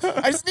already.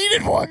 I just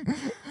needed one."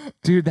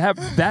 Dude,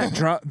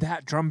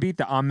 that drum beat,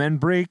 the amen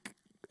break,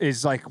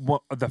 is like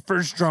the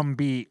first drum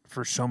beat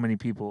for so many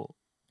people.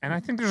 And I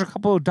think there's a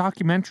couple of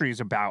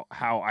documentaries about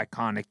how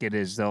iconic it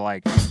is. They're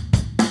like,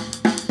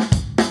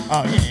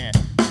 oh yeah.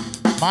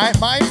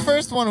 My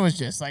first one was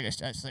just like a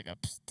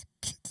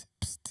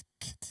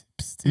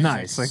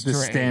nice, like the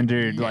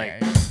standard, like.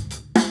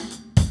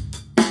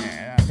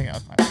 Yeah, I think that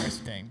was my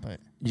first thing, but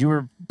you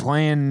were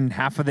playing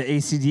half of the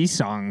AC/DC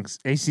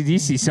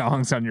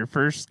songs on your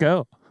first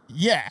go.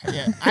 Yeah.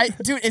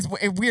 Dude, it's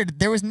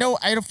weird.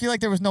 I don't feel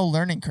like there was no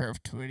learning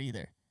curve to it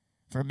either,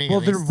 for me.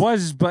 Well, there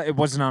was, but it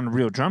wasn't on a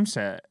real drum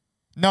set.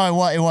 No,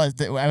 it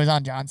was. I was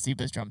on John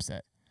Cepa's drum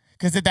set,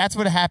 because that's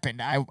what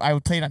happened. I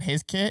would play it on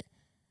his kit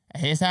at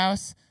his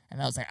house,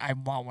 and I was like, I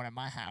want one at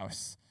my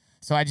house.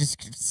 So I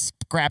just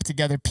scrapped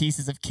together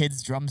pieces of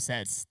kids' drum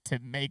sets to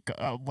make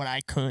what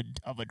I could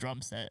of a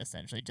drum set,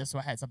 essentially, just so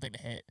I had something to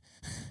hit.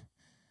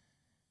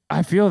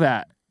 I feel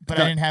that.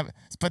 But I didn't have.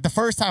 But the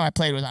first time I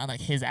played was on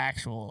like his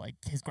actual, like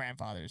his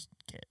grandfather's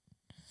kit.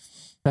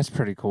 That's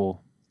pretty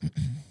cool. Yeah.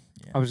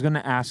 I was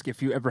gonna ask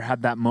if you ever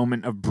had that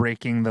moment of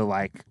breaking the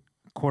like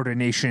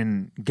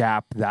coordination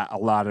gap that a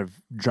lot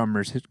of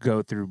drummers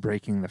go through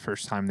breaking the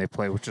first time they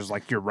play, which is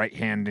like your right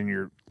hand and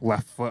your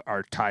left foot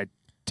are tied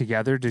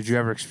together. Did you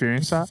ever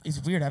experience that?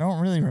 It's weird. I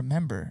don't really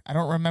remember. I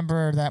don't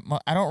remember that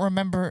much. I don't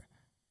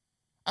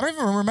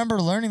even remember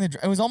learning it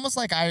was almost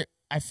like I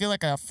feel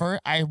like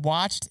I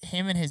watched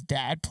him and his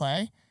dad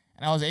play,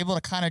 and I was able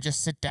to kind of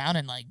just sit down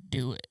and like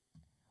do it.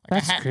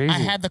 Like That's crazy. I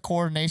had the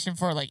coordination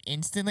for it like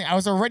instantly. I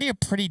was already a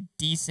pretty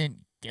decent.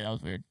 Yeah, that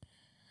was weird.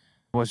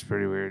 It was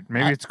pretty weird.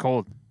 Maybe it's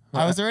cold.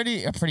 I was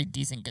already a pretty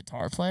decent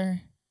guitar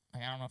player.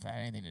 Like I don't know if that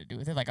had anything to do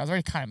with it. Like I was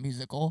already kind of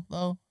musical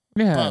though.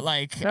 Yeah, but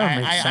like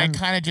I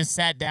kind of just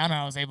sat down and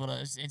I was able to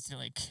just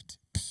instantly.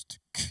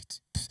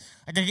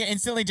 I could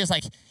instantly just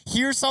like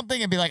hear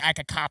something and be like, I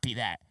could copy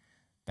that.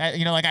 That,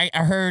 you know, like I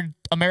heard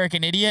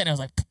American Idiot and I was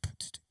like,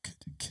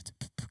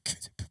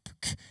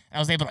 and I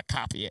was able to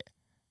copy it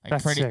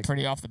like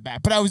pretty off the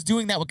bat. But I was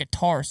doing that with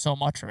guitar so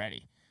much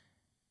already.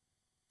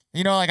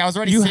 You know, like I was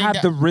already. You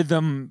had the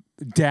rhythm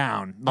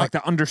down, like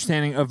the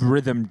understanding of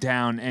rhythm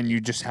down, and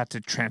you just had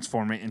to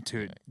transform it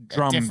into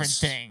drums. A different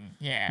thing,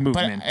 yeah.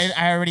 Movement. But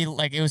I already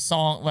like it was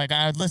song like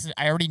I would listen.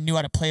 I already knew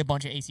how to play a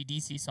bunch of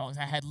AC/DC songs.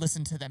 I had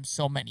listened to them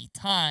so many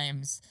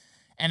times,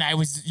 and I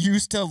was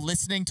used to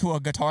listening to a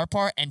guitar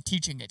part and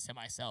teaching it to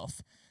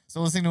myself.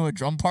 So listening to a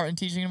drum part and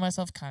teaching it to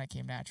myself kind of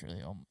came naturally.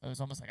 It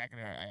was almost like I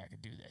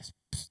could do this.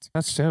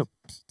 That's dope.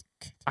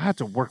 I had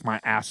to work my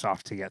ass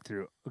off to get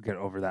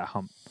over that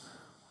hump.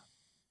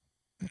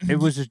 It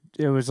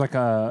was like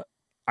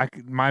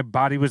my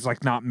body was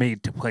like not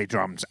made to play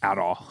drums at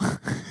all.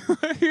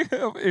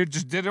 It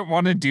just didn't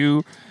want to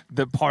do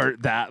the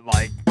part that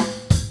like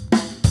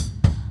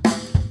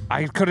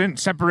I couldn't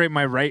separate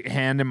my right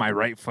hand and my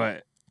right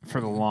foot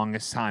for the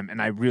longest time,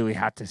 and I really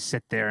had to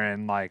sit there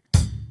and like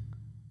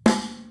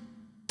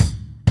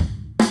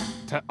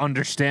to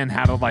understand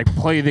how to like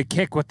play the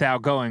kick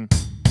without going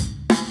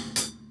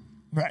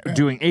right.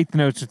 doing eighth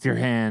notes with your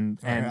hand.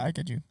 And I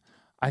get you.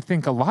 I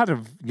think a lot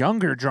of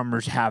younger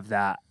drummers have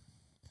that.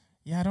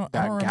 Yeah,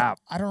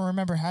 I don't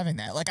remember having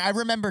that. Like I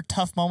remember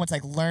tough moments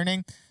like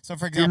learning. So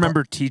for example, you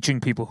remember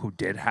teaching people who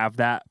did have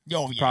that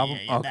problem?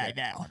 Yeah, okay.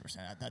 that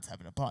 100%. That's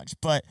having a bunch.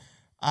 But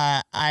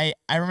I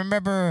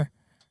remember,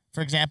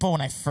 for example,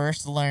 when I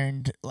first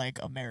learned like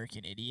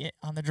American Idiot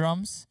on the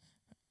drums,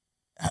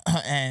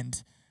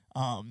 and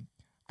I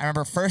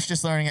remember first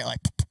just learning it like,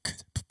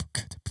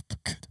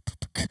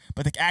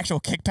 but the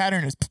actual kick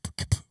pattern is.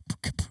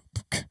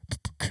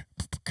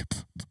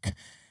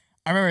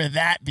 I remember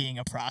that being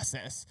a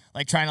process,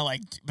 like trying to like,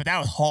 but that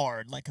was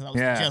hard, like because I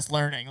was just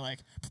learning, like.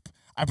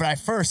 But I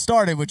first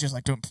started with just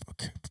like doing.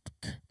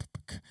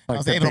 I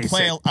was able to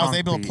play. I was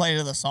able to play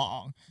to the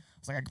song.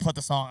 It's like I could put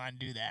the song on and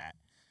do that,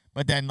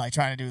 but then like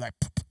trying to do like.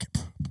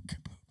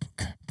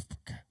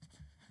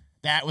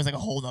 That was like a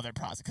whole other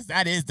process because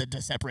that is the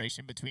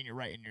separation between your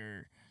right and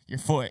your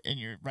foot and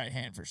your right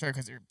hand for sure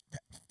because your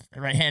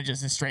right hand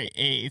just is straight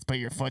eighth, but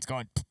your foot's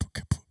going.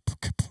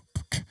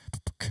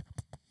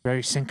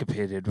 Very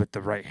syncopated with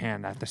the right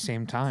hand at the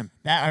same time.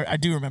 That I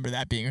do remember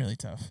that being really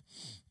tough,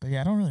 but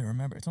yeah, I don't really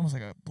remember. It's almost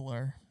like a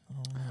blur. I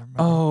don't really remember.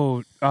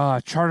 Oh,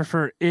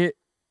 Charterfer,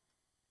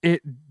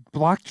 it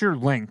blocked your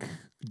link.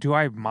 Do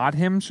I mod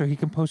him so he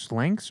can post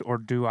links, or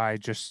do I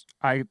just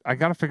I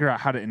gotta figure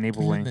out how to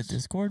enable links? In the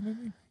Discord,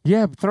 maybe.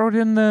 Yeah, throw it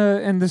in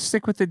the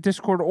stick with the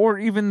Discord or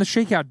even the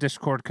Shakeout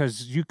Discord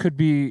because you could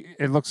be.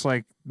 It looks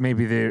like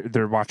maybe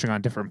they're watching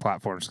on different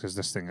platforms because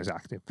this thing is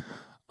active.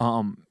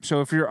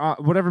 So if you're on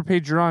whatever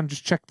page you're on,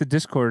 just check the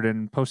Discord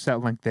and post that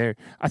link there.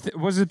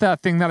 Was it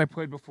that thing that I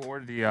played before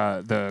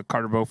the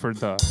Carter Beauford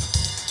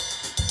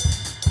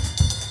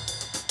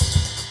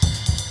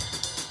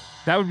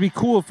That would be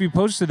cool if you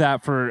posted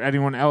that for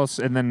anyone else,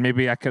 and then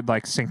maybe I could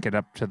like sync it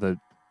up to the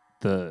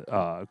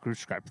group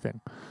Skype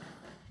thing.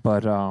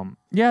 But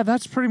yeah,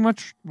 that's pretty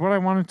much what I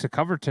wanted to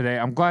cover today.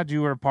 I'm glad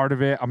you were a part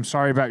of it. I'm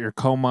sorry about your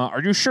coma.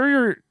 Are you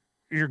sure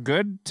you're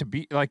good to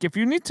be like if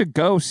you need to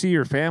go see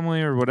your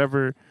family or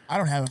whatever? I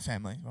don't have a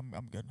family.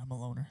 I'm good. I'm a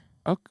loner.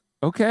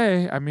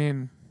 Okay. I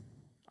mean,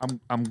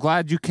 I'm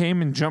glad you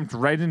came and jumped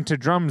right into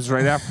drums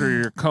right after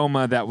your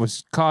coma that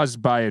was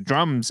caused by a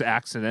drums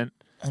accident.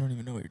 I don't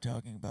even know what you're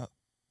talking about.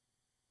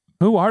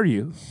 Who are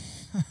you?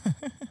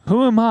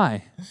 Who am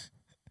I?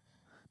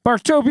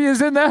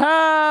 Bartopia's in the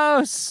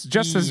house!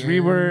 Just as we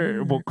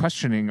were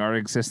questioning our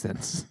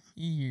existence.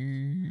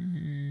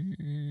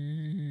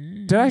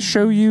 Did I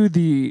show you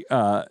the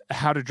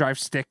How to Drive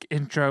Stick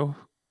intro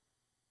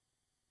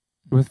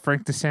with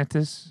Frank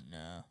DeSantis?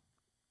 No.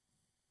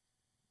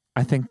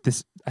 I think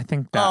that.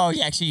 Oh,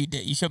 yeah, actually you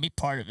did. You showed me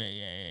part of it.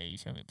 Yeah, you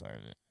showed me part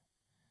of it.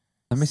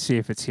 Let me see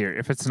if it's here.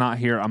 If it's not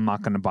here, I'm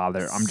not going to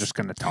bother. I'm just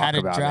going to talk about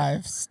it. How to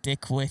drive,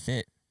 stick with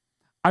it.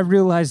 I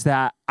realized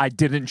that I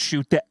didn't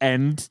shoot the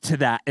end to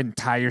that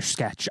entire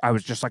sketch. I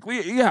was just like,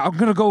 yeah, I'm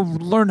going to go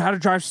learn how to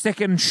drive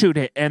stick and shoot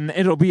it, and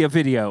it'll be a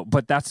video.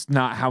 But that's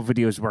not how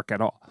videos work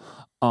at all.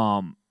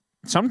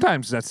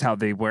 Sometimes that's how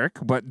they work,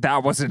 but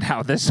that wasn't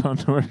how this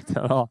one worked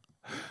at all.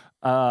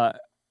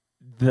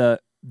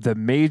 The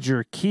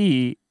major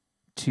key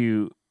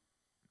to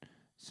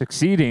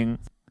succeeding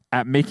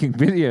at making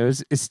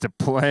videos is to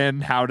plan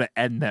how to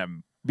end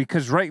them.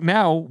 Because right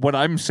now, what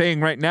I'm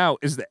saying right now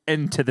is the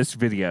end to this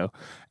video.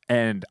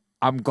 And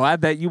I'm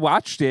glad that you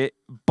watched it,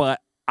 but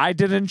I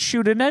didn't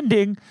shoot an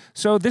ending.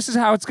 So this is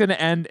how it's going to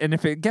end. And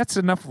if it gets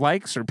enough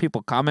likes or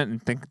people comment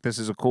and think this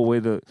is a cool way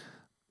to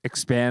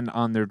expand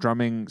on their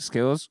drumming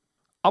skills,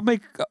 I'll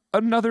make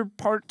another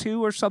part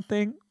 2 or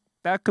something.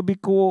 That could be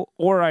cool.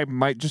 Or I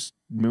might just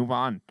move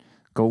on,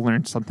 go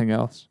learn something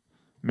else.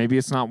 Maybe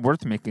it's not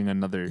worth making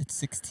another. It's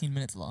 16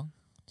 minutes long.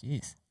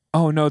 Jeez.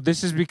 Oh, no,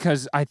 this is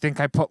because I think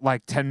I put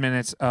like 10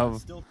 minutes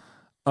of...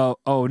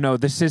 Oh, no,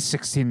 this is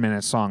 16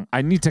 minutes long.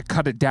 I need to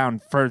cut it down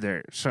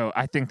further. So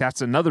I think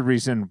that's another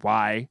reason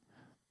why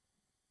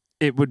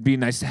it would be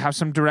nice to have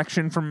some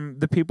direction from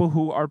the people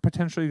who are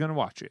potentially going to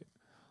watch it.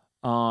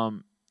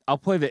 I'll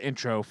play the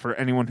intro for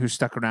anyone who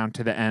stuck around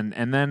to the end,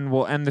 and then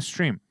we'll end the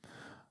stream.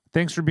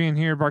 Thanks for being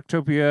here,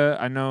 Barktopia.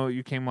 I know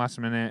you came last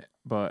minute,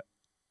 but...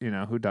 You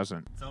know, who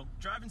doesn't? So,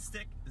 driving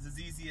stick is as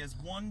easy as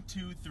 1,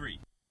 2, 3.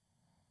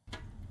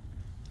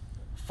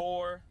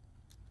 4,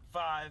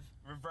 5,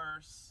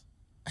 reverse,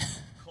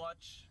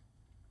 clutch,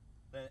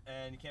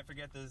 and you can't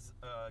forget there's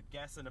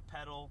gas and a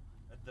pedal,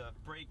 the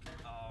brake,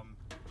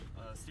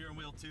 steering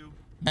wheel too.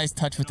 Nice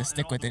touch with the And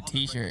stick all with the the other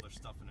t-shirt. regular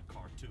stuff in a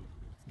car too.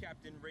 It's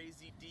Captain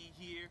Razy D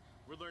here.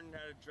 We're learning how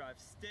to drive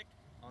stick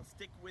on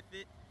Stick With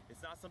It.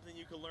 It's not something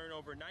you can learn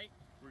overnight.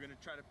 We're gonna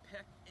try to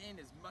pack in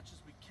as much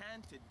as we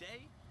can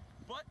today,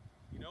 but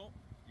you know,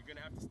 you're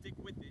gonna have to stick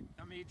with it.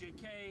 I'm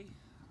AJK.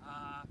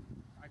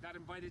 I got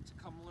invited to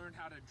come learn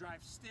how to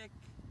drive stick.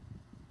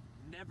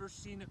 Never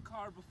seen a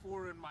car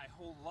before in my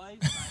whole life.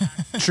 I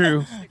actually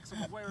True. sticks,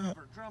 I'm aware of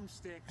her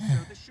drumstick, so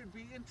this should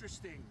be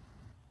interesting.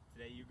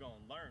 Today you're gonna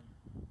learn.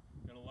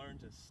 You're gonna learn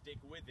to stick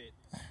with it,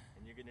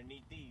 and you're gonna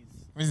need these.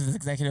 Where's this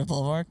Executive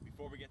Boulevard?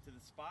 Before we get to the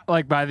spot,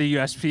 Like by the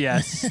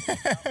USPS.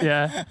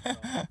 Yeah. so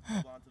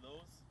hold on to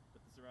those.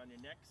 Put this around your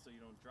neck so you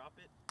don't drop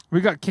it.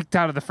 We got kicked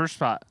out of the first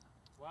spot.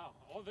 Wow,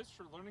 all this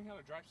for learning how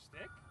to drive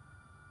stick?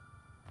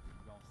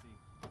 You're gonna see.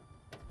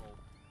 Roll.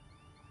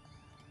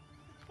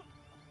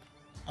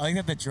 I like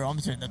that the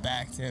drums are in the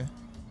back too.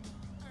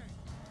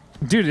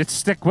 Dude, it's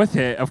Stick With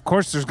It. Of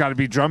course there's got to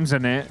be drums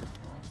in it.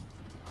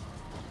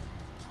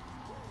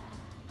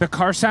 The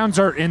car sounds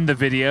are in the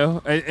video,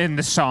 in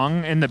the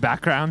song, in the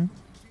background.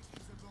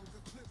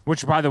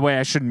 Which, by the way,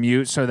 I should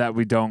mute so that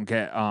we don't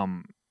get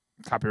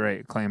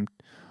copyright claimed.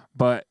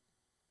 But,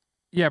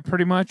 yeah,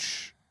 pretty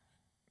much.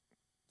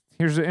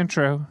 Here's the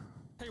intro.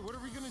 Hey, what are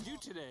we gonna do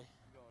today?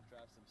 You're gonna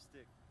drive some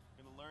stick.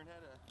 You're gonna learn how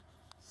to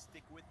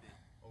stick with it.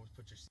 Always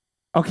put your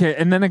Okay,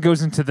 and then it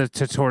goes into the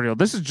tutorial.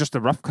 This is just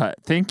a rough cut.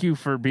 Thank you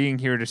for being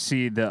here to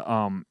see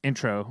the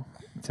intro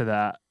to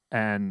that.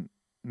 And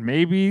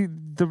maybe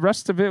the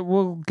rest of it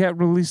will get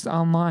released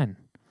online.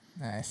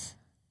 Nice.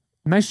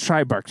 Nice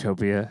try,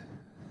 Barktopia.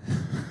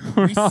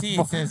 We see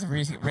it says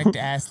Rick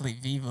Astley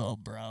Vivo,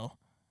 bro.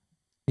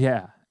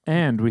 Yeah,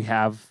 and we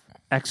have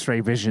X-ray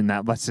vision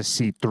that lets us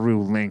see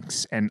through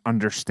links and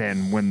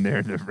understand when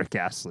they're the Rick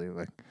Astley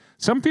link.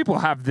 Some people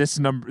have this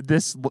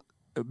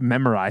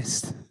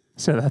memorized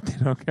so that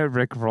they don't get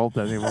Rick rolled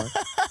anymore.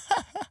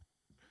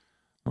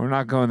 We're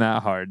not going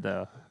that hard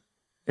though.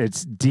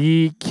 It's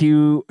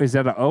DQ. Is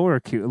that an O or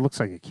a Q? It looks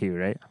like a Q,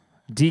 right?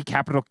 D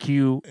capital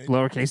Q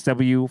lowercase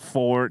w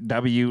 4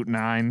 W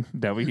 9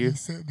 W.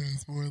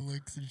 There's more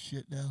links and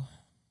shit now.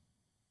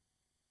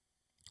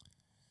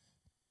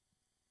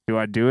 Do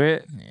I do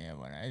it? Yeah,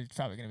 well, it's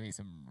probably gonna be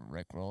some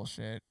Rick roll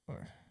shit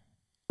or.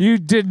 You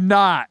did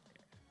not.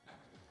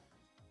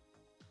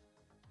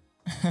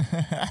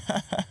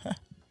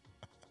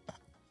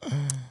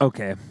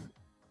 Okay.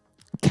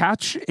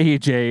 Catch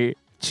AJ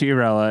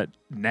Chiarella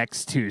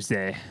next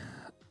Tuesday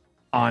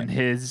on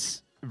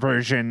his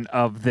version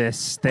of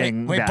this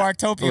thing. Wait, that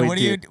Barktopia,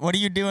 we what are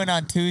you doing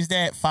on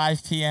Tuesday at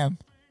 5 p.m.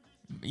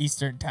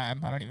 Eastern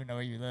time? I don't even know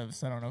where you live,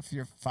 so I don't know if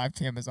your 5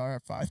 p.m. is our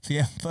 5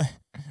 p.m. But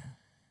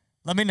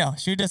let me know.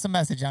 Shoot us a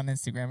message on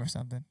Instagram or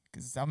something,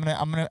 because I'm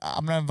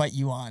gonna invite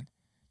you on.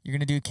 You're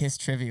gonna do Kiss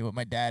trivia with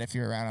my dad if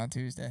you're around on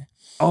Tuesday.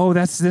 Oh,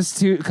 that's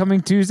this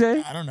coming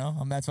Tuesday? I don't know.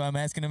 That's why I'm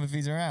asking him if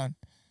he's around.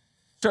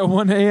 So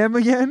 1 a.m.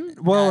 again?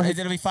 Well,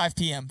 it'll be 5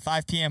 p.m.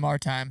 5 p.m. our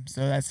time,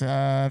 so that's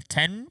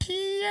 10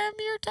 p.m.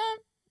 your time,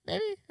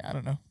 maybe. I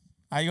don't know.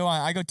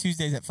 I go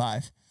Tuesdays at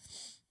 5.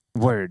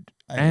 Word.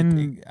 I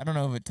don't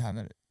know what time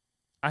that.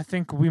 I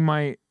think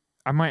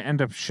I might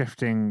end up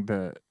shifting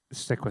the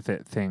Stick With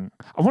It thing.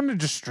 I want to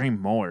just stream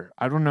more.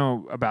 I don't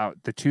know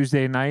about the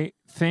Tuesday night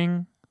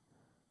thing.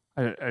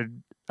 I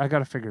got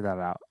to figure that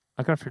out.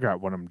 I got to figure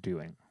out what I'm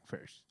doing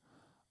first.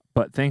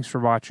 But thanks for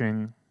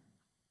watching.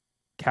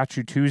 Catch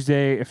you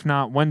Tuesday. If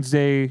not,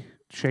 Wednesday,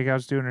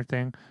 Shakeout's doing her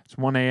thing. It's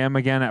 1 a.m.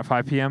 again at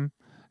 5 p.m.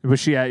 Was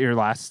she at your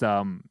last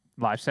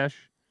live sesh?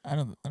 I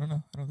don't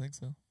know. I don't think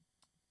so.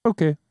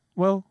 Okay.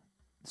 Well,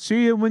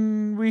 see you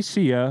when we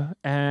see you.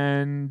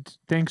 And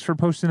thanks for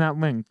posting that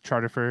link,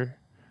 Charterfer.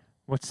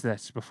 What's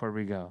this before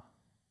we go?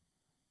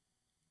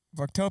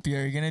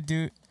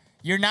 Barktopia,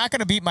 you're not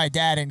gonna beat my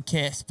dad in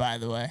Kiss, by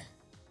the way.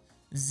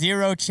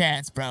 0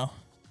 chance, bro.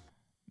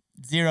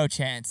 0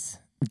 chance.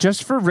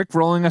 Just for Rick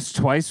rolling us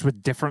twice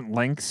with different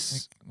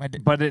links,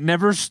 but it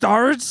never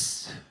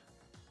starts?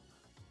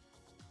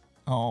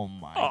 Oh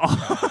my god.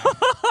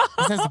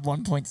 This has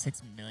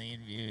 1.6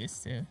 million views,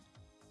 too.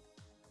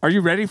 Are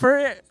you ready for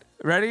it?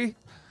 Ready?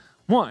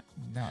 1.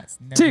 No, it's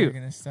never 2.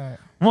 gonna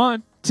start.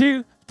 1,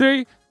 2,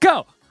 3,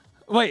 go!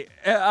 Wait,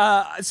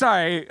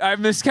 sorry, I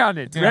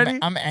miscounted. Dude, Ready?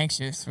 I'm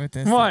anxious with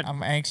this. 1,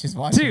 I'm anxious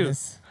watching 2,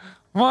 this.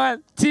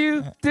 1,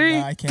 2, 3,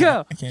 no, I can't.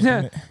 go! I can't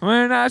do it.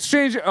 We're not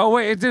strangers. Oh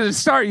wait, it didn't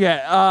start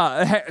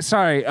yet.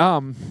 Sorry.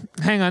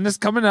 Hang on, this is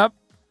coming up.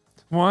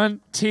 1,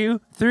 2,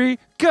 3,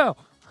 go!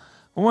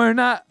 We're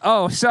not.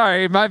 Oh,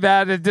 sorry, my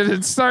bad. It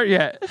didn't start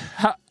yet.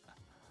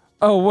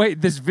 Oh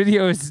wait, this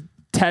video is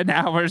 10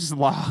 hours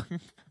long.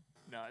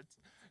 No,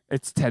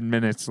 it's 10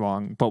 minutes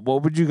long. But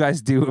what would you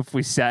guys do if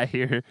we sat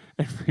here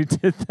and we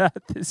did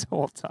that this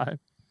whole time?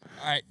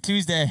 All right,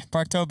 Tuesday,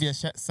 Barktopia,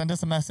 send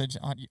us a message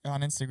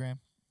on Instagram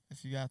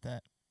if you got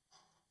that,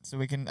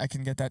 so I can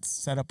get that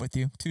set up with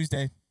you.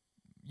 Tuesday,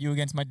 you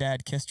against my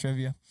dad, Kiss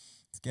trivia.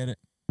 Let's get it.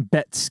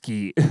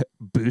 Betski,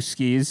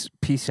 Booskies,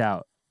 peace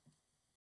out.